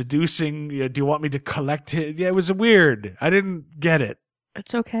seducing. Do you want me to collect it? Yeah, it was weird. I didn't get it.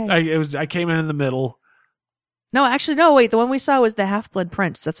 It's okay. I came in the middle. No, actually, no. Wait, the one we saw was the Half-Blood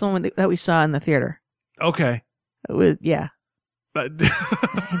Prince. That's the one that we saw in the theater. Okay. Yeah. And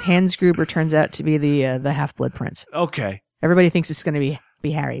Hans Gruber turns out to be the Half-Blood Prince. Okay. Everybody thinks it's going to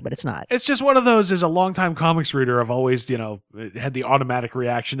be Harry, but it's not. It's just one of those. As a longtime comics reader, I've always had the automatic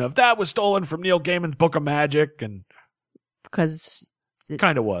reaction of that was stolen from Neil Gaiman's Book of Magic, and because it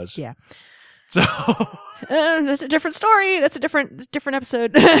kind of was. Yeah. So that's a different story. That's a different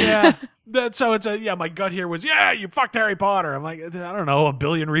episode. Yeah. So it's my gut here was, you fucked Harry Potter. I'm like, I don't know, 1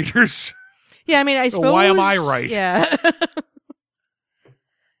 billion readers. Yeah, I mean, I suppose. Why am I right? Yeah.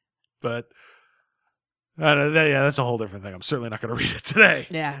 But that's a whole different thing. I'm certainly not going to read it today.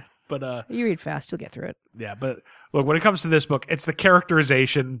 Yeah. But you read fast, you'll get through it. Yeah, but look, when it comes to this book, it's the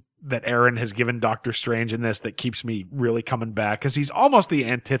characterization that Aaron has given Doctor Strange in this that keeps me really coming back, because he's almost the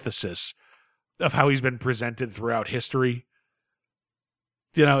antithesis of how he's been presented throughout history.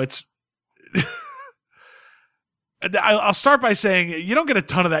 It's I'll start by saying you don't get a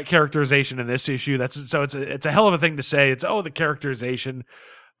ton of that characterization in this issue. It's a hell of a thing to say. It's the characterization.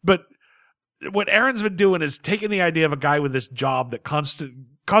 But what Aaron's been doing is taking the idea of a guy with this job that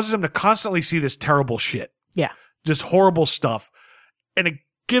causes him to constantly see this terrible shit. Yeah. Just horrible stuff. And it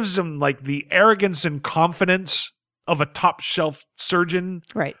gives him like the arrogance and confidence of a top shelf surgeon.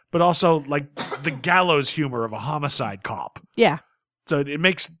 Right. But also like the gallows humor of a homicide cop. Yeah. So it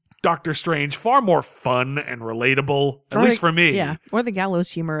makes Doctor Strange far more fun and relatable, at least for me. Yeah. Or the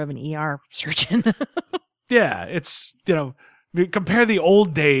gallows humor of an ER surgeon. Yeah. It's, compare the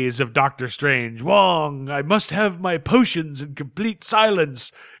old days of Doctor Strange. Wong, I must have my potions in complete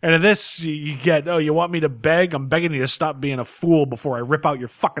silence. And in this, you get, you want me to beg? I'm begging you to stop being a fool before I rip out your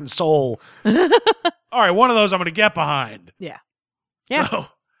fucking soul. All right, one of those I'm going to get behind. Yeah. Yeah.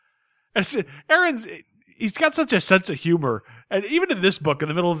 So, he's got such a sense of humor. And even in this book, in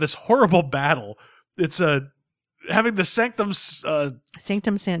the middle of this horrible battle, it's having the Sanctum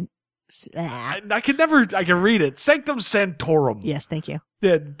I can read it. Sanctum Sanctorum. Yes, thank you.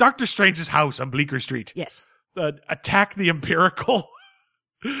 Doctor Strange's house on Bleecker Street. Yes. Attack the Empirical.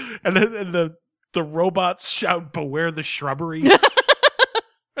 And then the robots shout, "Beware the shrubbery."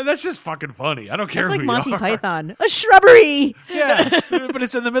 And that's just fucking funny. I don't care it's who like you Monty are. Python. A shrubbery! Yeah, but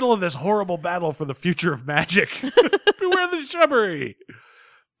it's in the middle of this horrible battle for the future of magic. Beware the shrubbery.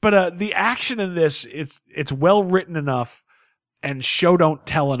 But the action in this, it's well written enough and show don't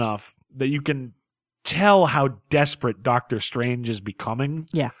tell enough that you can tell how desperate Doctor Strange is becoming.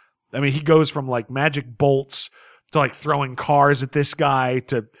 Yeah. I mean, he goes from like magic bolts to like throwing cars at this guy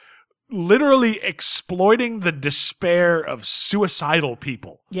to literally exploiting the despair of suicidal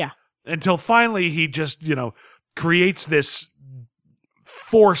people. Yeah. Until finally he just, creates this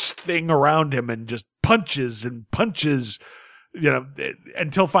force thing around him and just punches and punches,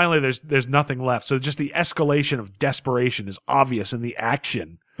 until finally there's nothing left. So just the escalation of desperation is obvious in the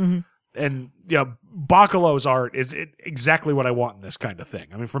action. Mm-hmm. And, Bacalo's art is exactly what I want in this kind of thing.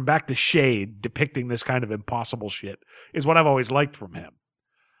 I mean, from Back to Shade, depicting this kind of impossible shit is what I've always liked from him.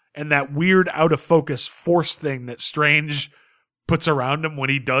 And that weird out of focus force thing that Strange puts around him when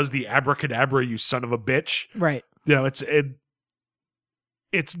he does the abracadabra, you son of a bitch. Right.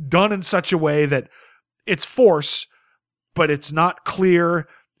 It's done in such a way that it's force, but it's not clear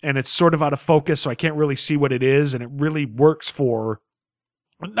and it's sort of out of focus, so I can't really see what it is, and it really works for.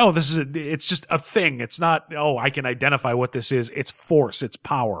 No, it's just a thing. It's not, I can identify what this is. It's force, it's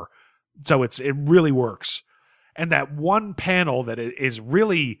power. So it really works. And that one panel that is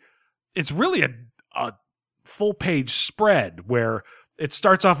really, it's really a full page spread where it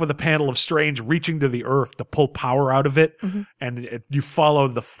starts off with a panel of Strange reaching to the earth to pull power out of it. Mm-hmm. And you follow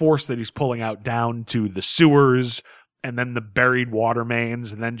the force that he's pulling out down to the sewers and then the buried water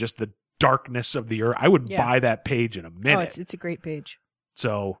mains and then just the darkness of the earth. I would buy that page in a minute. Oh, it's a great page.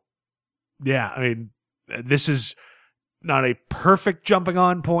 So, yeah, I mean, this is not a perfect jumping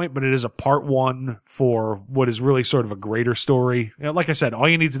on point, but it is a part one for what is really sort of a greater story. Like I said, all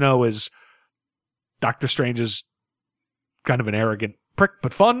you need to know is Doctor Strange's kind of an arrogant prick,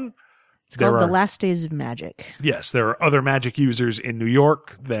 but fun. It's called The Last Days of Magic. Yes, there are other magic users in New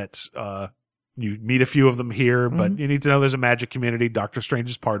York that you meet a few of them here, but you need to know there's a magic community. Doctor Strange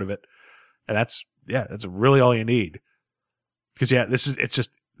is part of it. And that's really all you need. Because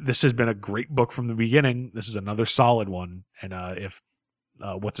this has been a great book from the beginning. This is another solid one. And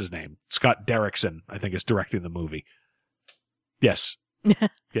what's his name? Scott Derrickson, I think, is directing the movie. Yes.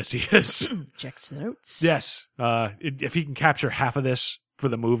 Yes, he is. Checks the notes. Yes. If he can capture half of this for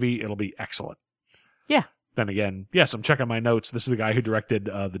the movie, it'll be excellent. Yeah. Then again, yes, I'm checking my notes. This is the guy who directed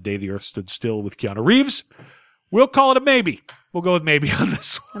The Day the Earth Stood Still with Keanu Reeves. We'll call it a maybe. We'll go with maybe on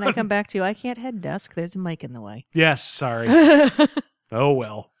this one. And I come back to, I can't head desk. There's a mic in the way. Yes, sorry. Oh,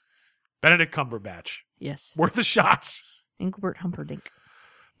 well. Benedict Cumberbatch. Yes. Worth the shots. Engelbert Humperdinck.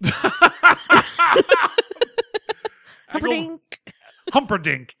 Humperdinck.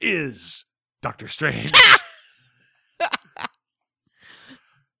 Humperdinck is Doctor Strange.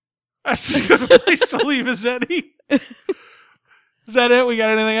 That's a good place to leave, is that it? Is that it? We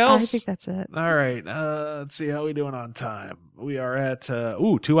got anything else? I think that's it. All right. Let's see how we doing on time. We are at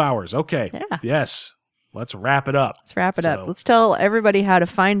 2 hours. Okay. Yeah. Yes. Let's wrap it up. Let's tell everybody how to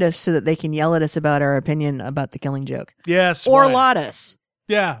find us so that they can yell at us about our opinion about The Killing Joke. Yes. Or laud us.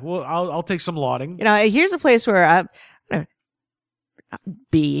 Yeah. Well, I'll take some lauding. Here's a place where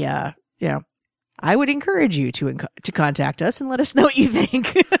I would encourage you to contact us and let us know what you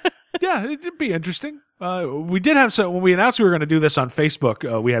think. Yeah, it'd be interesting. We did have when we announced we were going to do this on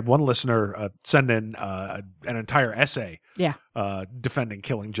Facebook, we had one listener send in an entire essay. Yeah. Defending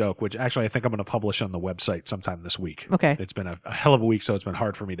Killing Joke, which actually I think I'm going to publish on the website sometime this week. Okay. It's been a hell of a week, so it's been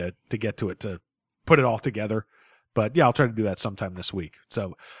hard for me to get to it, to put it all together. But yeah, I'll try to do that sometime this week.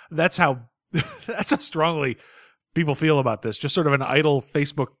 So that's how strongly people feel about this. Just sort of an idle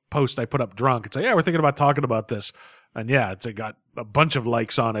Facebook post I put up drunk and say, yeah, we're thinking about talking about this. And yeah, it got a bunch of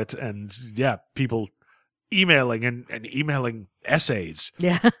likes on it. And yeah, people emailing and emailing essays.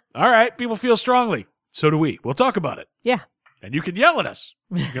 Yeah. All right. People feel strongly. So do we. We'll talk about it. Yeah. And you can yell at us.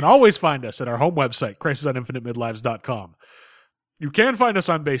 You can always find us at our home website, crisisoninfinitemidlives.com. You can find us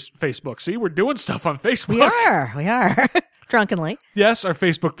on Facebook. See, we're doing stuff on Facebook. We are. Drunkenly. Yes, our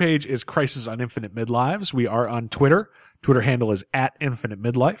Facebook page is Crisis on Infinite Midlives. We are on Twitter. Twitter handle is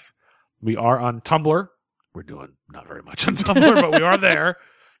 @InfiniteMidlife. We are on Tumblr. We're doing not very much on Tumblr, but we are there.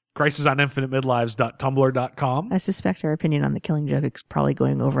 crisisoninfinitemidlives.tumblr.com. I suspect our opinion on The Killing Joke is probably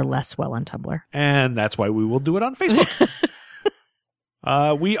going over less well on Tumblr. And that's why we will do it on Facebook.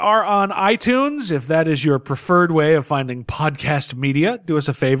 We are on iTunes. If that is your preferred way of finding podcast media, do us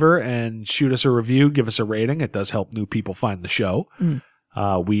a favor and shoot us a review. Give us a rating. It does help new people find the show.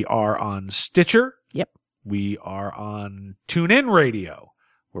 We are on Stitcher. Yep. We are on TuneIn Radio.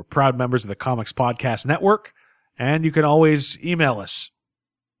 We're proud members of the Comics Podcast Network. And you can always email us.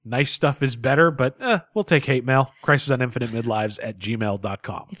 Nice stuff is better, but we'll take hate mail.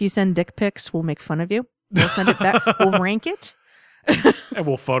 crisisoninfinitemidlives@gmail.com. If you send dick pics, we'll make fun of you. We'll send it back. We'll rank it. And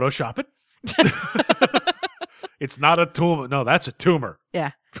we'll Photoshop it. It's not a tumor. No, that's a tumor.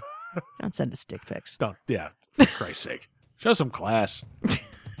 Yeah. Don't send us dick pics. Don't. Yeah. For Christ's sake. Show some class.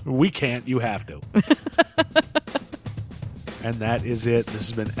 We can't. You have to. And that is it. This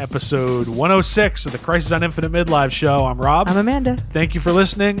has been episode 106 of the Crisis on Infinite Midlife show. I'm Rob. I'm Amanda. Thank you for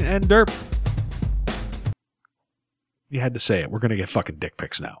listening. And Derp. You had to say it. We're going to get fucking dick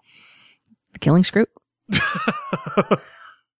pics now. The Killing Scroot.